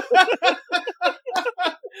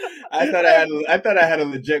 I thought I had a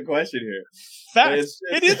legit question here. Facts.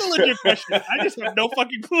 It is a legit question. I just have no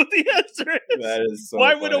fucking clue what the answer is. That is so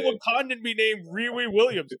Why funny. would a Wakandan be named Riri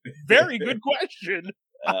Williams? Very good question.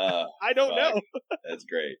 I don't know. That's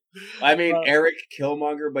great. I mean, Eric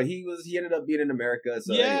Killmonger, but he ended up being in America,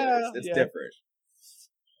 so it's different.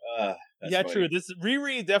 Funny. True. This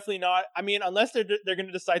Riri definitely not. I mean, unless they're going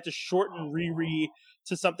to decide to shorten Riri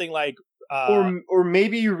to something like, or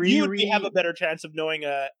maybe Riri. You would have a better chance of knowing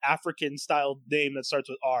a African style name that starts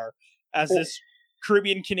with R, as this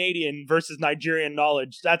Caribbean Canadian versus Nigerian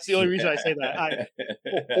knowledge. That's the only reason I say that.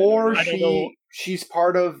 She's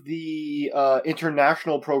part of the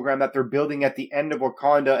international program that they're building at the end of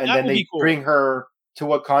Wakanda, and then they bring her to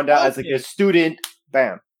Wakanda as like a student.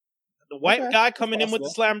 Bam. The white guy coming in with the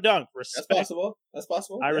slam dunk. Respect. That's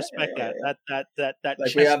possible. I respect that. That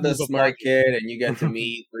like we have the smart kid, and you get to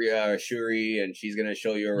meet Shuri, and she's gonna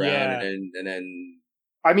show you around, and then.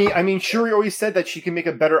 I mean, Shuri always said that she can make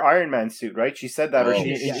a better Iron Man suit, right? She said that, or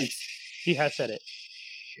she has said it.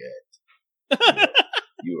 Shit.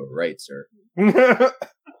 You were right, sir.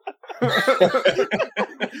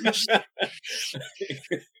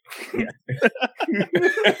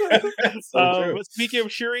 Speaking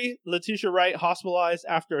of Shuri, Letitia Wright hospitalized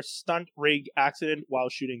after a stunt rig accident while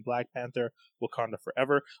shooting Black Panther: Wakanda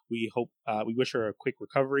Forever. We hope, we wish her a quick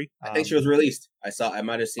recovery. I think she was released. I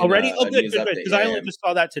might have seen already. Good, because I only just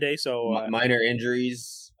saw that today. So minor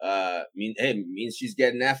injuries. Means she's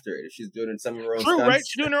getting after it. If she's doing some of her own stunts. Right?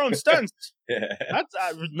 She's doing her own stunts. That's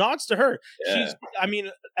nods to her. Yeah.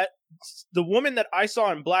 The woman that I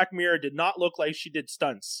saw in Black Mirror did not look like she did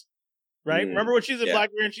stunts. Right? Remember when she's in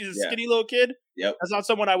Black Mirror and she's a skinny little kid? Yep. That's not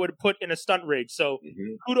someone I would put in a stunt rig. So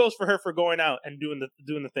kudos for her for going out and doing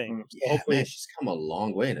the thing. Yeah, hopefully, man, she's come a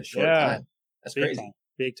long way in a short time. That's big crazy.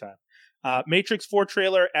 Big time. Matrix 4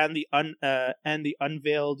 trailer and the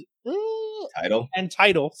unveiled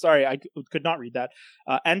title. Sorry, I could not read that.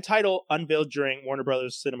 And title unveiled during Warner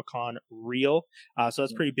Brothers CinemaCon Reel. So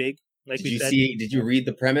that's pretty big. Like did you read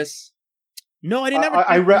the premise? No, I didn't.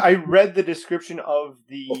 I read the description of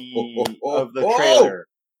the trailer.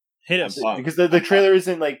 Hit us because the trailer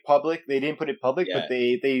isn't like public. They didn't put it public, but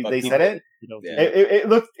they said it.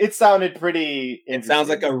 It sounded pretty. It sounds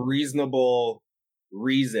like a reasonable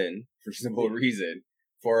reason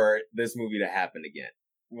for this movie to happen again.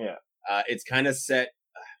 Yeah. It's kind of set.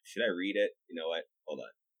 Should I read it? You know what? Hold on.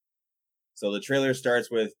 So the trailer starts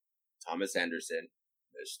with Thomas Anderson,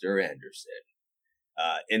 Mr. Anderson,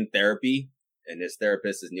 in therapy, and his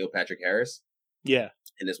therapist is Neil Patrick Harris. Yeah.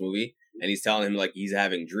 In this movie, and he's telling him like he's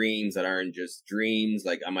having dreams that aren't just dreams.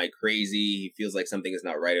 Like, am I crazy? He feels like something is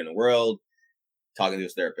not right in the world. Talking to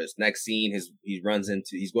his therapist. Next scene, he's going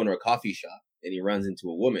to a coffee shop and he runs into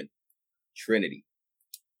a woman, Trinity.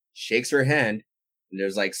 Shakes her hand, and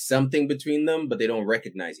there's like something between them, but they don't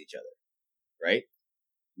recognize each other, right?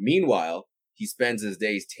 Meanwhile, he spends his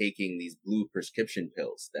days taking these blue prescription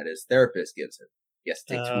pills that his therapist gives him. He has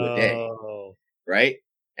to take 2 a day, right?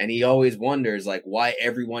 And he always wonders like why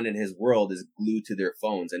everyone in his world is glued to their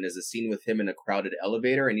phones. And there's a scene with him in a crowded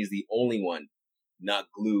elevator, and he's the only one not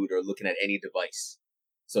glued or looking at any device.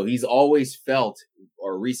 So he's always felt,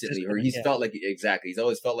 or recently, or he's felt like, exactly, he's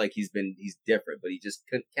always felt like he's different, but he just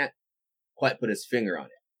can't quite put his finger on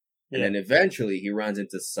it. And then eventually he runs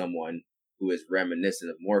into someone who is reminiscent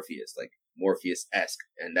of Morpheus, like Morpheus-esque,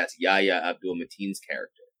 and that's Yahya Abdul-Mateen's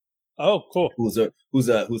character. Oh, cool. Who's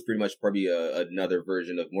pretty much probably another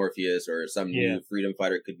version of Morpheus, or some new freedom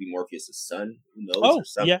fighter. It could be Morpheus' son. Who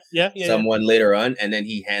knows? Oh, someone later on, and then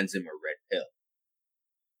he hands him a red pill.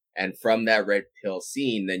 And from that red pill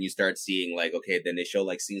scene, then you start seeing like, okay, then they show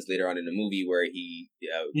like scenes later on in the movie where he's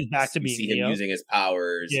back to being see him using his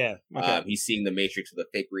powers. Yeah, okay. He's seeing the Matrix with a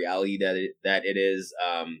fake reality that it is.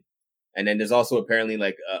 And then there's also apparently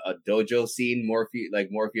like a dojo scene,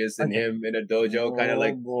 Morpheus and him in a dojo, kind of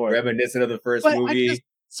like reminiscent of the first movie.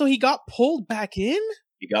 So he got pulled back in?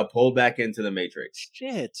 He got pulled back into the Matrix.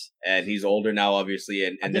 Shit. And he's older now, obviously.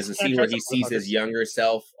 And there's a scene where he sees his younger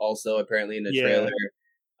self also, apparently, in the trailer.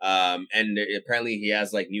 And apparently he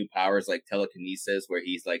has like new powers like telekinesis, where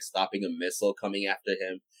he's like stopping a missile coming after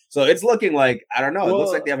him. So it's looking like, I don't know, it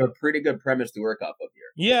looks like they have a pretty good premise to work off of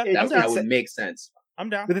here. Yeah, that would make sense. I'm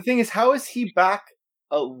down. But the thing is, how is he back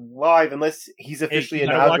alive unless he's officially an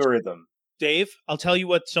algorithm? Dave, I'll tell you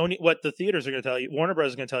what the theaters are going to tell you. Warner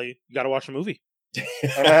Bros. is going to tell you. You got to watch the movie.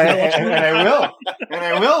 and I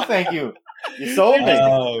will. Thank you. You sold me.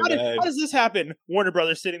 How does this happen? Warner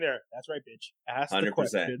Brothers sitting there. That's right, bitch. Ask 100%. The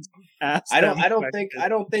questions. I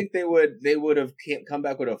don't think they would have come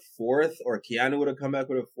back with a fourth, or Keanu would have come back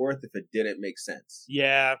with a fourth if it didn't make sense.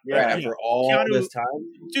 Yeah. After all Keanu, this time,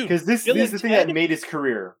 dude. Because this is the thing that made his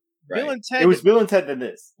career. Right. Bill and Ted. It was Bill and Ted than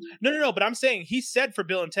this. No. But I'm saying he said for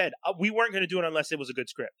Bill and Ted, we weren't going to do it unless it was a good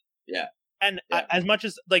script. Yeah. And as much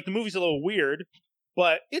as like the movie's a little weird,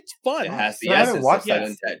 but it's fun. It has the essence of Bill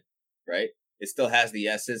and Ted, right? It still has the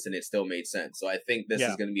essence, and it still made sense. So I think this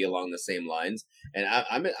is going to be along the same lines, and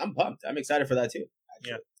I'm pumped. I'm excited for that too.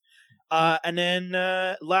 Actually. Yeah. And then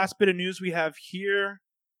last bit of news we have here,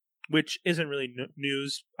 which isn't really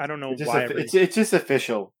news. I don't know why. It's just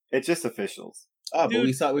official. It's just officials. Oh, but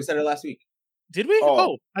we said it last week. Did we?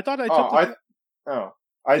 Oh, I thought I took.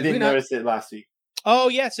 I didn't notice it last week. Oh,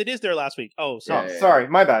 yes, it is there last week. Oh, sorry. Sorry.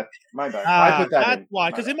 My bad. I put that in.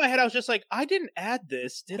 Why? Because in my head, I was just like, I didn't add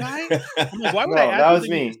this, did I? I'm like, why would I add that was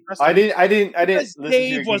me. I didn't listen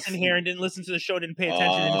Dave wasn't here and didn't listen to the show, didn't pay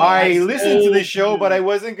attention. I listened to the show, but I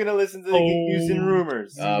wasn't going to listen to the Geek News and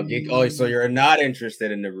Rumors. So you're not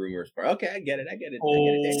interested in the rumors part. Okay, I get it.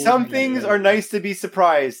 Some things are nice to be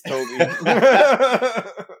surprised, Toby.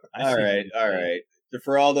 All right.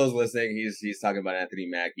 For all those listening, he's talking about Anthony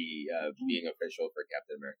Mackie being official for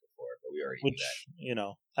Captain America 4, but we already knew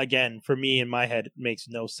that. Again, for me in my head, it makes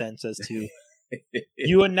no sense as to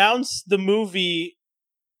you announce the movie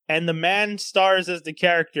and the man stars as the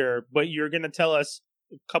character, but you're going to tell us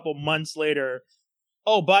a couple months later,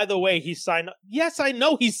 oh, by the way, he signed on. Yes, I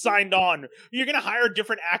know he's signed on. You're going to hire a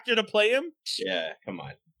different actor to play him? Yeah, come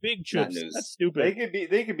on. Big trips. That's stupid.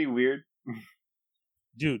 They could be weird.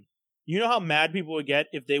 Dude. You know how mad people would get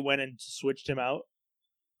if they went and switched him out?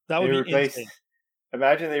 That would be insane.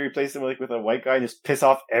 Imagine they replaced him with a white guy and just piss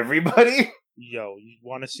off everybody. Yo, you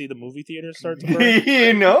want to see the movie theater start to burn?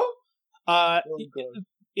 You know?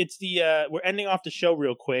 It's the we're ending off the show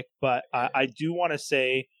real quick, but I do want to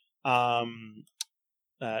say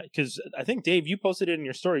because I think Dave, you posted it in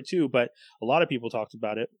your story too, but a lot of people talked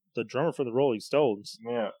about it. The drummer for the Rolling Stones,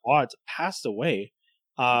 Watts, passed away.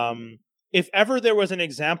 If ever there was an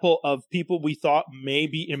example of people we thought may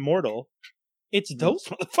be immortal, it's those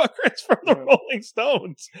motherfuckers from the Rolling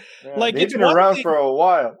Stones. Yeah, like they've been around for a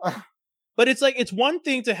while. But it's like it's one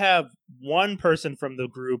thing to have one person from the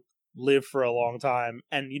group live for a long time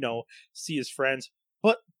and see his friends,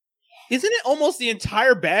 but Isn't it almost the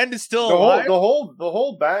entire band is still the alive?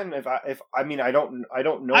 whole band. I mean, I don't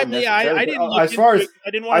know. I mean, I didn't look as far into as it.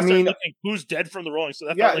 I didn't want I to start mean, looking who's dead from the Rolling. So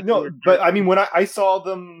that yeah, felt like no, we were- but I mean, when I saw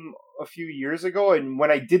them a few years ago, and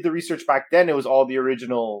when I did the research back then, it was all the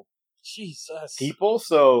original Jesus. people.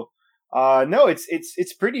 So, no,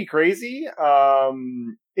 it's pretty crazy.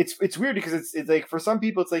 It's weird because it's like for some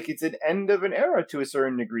people, it's like it's an end of an era to a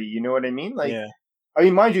certain degree. You know what I mean? Like, Yeah. I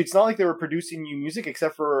mean, mind you, it's not like they were producing new music,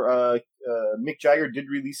 except for Mick Jagger did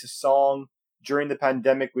release a song during the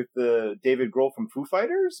pandemic with the David Grohl from Foo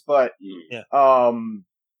Fighters. But Yeah.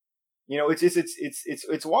 you know,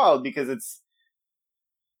 it's wild because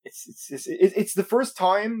it's the first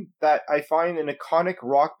time that I find an iconic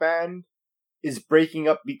rock band is breaking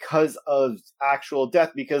up because of actual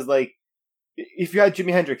death. Because like, if you had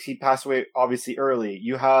Jimi Hendrix, he passed away obviously early.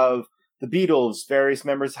 You have the Beatles, various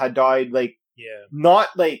members had died like. Yeah. Not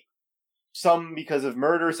like some because of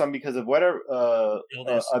murder, some because of whatever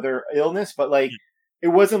other illness, but like it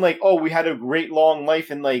wasn't like, oh, we had a great long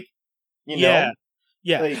life and like you know.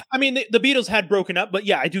 Yeah. Like, I mean, the Beatles had broken up, but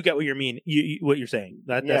yeah, I do get what you mean. What you're saying.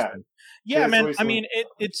 That's fine. Yeah, man. I mean,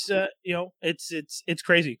 it's you know, it's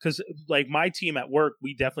crazy because like my team at work,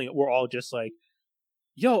 we're all just like,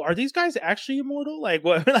 yo, are these guys actually immortal? Like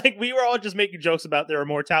what? Like we were all just making jokes about their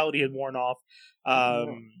immortality had worn off.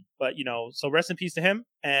 But you know, so rest in peace to him,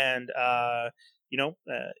 and you know,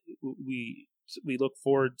 we look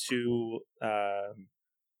forward to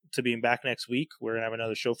being back next week. We're gonna have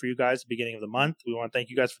another show for you guys at the beginning of the month. We want to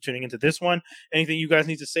thank you guys for tuning into this one. Anything you guys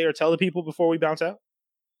need to say or tell the people before we bounce out?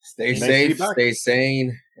 Stay safe, stay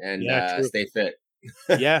sane, and stay fit.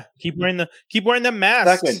 Yeah, keep wearing the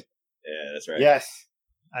masks. Second. Yeah, that's right. Yes.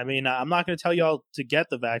 I mean, I'm not going to tell y'all to get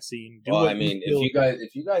the vaccine. Well, I mean,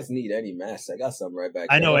 if you guys need any masks, I got some right back.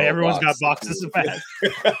 I know everyone's got boxes of masks.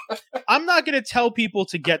 I'm not going to tell people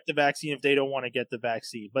to get the vaccine if they don't want to get the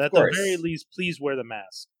vaccine, but at the very least, please wear the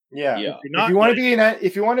mask. Yeah. If you want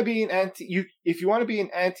to be an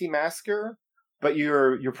anti-masker, but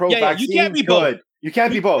you're pro-vaccine, you can't be both. You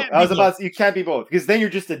can't be both. You can't be both because then you're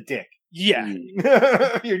just a dick. Yeah.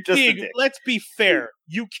 You're just a dick. Let's be fair.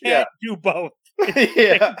 You can't do both.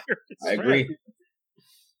 Yeah. I agree.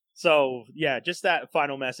 So yeah, just that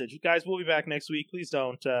final message, guys. We'll be back next week. Please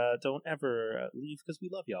don't ever leave because we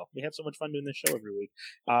love y'all. We have so much fun doing this show every week.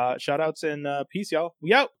 Shout outs and peace, y'all.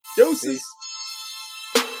 We out. Deuces. Peace.